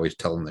 because I always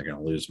tell them they're going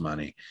to lose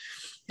money,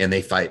 and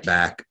they fight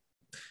back.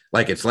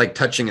 Like it's like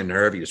touching a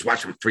nerve. You just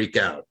watch them freak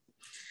out.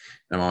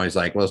 I'm always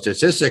like, well,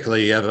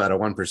 statistically, you have about a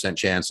 1%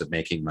 chance of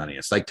making money.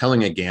 It's like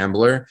telling a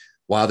gambler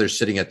while they're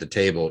sitting at the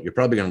table, you're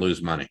probably going to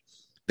lose money.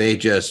 They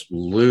just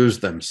lose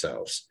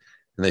themselves,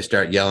 and they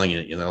start yelling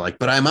at you. They're like,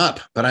 but I'm up.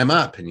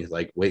 And you're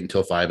like, wait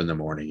until 5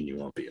 a.m. and you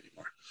won't be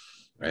anymore.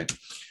 Right.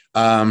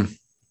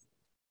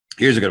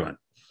 Here's a good one.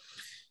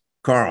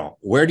 Carl,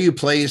 where do you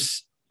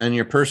place on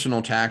your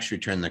personal tax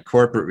return, the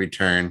corporate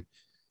return,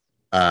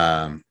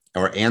 and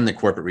the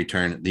corporate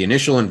return, the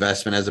initial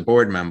investment as a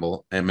board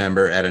member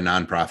at a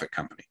nonprofit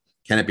company?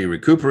 Can it be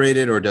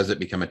recuperated, or does it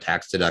become a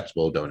tax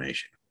deductible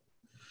donation?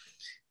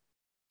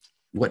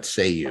 What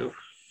say you?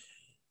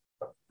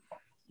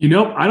 You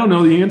know, I don't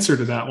know the answer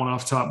to that one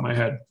off the top of my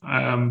head.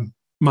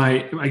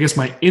 I guess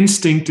my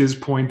instinct is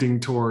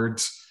pointing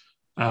towards,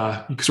 you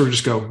can sort of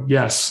just go,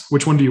 yes,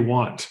 which one do you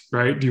want,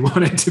 right? Do you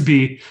want it to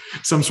be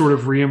some sort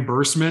of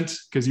reimbursement?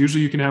 Because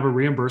usually you can have a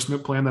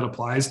reimbursement plan that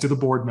applies to the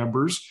board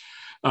members.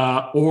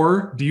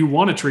 Or do you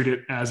want to treat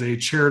it as a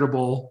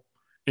charitable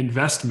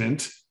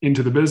investment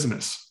into the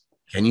business?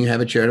 Can you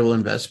have a charitable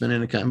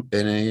investment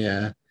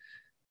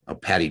oh,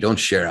 Patty, don't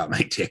share out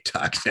my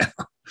TikTok now.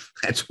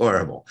 That's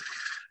horrible.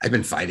 I've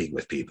been fighting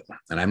with people,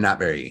 and I'm not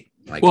very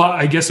well,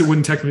 I guess it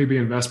wouldn't technically be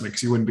investment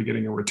because you wouldn't be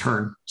getting a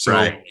return. So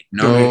right.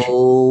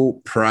 No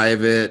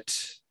private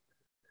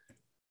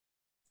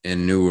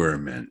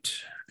inurement.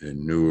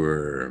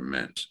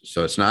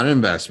 So it's not an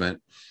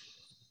investment.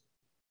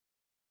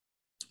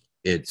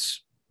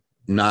 It's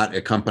not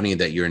a company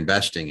that you're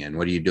investing in.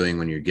 What are you doing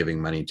when you're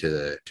giving money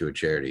to a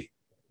charity?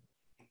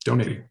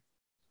 Donating.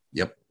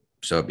 Yep.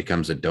 So it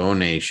becomes a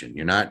donation.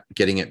 You're not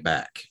getting it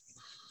back.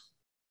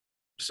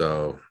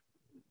 So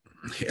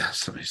yeah,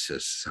 somebody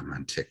says, I'm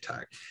on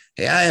TikTok.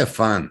 Hey, I have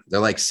fun.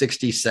 They're like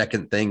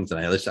 60-second things, and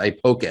I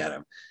poke at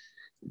them.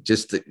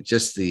 Just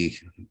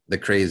the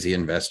crazy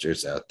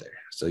investors out there.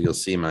 So you'll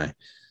see my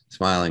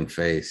smiling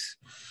face.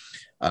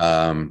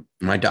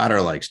 My daughter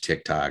likes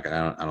TikTok.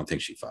 I don't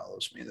think she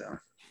follows me though.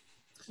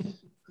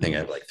 I think I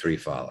have like 3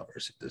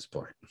 followers at this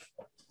point.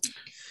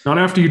 Not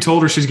after you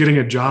told her she's getting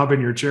a job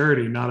in your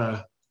charity, not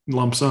a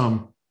lump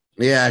sum.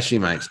 Yeah, she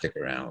might stick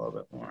around a little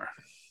bit more.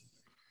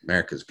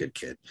 America's a good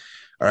kid.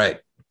 All right.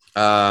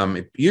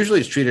 Usually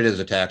it's treated as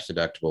a tax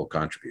deductible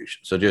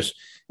contribution. So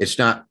it's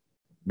not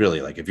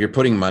really like if you're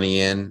putting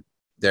money in,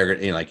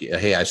 they're like,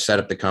 hey, I set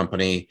up the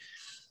company.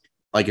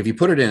 Like if you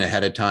put it in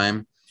ahead of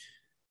time,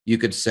 you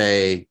could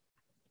say,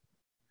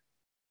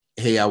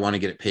 hey, I want to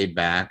get it paid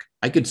back.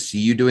 I could see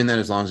you doing that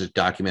as long as it's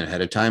documented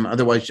ahead of time.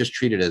 Otherwise, just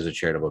treat it as a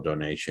charitable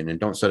donation, and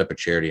don't set up a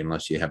charity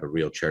unless you have a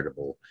real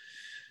charitable,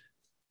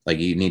 like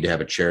you need to have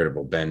a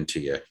charitable bend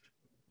to you.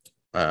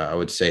 I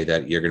would say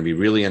that you're going to be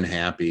really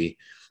unhappy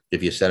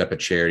if you set up a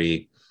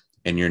charity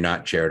and you're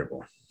not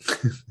charitable,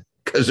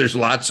 because there's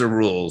lots of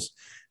rules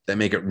that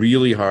make it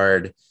really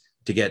hard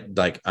to get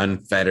like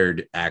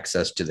unfettered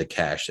access to the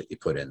cash that you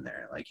put in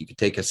there. Like you could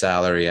take a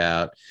salary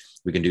out.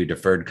 We can do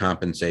deferred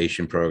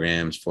compensation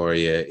programs for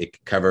you. It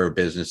can cover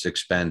business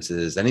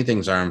expenses.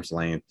 Anything's arm's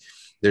length.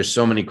 There's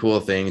so many cool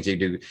things. You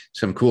do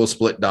some cool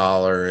split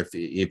dollar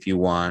if you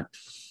want.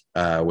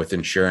 With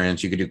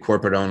insurance, you could do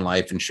corporate owned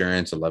life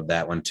insurance. I love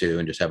that one too,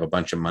 and just have a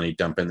bunch of money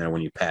dump in there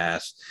when you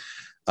pass.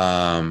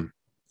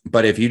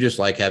 But if you just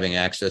like having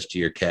access to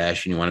your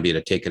cash and you want to be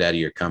able to take it out of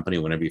your company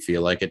whenever you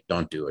feel like it,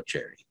 don't do a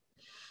charity.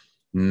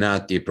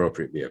 Not the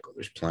appropriate vehicle.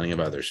 There's plenty of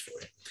others for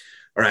you.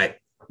 All right.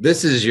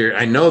 This is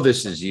I know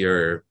this is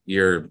your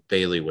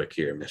bailiwick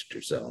here, Mr.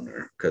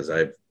 Zoellner, because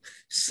I've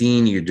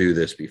seen you do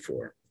this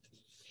before.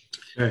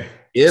 Okay.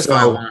 If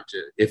I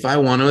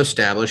want to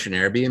establish an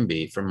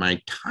Airbnb for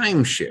my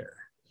timeshare,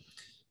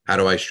 how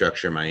do I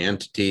structure my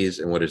entities,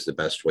 and what is the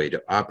best way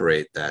to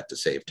operate that to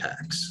save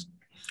tax?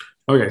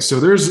 Okay, so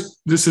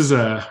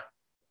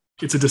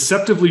it's a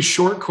deceptively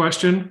short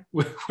question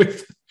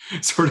with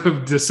sort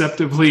of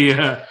deceptively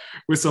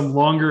with some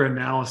longer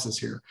analysis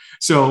here.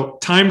 So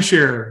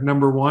timeshare,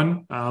 number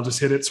one, I'll just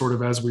hit it sort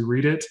of as we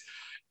read it.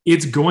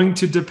 It's going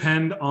to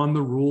depend on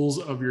the rules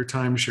of your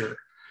timeshare.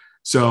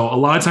 So a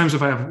lot of times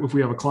if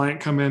we have a client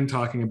come in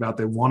talking about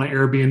they want to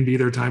Airbnb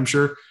their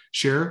timeshare,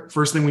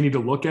 first thing we need to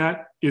look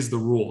at is the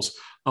rules.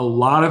 A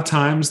lot of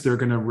times they're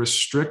going to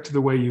restrict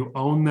the way you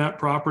own that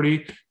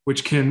property,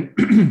 which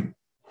can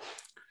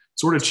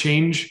sort of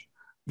change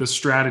the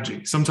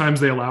strategy. Sometimes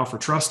they allow for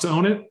trust to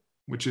own it,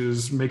 which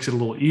makes it a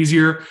little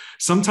easier.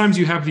 Sometimes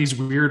you have these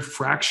weird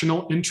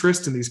fractional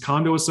interests in these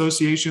condo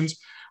associations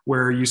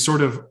where you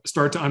sort of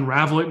start to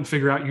unravel it and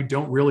figure out you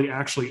don't really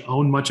actually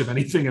own much of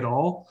anything at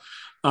all.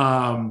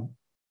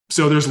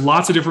 So there's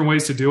lots of different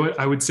ways to do it.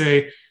 I would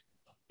say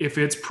if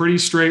it's pretty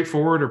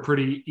straightforward or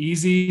pretty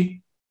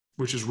easy,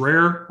 which is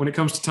rare when it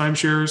comes to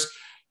timeshares,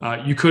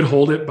 you could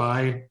hold it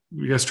by, I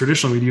guess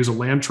traditionally we'd use a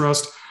land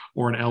trust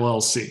or an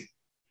LLC,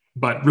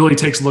 but really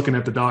takes looking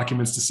at the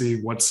documents to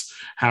see what's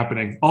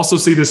happening. Also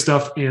see this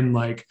stuff in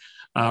like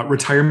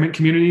retirement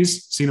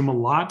communities, seen them a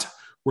lot,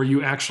 where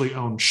you actually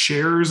own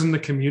shares in the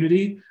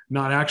community,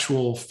 not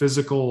actual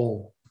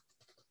physical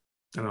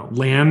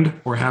land,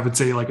 or have it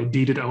say like a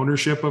deeded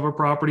ownership of a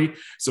property.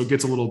 So it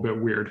gets a little bit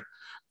weird.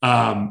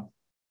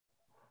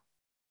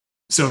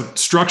 So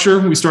structure,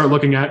 we start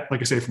looking at,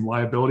 like I say, from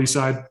liability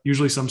side,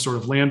 usually some sort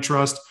of land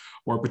trust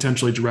or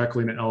potentially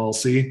directly in an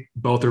LLC.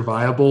 Both are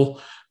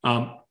viable.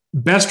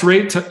 Best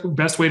way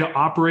to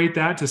operate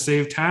that to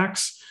save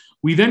tax.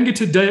 We then get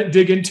to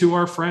dig into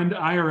our friend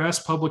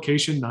IRS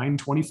publication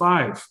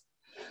 925.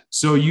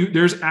 So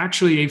there's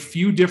actually a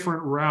few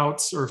different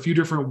routes or a few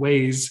different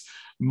ways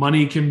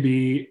money can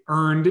be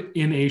earned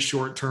in a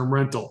short-term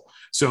rental.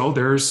 So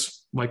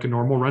there's like a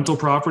normal rental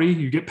property,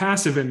 you get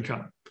passive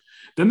income.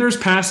 Then there's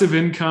active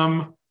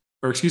income,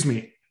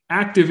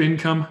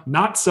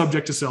 not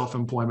subject to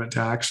self-employment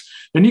tax.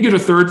 Then you get a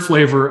third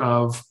flavor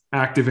of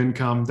active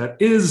income that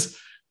is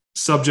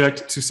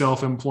subject to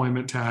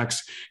self-employment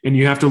tax. And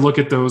you have to look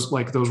at those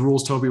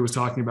rules Toby was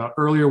talking about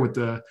earlier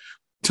to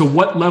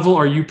what level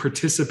are you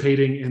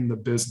participating in the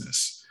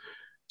business?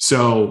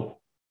 So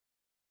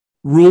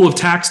rule of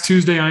Tax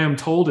Tuesday, I am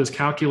told, is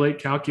calculate.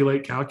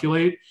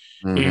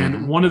 Mm-hmm.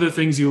 And one of the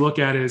things you look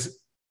at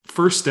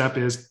first step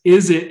is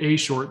it a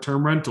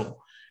short-term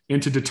rental?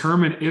 And to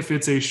determine if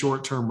it's a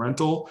short-term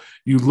rental,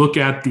 you look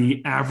at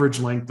the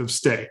average length of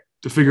stay.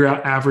 To figure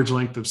out average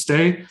length of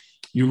stay,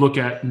 you look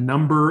at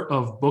number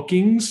of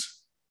bookings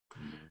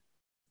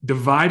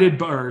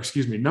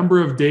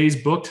number of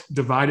days booked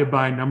divided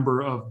by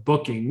number of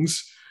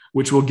bookings,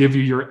 which will give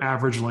you your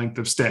average length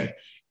of stay.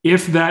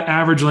 If that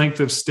average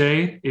length of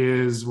stay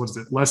is,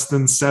 less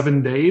than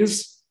 7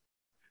 days,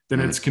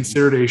 then it's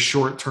considered a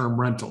short-term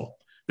rental.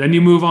 Then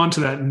you move on to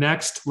that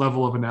next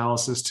level of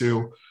analysis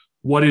to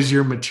what is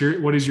your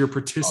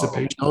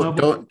participation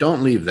level?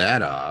 Don't leave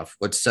that off.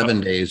 What's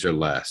 7 days or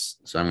less?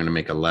 So I'm going to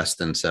make a less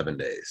than 7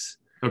 days.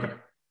 Okay.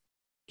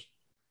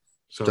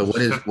 So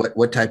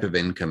what type of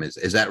income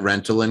is that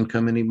rental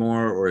income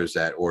anymore, or is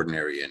that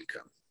ordinary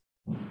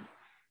income?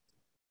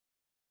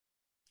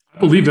 I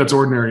believe that's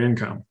ordinary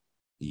income.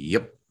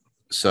 Yep.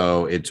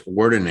 So it's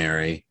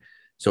ordinary.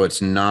 So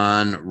it's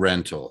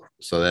non-rental.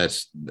 So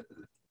it's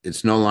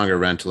no longer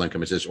rental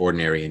income. It's just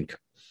ordinary income.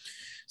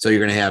 So you're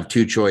going to have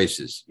two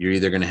choices. You're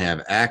either going to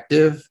have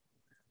active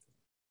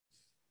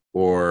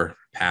or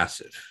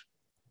passive.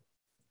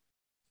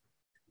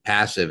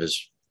 Passive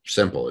is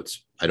simple.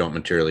 I don't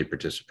materially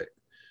participate.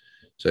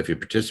 So if you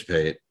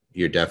participate,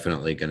 you're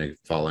definitely going to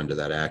fall into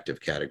that active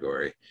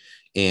category.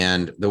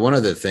 And the one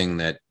other thing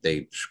that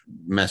they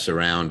mess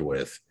around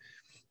with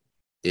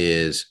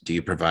is, do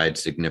you provide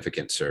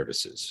significant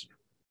services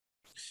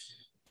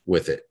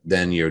with it?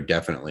 Then you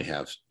definitely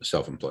have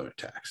self-employment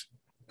tax.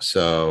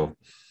 So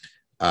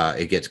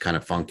it gets kind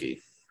of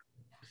funky.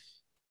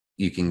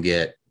 You can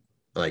get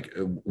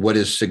what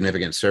is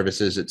significant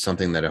services? It's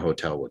something that a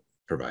hotel would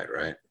provide,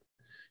 right?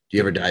 Do you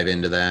ever dive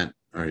into that?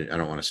 Or I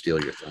don't want to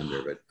steal your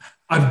thunder, but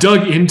I've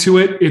dug into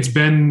it. It's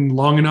been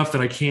long enough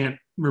that I can't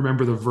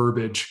remember the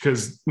verbiage,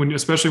 because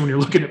especially when you're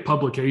looking at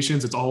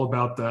publications, it's all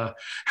about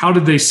how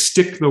did they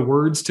stick the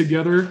words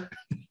together,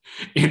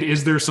 and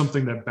is there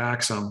something that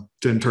backs them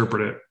to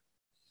interpret it?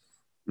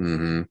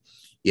 Mm-hmm.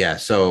 Yeah.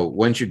 So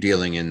once you're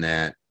dealing in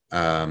that,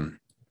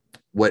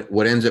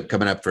 what ends up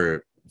coming up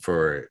for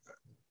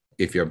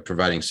if you're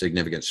providing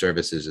significant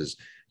services is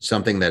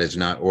something that is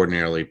not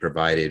ordinarily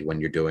provided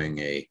when you're doing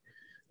a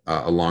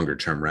longer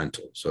term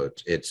rental. So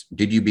it's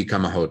did you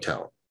become a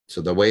hotel?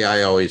 So the way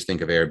I always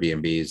think of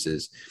Airbnbs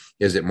is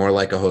it more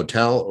like a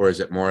hotel, or is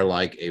it more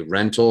like a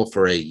rental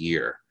for a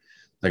year?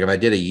 Like if I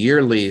did a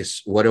year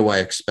lease, what do I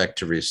expect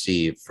to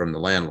receive from the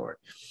landlord?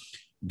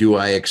 Do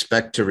I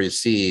expect to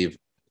receive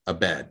a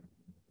bed?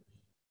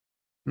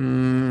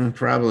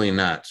 Probably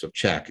not. So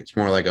check. It's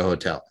more like a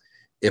hotel.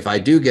 If I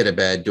do get a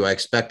bed, do I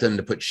expect them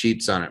to put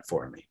sheets on it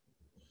for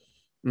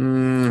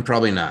me?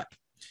 Probably not.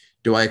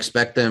 Do I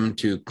expect them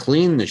to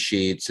clean the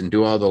sheets and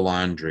do all the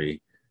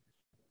laundry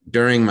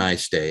during my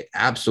stay?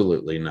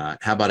 Absolutely not.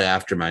 How about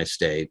after my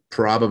stay?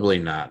 Probably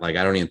not. Like,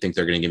 I don't even think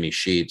they're going to give me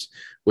sheets.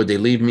 Would they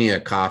leave me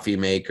a coffee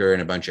maker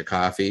and a bunch of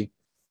coffee?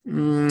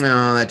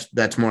 No,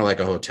 that's more like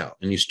a hotel.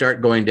 And you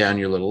start going down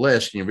your little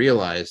list and you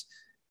realize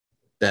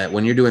that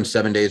when you're doing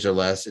 7 days or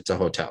less, it's a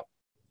hotel,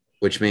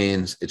 which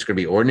means it's going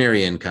to be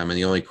ordinary income. And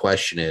the only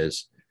question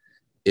is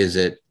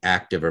it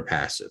active or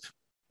passive?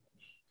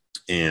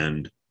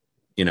 And,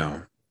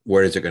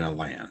 where is it going to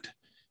land?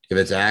 If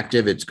it's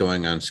active, it's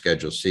going on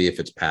Schedule C. If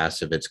it's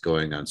passive, it's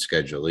going on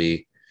Schedule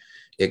E.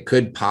 It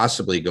could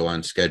possibly go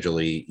on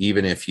Schedule E,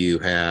 even if you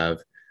have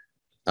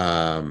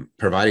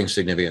providing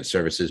significant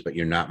services, but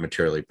you're not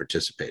materially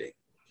participating.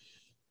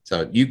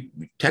 So you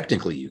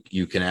technically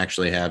can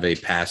actually have a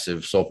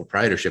passive sole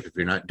proprietorship if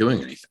you're not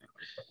doing anything.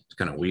 It's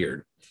kind of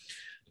weird.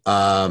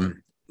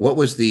 What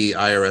was the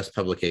IRS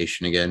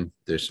publication again?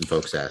 There's some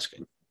folks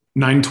asking.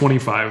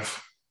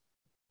 925.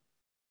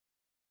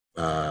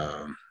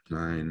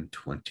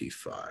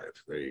 925.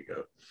 There you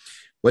go.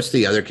 What's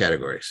the other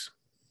categories?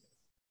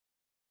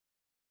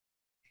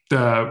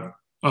 Of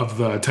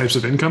the types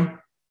of income?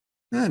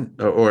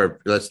 Or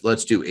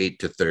let's do 8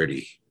 to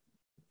 30.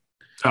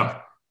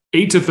 Oh,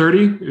 8 to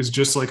 30 is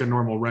just like a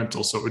normal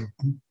rental. So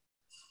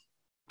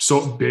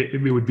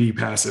it would be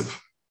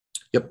passive.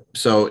 Yep.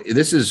 So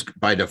this is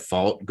by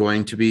default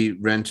going to be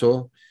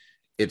rental.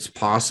 It's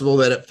possible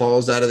that it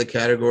falls out of the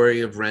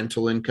category of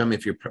rental income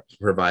if you're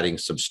providing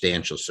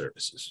substantial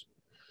services.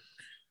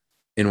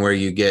 And where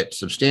you get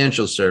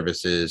substantial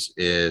services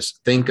is,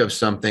 think of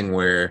something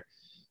where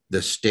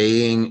the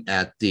staying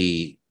at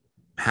the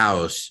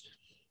house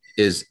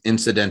is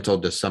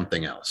incidental to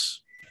something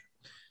else.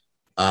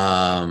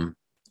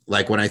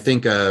 Like when I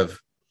think of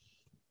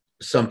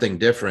something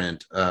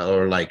different,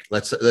 or like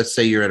let's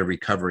say you're at a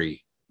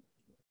recovery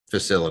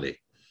facility.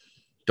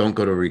 Don't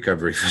go to a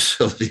recovery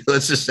facility.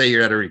 Let's just say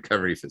you're at a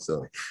recovery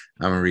facility.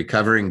 I'm a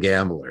recovering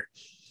gambler.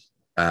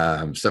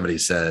 Somebody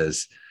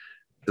says,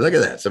 look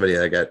at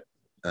that. I got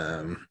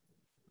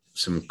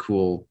some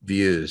cool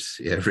views.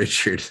 Yeah,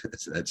 Richard,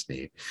 that's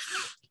neat.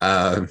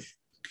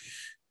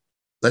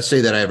 Let's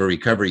say that I have a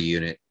recovery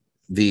unit.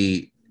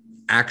 The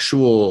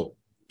actual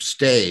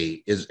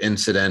stay is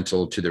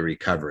incidental to the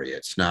recovery.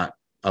 It's not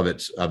of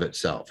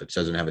itself. It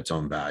doesn't have its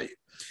own value.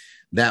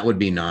 That would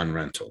be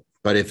non-rental.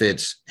 But if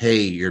it's,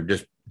 hey, you're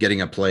just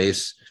getting a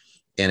place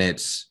and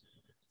it's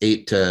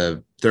 8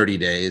 to 30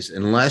 days,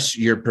 unless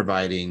you're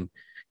providing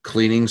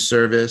cleaning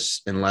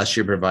service, unless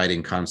you're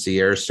providing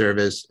concierge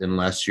service,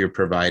 unless you're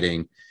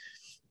providing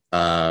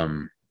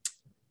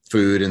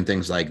food and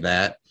things like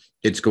that,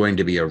 it's going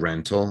to be a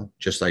rental,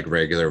 just like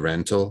regular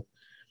rental.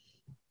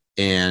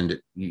 And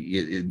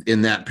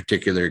in that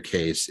particular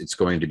case, it's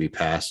going to be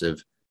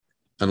passive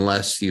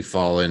unless you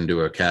fall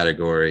into a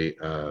category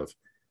of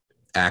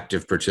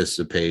active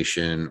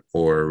participation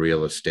or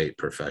real estate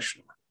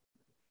professional.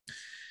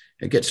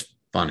 It gets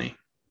funny.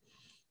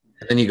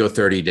 And then you go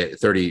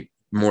 30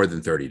 more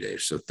than 30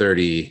 days. So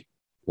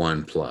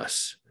 31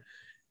 plus.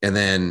 And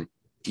then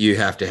you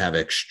have to have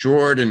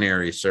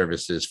extraordinary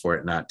services for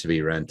it not to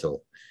be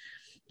rental.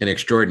 And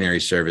extraordinary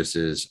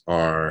services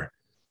are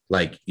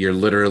like, you're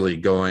literally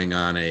going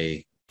on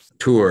a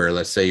tour.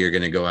 Let's say you're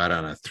going to go out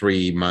on a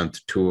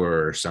 3-month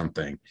tour or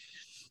something,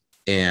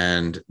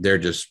 and they're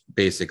just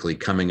basically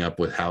coming up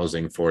with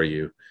housing for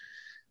you.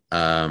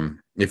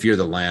 If you're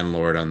the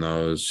landlord on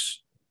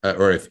those,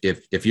 or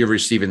if you're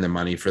receiving the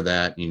money for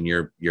that and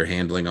you're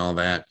handling all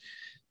that,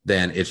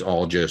 then it's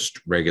all just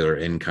regular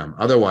income.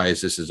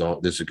 Otherwise, this is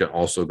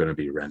also going to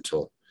be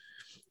rental.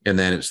 And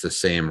then it's the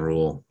same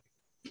rule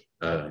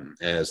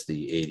as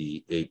the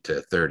 88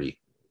 to 30.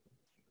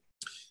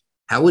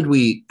 How would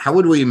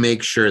we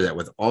make sure that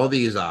with all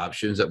these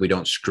options that we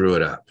don't screw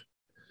it up?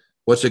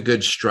 What's a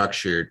good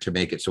structure to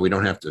make it so we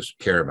don't have to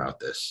care about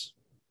this?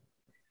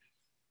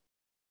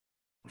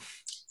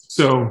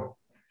 So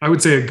I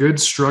would say a good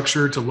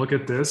structure to look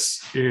at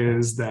this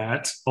is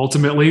that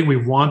ultimately we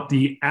want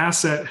the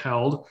asset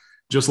held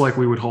just like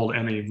we would hold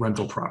any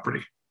rental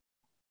property.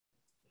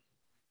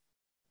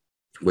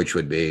 Which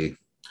would be?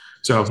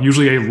 So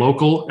usually a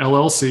local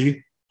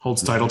LLC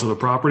holds title to the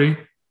property.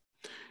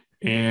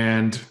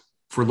 And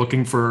if we're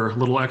looking for a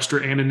little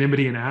extra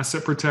anonymity and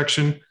asset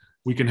protection,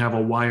 we can have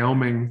a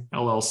Wyoming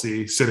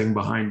LLC sitting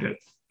behind it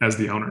as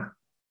the owner.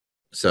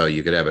 So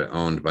you could have it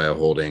owned by a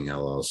holding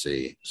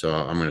LLC. So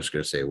I'm just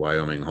going to say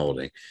Wyoming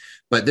holding,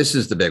 but this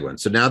is the big one.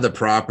 So now the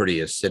property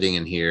is sitting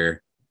in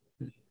here.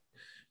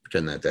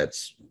 Pretend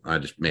I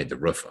just made the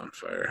roof on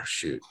fire.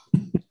 Shoot.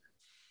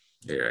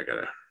 Here,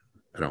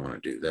 I don't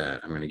want to do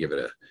that. I'm going to give it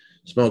a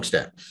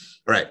smokestack.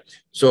 All right.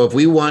 So if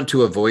we want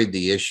to avoid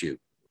the issue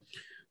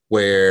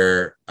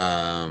where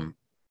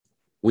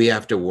we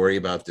have to worry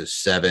about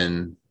this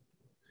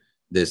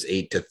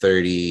 8 to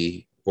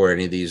 30 or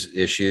any of these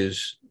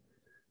issues.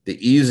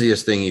 The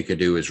easiest thing you could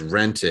do is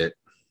rent it,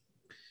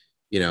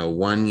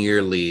 1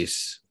 year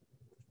lease.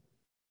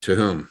 To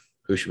whom?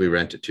 Who should we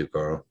rent it to,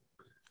 Carl?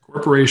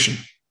 Corporation.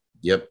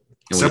 Yep.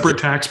 And separate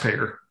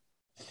taxpayer.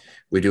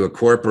 We do a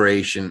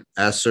corporation,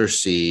 S or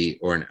C,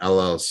 or an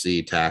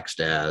LLC taxed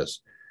as,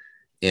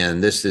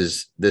 and this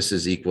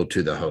is equal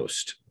to the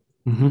host.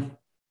 Mm-hmm.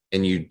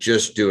 And you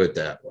just do it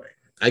that way.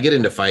 I get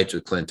into fights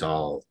with Clint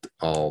all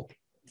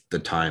the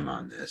time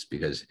on this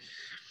because,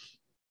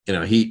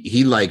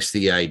 he likes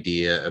the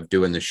idea of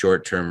doing the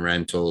short-term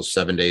rentals,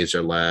 7 days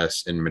or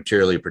less, and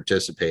materially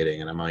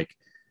participating. And I'm like,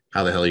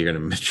 how the hell are you going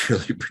to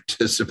materially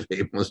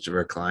participate? Most of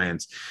our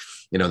clients,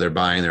 they're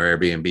buying their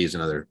Airbnbs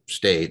in other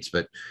states,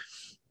 but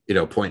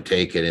point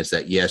taken is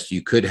that yes,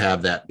 you could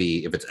have that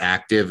be, if it's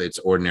active, it's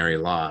ordinary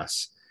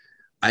loss.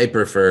 I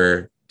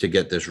prefer to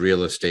get this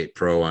real estate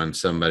pro on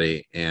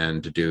somebody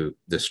and to do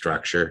the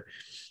structure,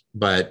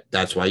 but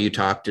that's why you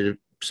talk to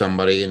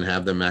somebody and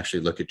have them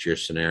actually look at your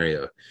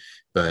scenario.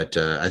 But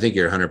I think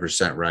you're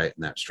 100% right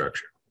in that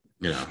structure.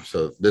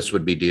 So this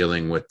would be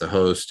dealing with the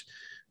host,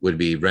 would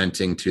be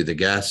renting to the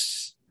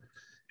guests.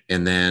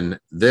 And then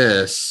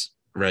this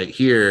right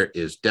here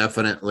is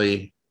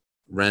definitely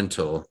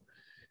rental.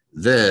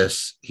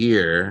 This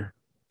here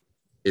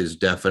is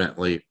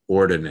definitely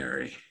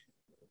ordinary.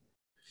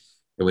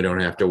 And we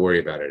don't have to worry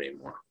about it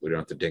anymore. We don't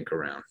have to dink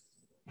around.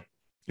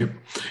 Yep.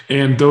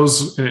 And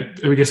those,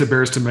 I guess it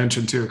bears to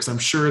mention too, because I'm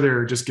sure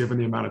they're just given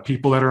the amount of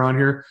people that are on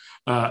here,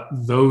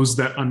 those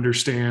that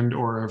understand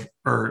or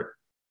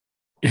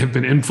have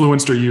been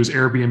influenced or use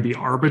Airbnb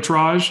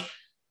arbitrage.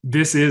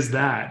 This is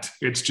that.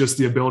 It's just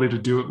the ability to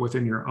do it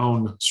within your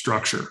own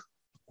structure.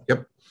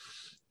 Yep.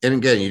 And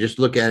again, you just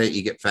look at it,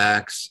 you get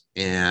facts,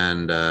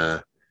 and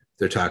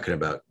they're talking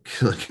about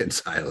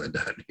Gilligan's Island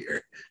on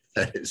here.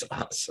 That is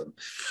awesome.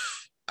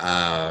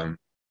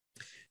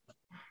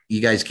 You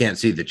guys can't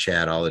see the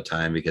chat all the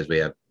time because we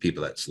have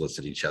people that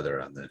solicit each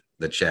other on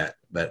the chat,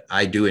 but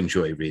I do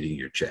enjoy reading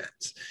your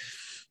chats.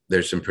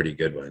 There's some pretty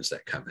good ones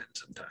that come in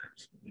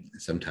sometimes.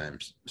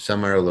 Sometimes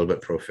some are a little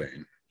bit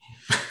profane.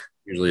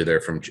 Usually they're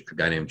from a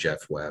guy named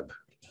Jeff Webb.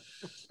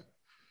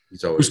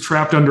 Who's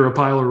trapped under a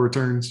pile of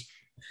returns.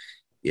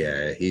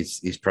 Yeah,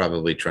 he's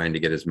probably trying to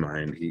get his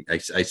mind. I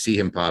see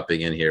him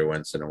popping in here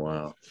once in a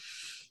while.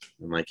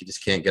 I'm like, he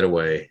just can't get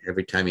away.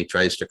 Every time he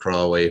tries to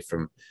crawl away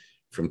from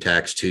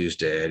Tax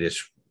Tuesday, I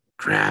just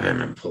grab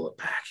him and pull it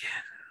back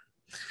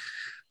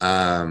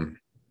in.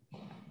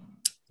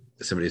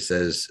 Somebody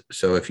says,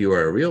 so if you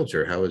are a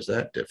realtor, how is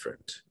that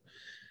different?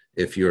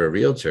 If you're a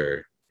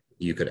realtor,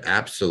 you could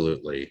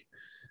absolutely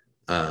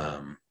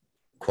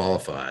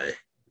qualify.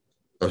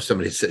 Oh,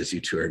 somebody says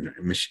you two are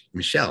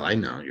Michelle. I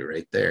know you're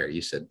right there.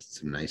 You said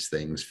some nice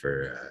things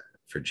for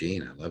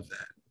Gene. I love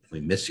that.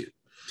 We miss you.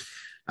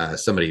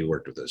 Somebody who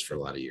worked with us for a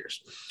lot of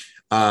years.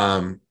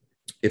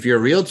 If you're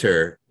a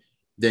realtor,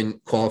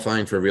 then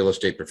qualifying for a real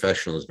estate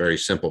professional is very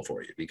simple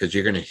for you because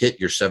you're going to hit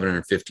your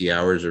 750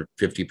 hours or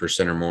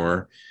 50% or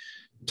more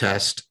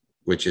test,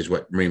 which is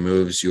what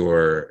removes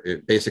your,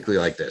 basically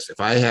like this. If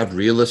I have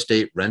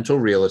rental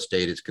real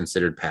estate, it's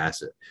considered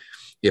passive.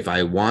 If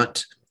I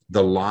want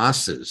the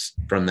losses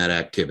from that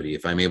activity,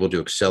 if I'm able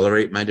to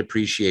accelerate my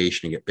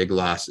depreciation and get big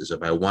losses,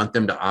 if I want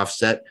them to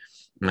offset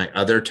my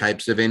other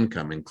types of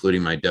income,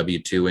 including my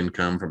W-2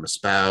 income from a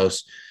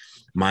spouse,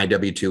 my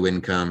W-2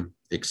 income,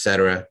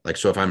 etc. Like,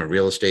 so if I'm a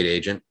real estate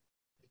agent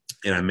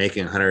and I'm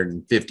making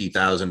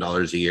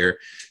 $150,000 a year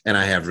and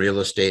I have real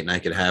estate and I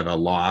could have a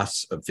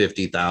loss of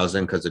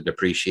 $50,000 because of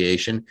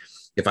depreciation.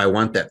 If I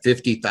want that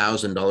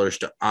 $50,000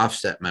 to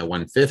offset my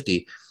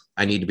 150,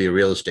 I need to be a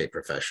real estate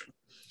professional.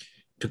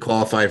 To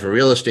qualify for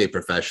real estate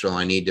professional,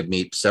 I need to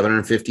meet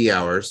 750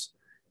 hours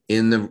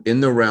in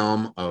the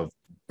realm of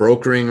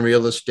brokering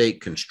real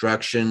estate,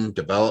 construction,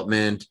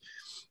 development,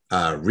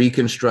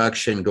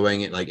 reconstruction,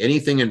 going in, like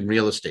anything in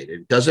real estate.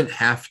 It doesn't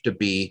have to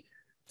be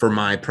for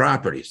my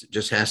properties. It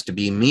just has to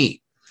be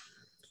me.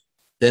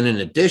 Then in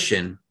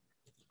addition,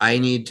 I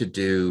need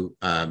to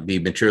be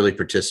materially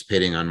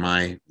participating on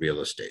my real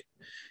estate.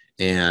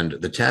 And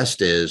the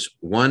test is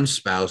one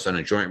spouse on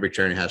a joint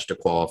return has to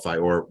qualify,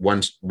 or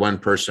one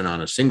person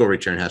on a single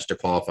return has to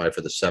qualify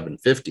for the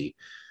 750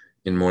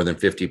 in more than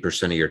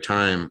 50% of your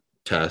time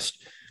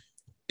test.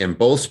 And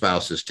both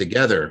spouses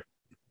together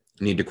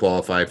need to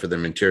qualify for the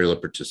material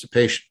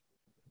participation.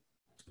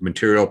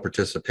 Material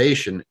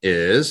participation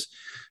is,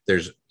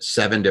 there's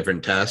 7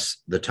 different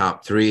tests. The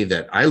top 3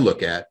 that I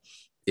look at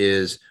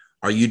is,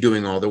 are you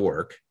doing all the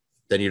work?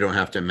 Then you don't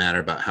have to matter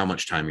about how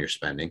much time you're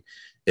spending.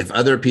 If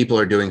other people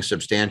are doing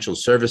substantial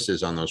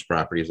services on those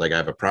properties, like I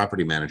have a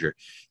property manager,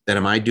 then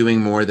am I doing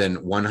more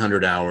than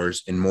 100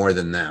 hours and more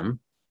than them?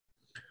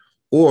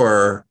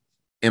 Or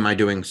am I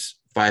doing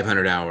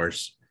 500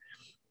 hours?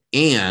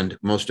 And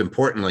most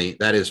importantly,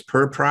 that is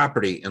per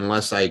property,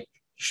 unless I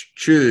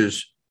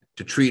choose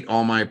to treat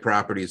all my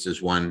properties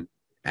as one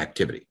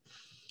activity.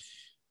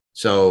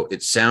 So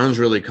it sounds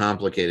really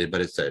complicated,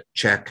 but it's a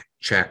check,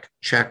 check,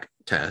 check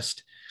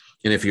test.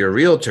 And if you're a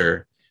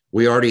realtor,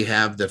 we already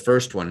have the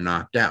first one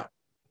knocked out.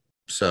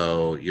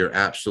 So you're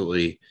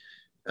absolutely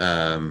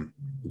going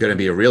to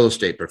be a real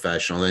estate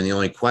professional. And the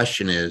only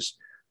question is,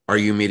 are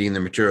you meeting the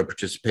material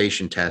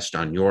participation test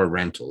on your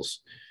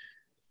rentals?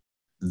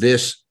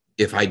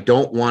 If I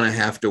don't want to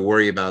have to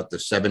worry about the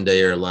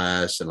 7-day or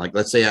less, and like,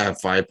 let's say I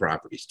have 5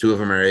 properties, 2 of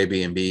them are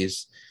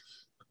Airbnbs,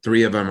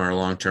 3 of them are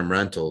long-term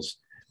rentals.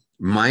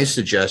 My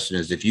suggestion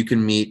is if you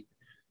can meet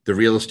the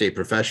real estate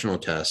professional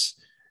tests,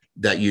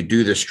 that you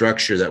do the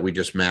structure that we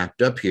just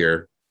mapped up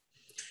here,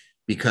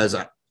 because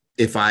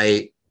if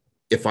I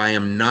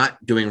am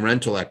not doing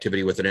rental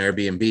activity with an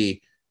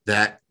Airbnb,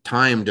 that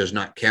time does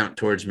not count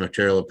towards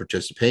material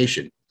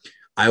participation.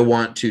 I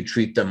want to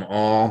treat them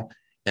all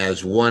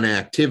as one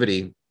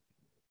activity.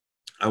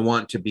 I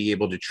want to be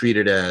able to treat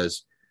it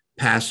as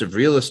passive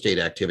real estate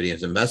activity,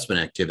 as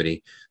investment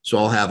activity. So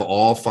I'll have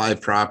all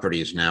 5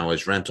 properties now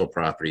as rental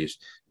properties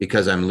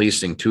because I'm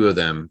leasing 2 of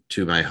them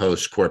to my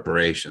host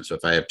corporation. So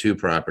if I have 2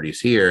 properties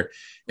here,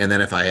 and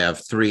then if I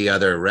have 3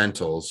 other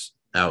rentals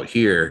out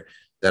here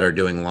that are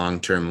doing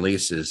long-term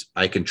leases,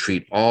 I can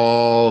treat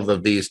all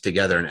of these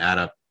together and add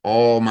up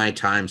all my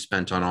time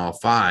spent on all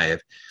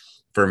 5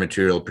 for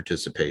material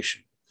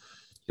participation.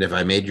 And if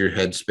I made your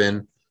head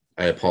spin,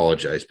 I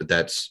apologize, but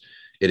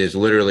it is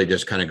literally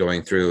just kind of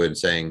going through and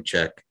saying,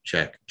 check,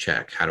 check,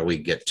 check. How do we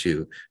get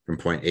from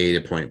point A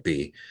to point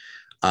B?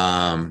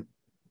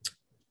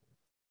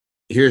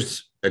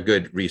 Here's a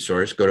good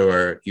resource. Go to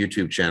our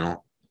YouTube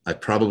channel. I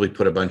probably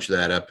put a bunch of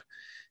that up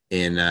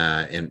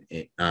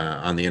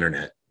on the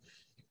internet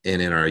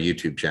and in our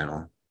YouTube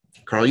channel.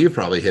 Carl, you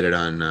probably hit it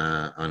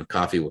on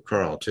Coffee with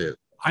Carl too.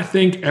 I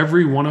think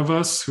every one of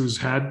us who's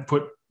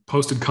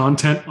posted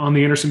content on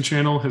the Anderson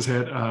channel has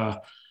had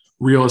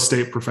real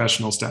estate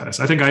professional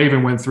status. I think I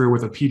even went through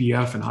with a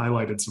PDF and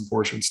highlighted some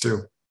portions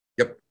too.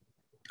 Yep.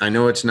 I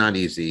know it's not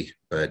easy,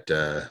 but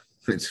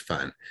it's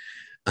fun.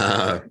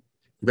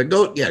 But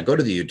go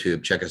to the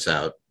YouTube, check us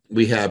out.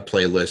 We have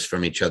playlists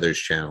from each other's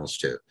channels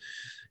too.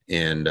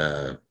 And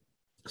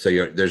so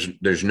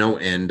there's no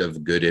end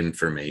of good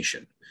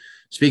information.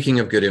 Speaking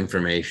of good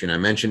information, I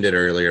mentioned it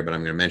earlier, but I'm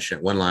going to mention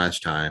it one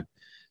last time.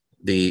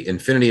 The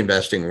Infinity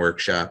Investing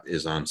Workshop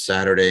is on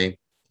Saturday.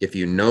 If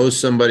you know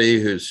somebody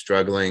who's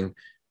struggling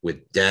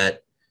with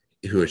debt,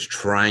 who is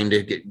trying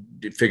to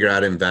figure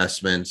out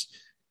investments,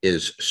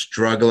 is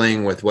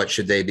struggling with what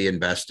should they be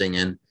investing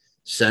in,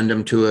 send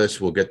them to us.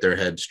 We'll get their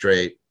head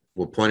straight.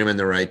 We'll point them in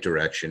the right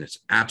direction. It's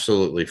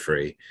absolutely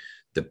free.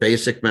 The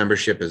basic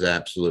membership is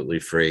absolutely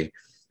free.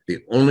 The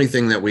only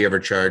thing that we ever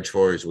charge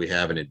for is we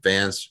have an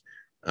advanced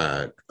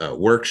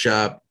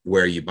workshop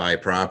where you buy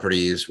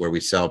properties, where we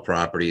sell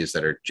properties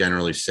that are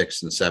generally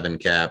 6 and 7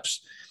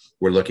 caps.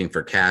 We're looking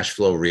for cash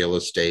flow real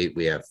estate.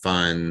 We have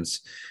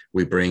funds.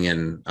 We bring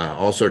in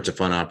all sorts of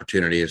fun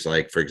opportunities.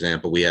 Like, for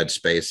example, we had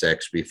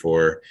SpaceX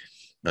before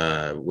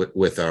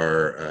with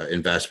our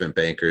investment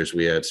bankers.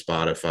 We had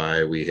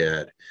Spotify. We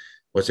had,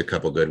 what's a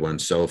couple good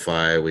ones?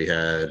 SoFi. We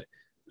had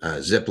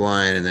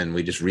Zipline. And then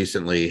we just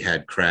recently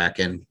had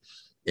Kraken.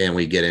 And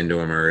we get into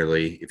them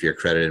early. If you're a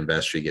credit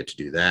investor, you get to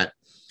do that.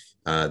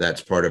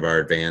 That's part of our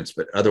advance.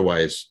 But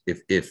otherwise,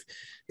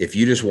 if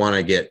you just want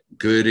to get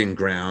good and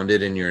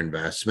grounded in your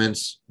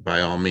investments,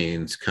 by all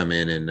means, come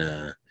in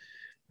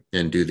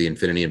and do the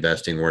Infinity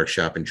Investing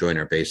Workshop and join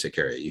our basic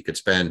area. You could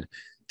spend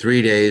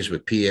 3 days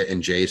with Pia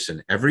and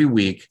Jason every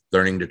week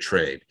learning to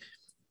trade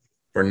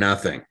for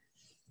nothing.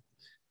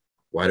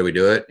 Why do we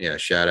do it? Yeah,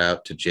 shout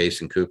out to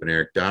Jason Coop and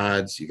Eric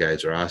Dodds. You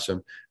guys are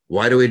awesome.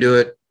 Why do we do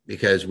it?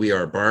 Because we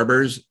are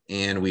barbers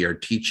and we are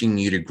teaching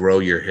you to grow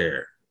your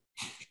hair.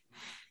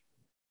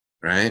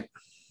 Right?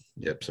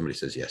 Yep. Somebody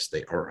says, yes,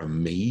 they are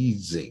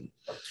amazing.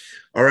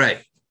 All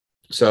right.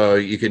 So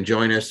you can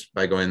join us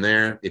by going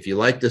there. If you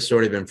like this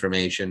sort of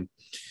information,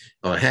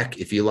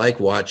 if you like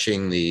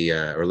watching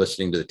or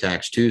listening to the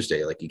Tax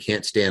Tuesday, like you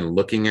can't stand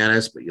looking at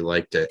us, but you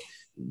like to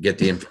get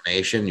the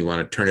information, you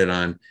want to turn it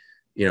on,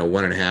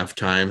 1.5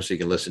 times so you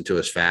can listen to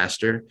us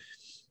faster,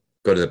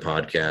 go to the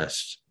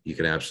podcast. You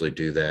can absolutely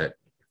do that.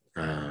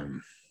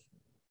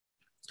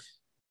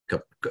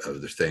 Couple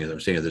other things.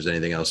 I'm seeing if there's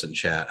anything else in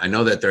chat. I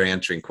know that they're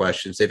answering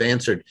questions. They've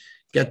answered.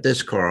 Get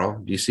this,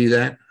 Carl. Do you see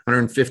that?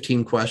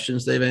 115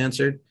 questions they've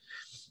answered.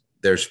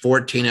 There's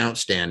 14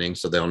 outstanding,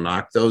 so they'll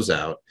knock those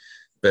out.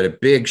 But a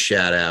big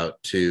shout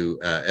out to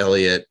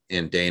Elliot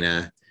and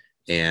Dana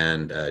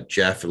and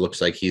Jeff. It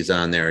looks like he's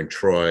on there, and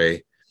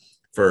Troy,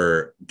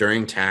 for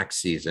during tax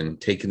season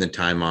taking the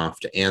time off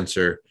to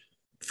answer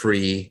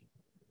free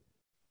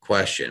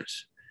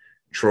questions.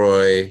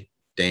 Troy,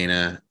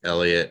 Dana,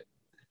 Elliot,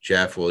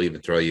 Jeff, will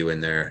even throw you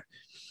in there.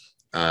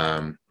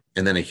 And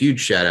then a huge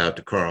shout out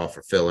to Carl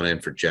for filling in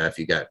for Jeff.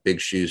 You got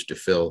big shoes to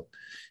fill,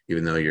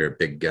 even though you're a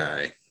big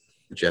guy.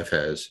 Jeff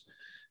has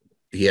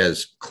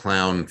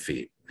clown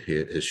feet.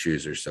 His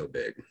shoes are so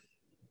big.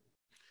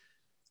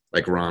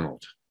 Like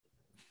Ronald.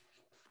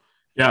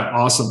 Yeah,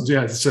 awesome.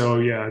 Yeah,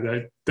 so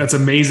that's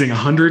amazing.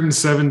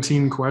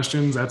 117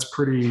 questions. That's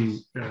pretty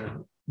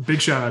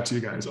big shout out to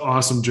you guys.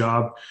 Awesome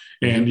job.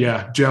 And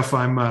yeah, Jeff,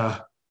 I'm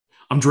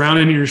I'm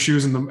drowning in your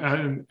shoes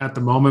at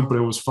the moment, but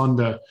it was fun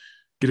to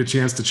get a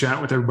chance to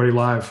chat with everybody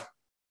live.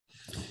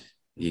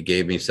 You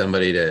gave me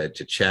somebody to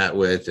chat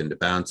with and to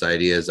bounce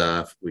ideas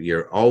off.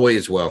 You're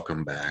always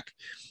welcome back.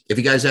 If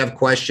you guys have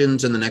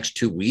questions in the next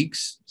 2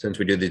 weeks, since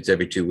we do these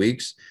every 2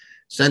 weeks,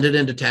 send it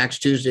into Tax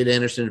Tuesday to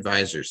Anderson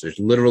Advisors. There's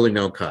literally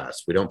no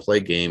cost. We don't play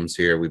games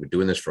here. We've been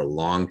doing this for a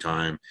long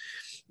time.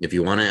 If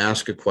you want to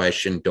ask a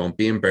question, don't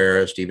be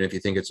embarrassed, even if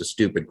you think it's a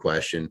stupid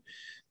question.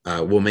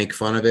 We'll make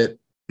fun of it.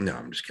 No,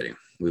 I'm just kidding.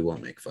 We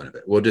won't make fun of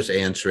it. We'll just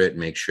answer it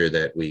and make sure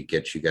that we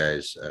get you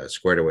guys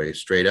squared away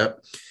straight up.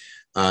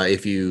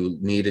 If you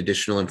need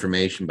additional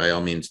information, by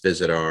all means,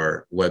 visit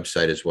our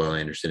website as well,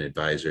 Anderson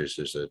Advisors.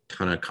 There's a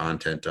ton of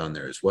content on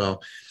there as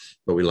well,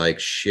 but we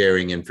like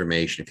sharing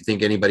information. If you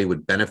think anybody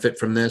would benefit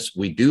from this,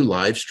 we do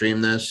live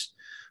stream this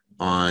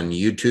on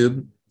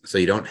YouTube, so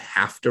you don't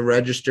have to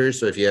register.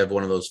 So if you have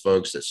one of those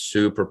folks that's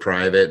super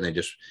private and they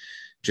just,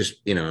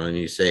 and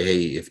you say,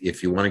 hey,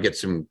 if you want to get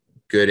some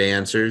good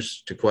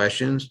answers to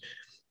questions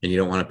and you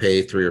don't want to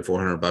pay $300 or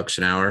 $400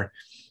 an hour,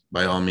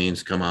 by all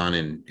means, come on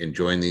and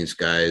join these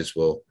guys.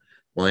 We'll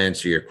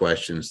answer your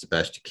questions the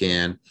best you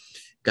can.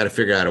 Got to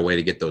figure out a way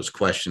to get those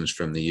questions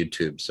from the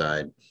YouTube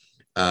side.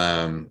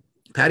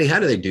 Patty, how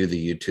do they do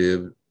the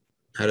YouTube?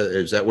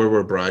 Is that where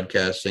we're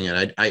broadcasting?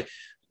 And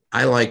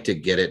I like to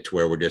get it to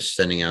where we're just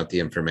sending out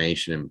the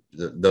information,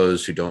 and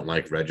those who don't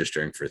like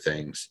registering for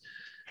things.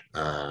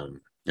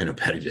 I know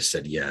Patty just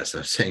said yes. I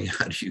was saying,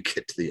 how do you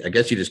get to I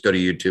guess you just go to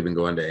YouTube and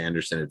go into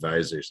Anderson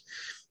Advisors.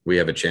 We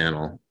have a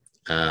channel.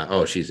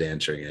 She's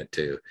answering it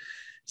too.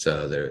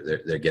 So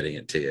they're getting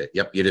it to you.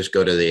 Yep. You just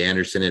go to the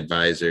Anderson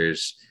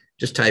Advisors,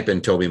 just type in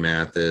Toby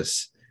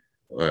Mathis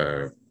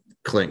or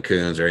Clint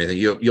Coons or anything.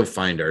 You'll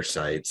find our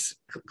sites.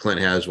 Clint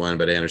has one,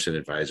 but Anderson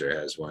Advisor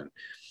has one.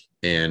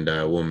 And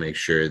we'll make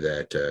sure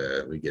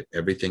that we get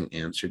everything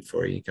answered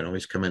for you. You can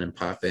always come in and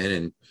pop in,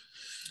 and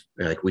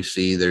like we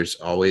see, there's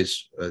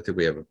always, I think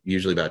we have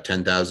usually about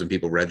 10,000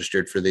 people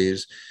registered for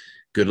these.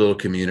 Good little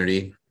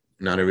community.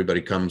 Not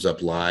everybody comes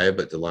up live,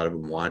 but a lot of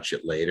them watch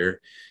it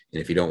later.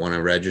 And if you don't want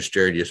to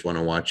register, you just want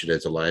to watch it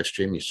as a live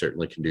stream, you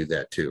certainly can do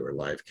that too, or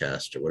live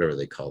cast or whatever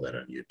they call that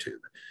on YouTube.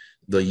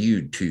 The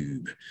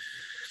YouTube.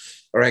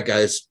 All right,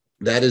 guys,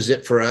 that is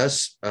it for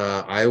us.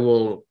 I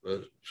will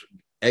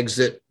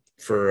exit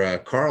for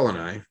Carl and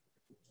I,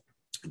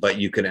 but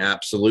you can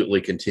absolutely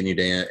continue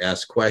to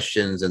ask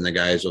questions, and the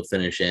guys will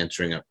finish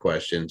answering up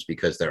questions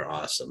because they're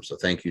awesome. So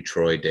thank you,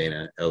 Troy,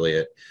 Dana,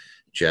 Elliot,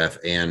 Jeff,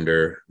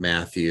 Ander,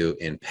 Matthew,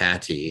 and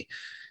Patty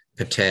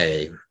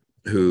Pate,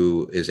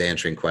 who is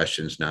answering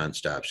questions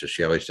nonstop. So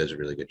she always does a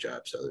really good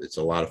job. So it's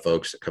a lot of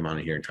folks that come on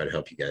here and try to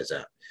help you guys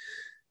out.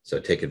 So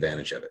take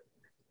advantage of it.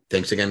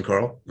 Thanks again,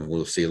 Carl, and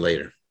we'll see you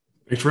later.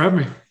 Thanks for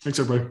having me. Thanks,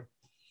 everybody.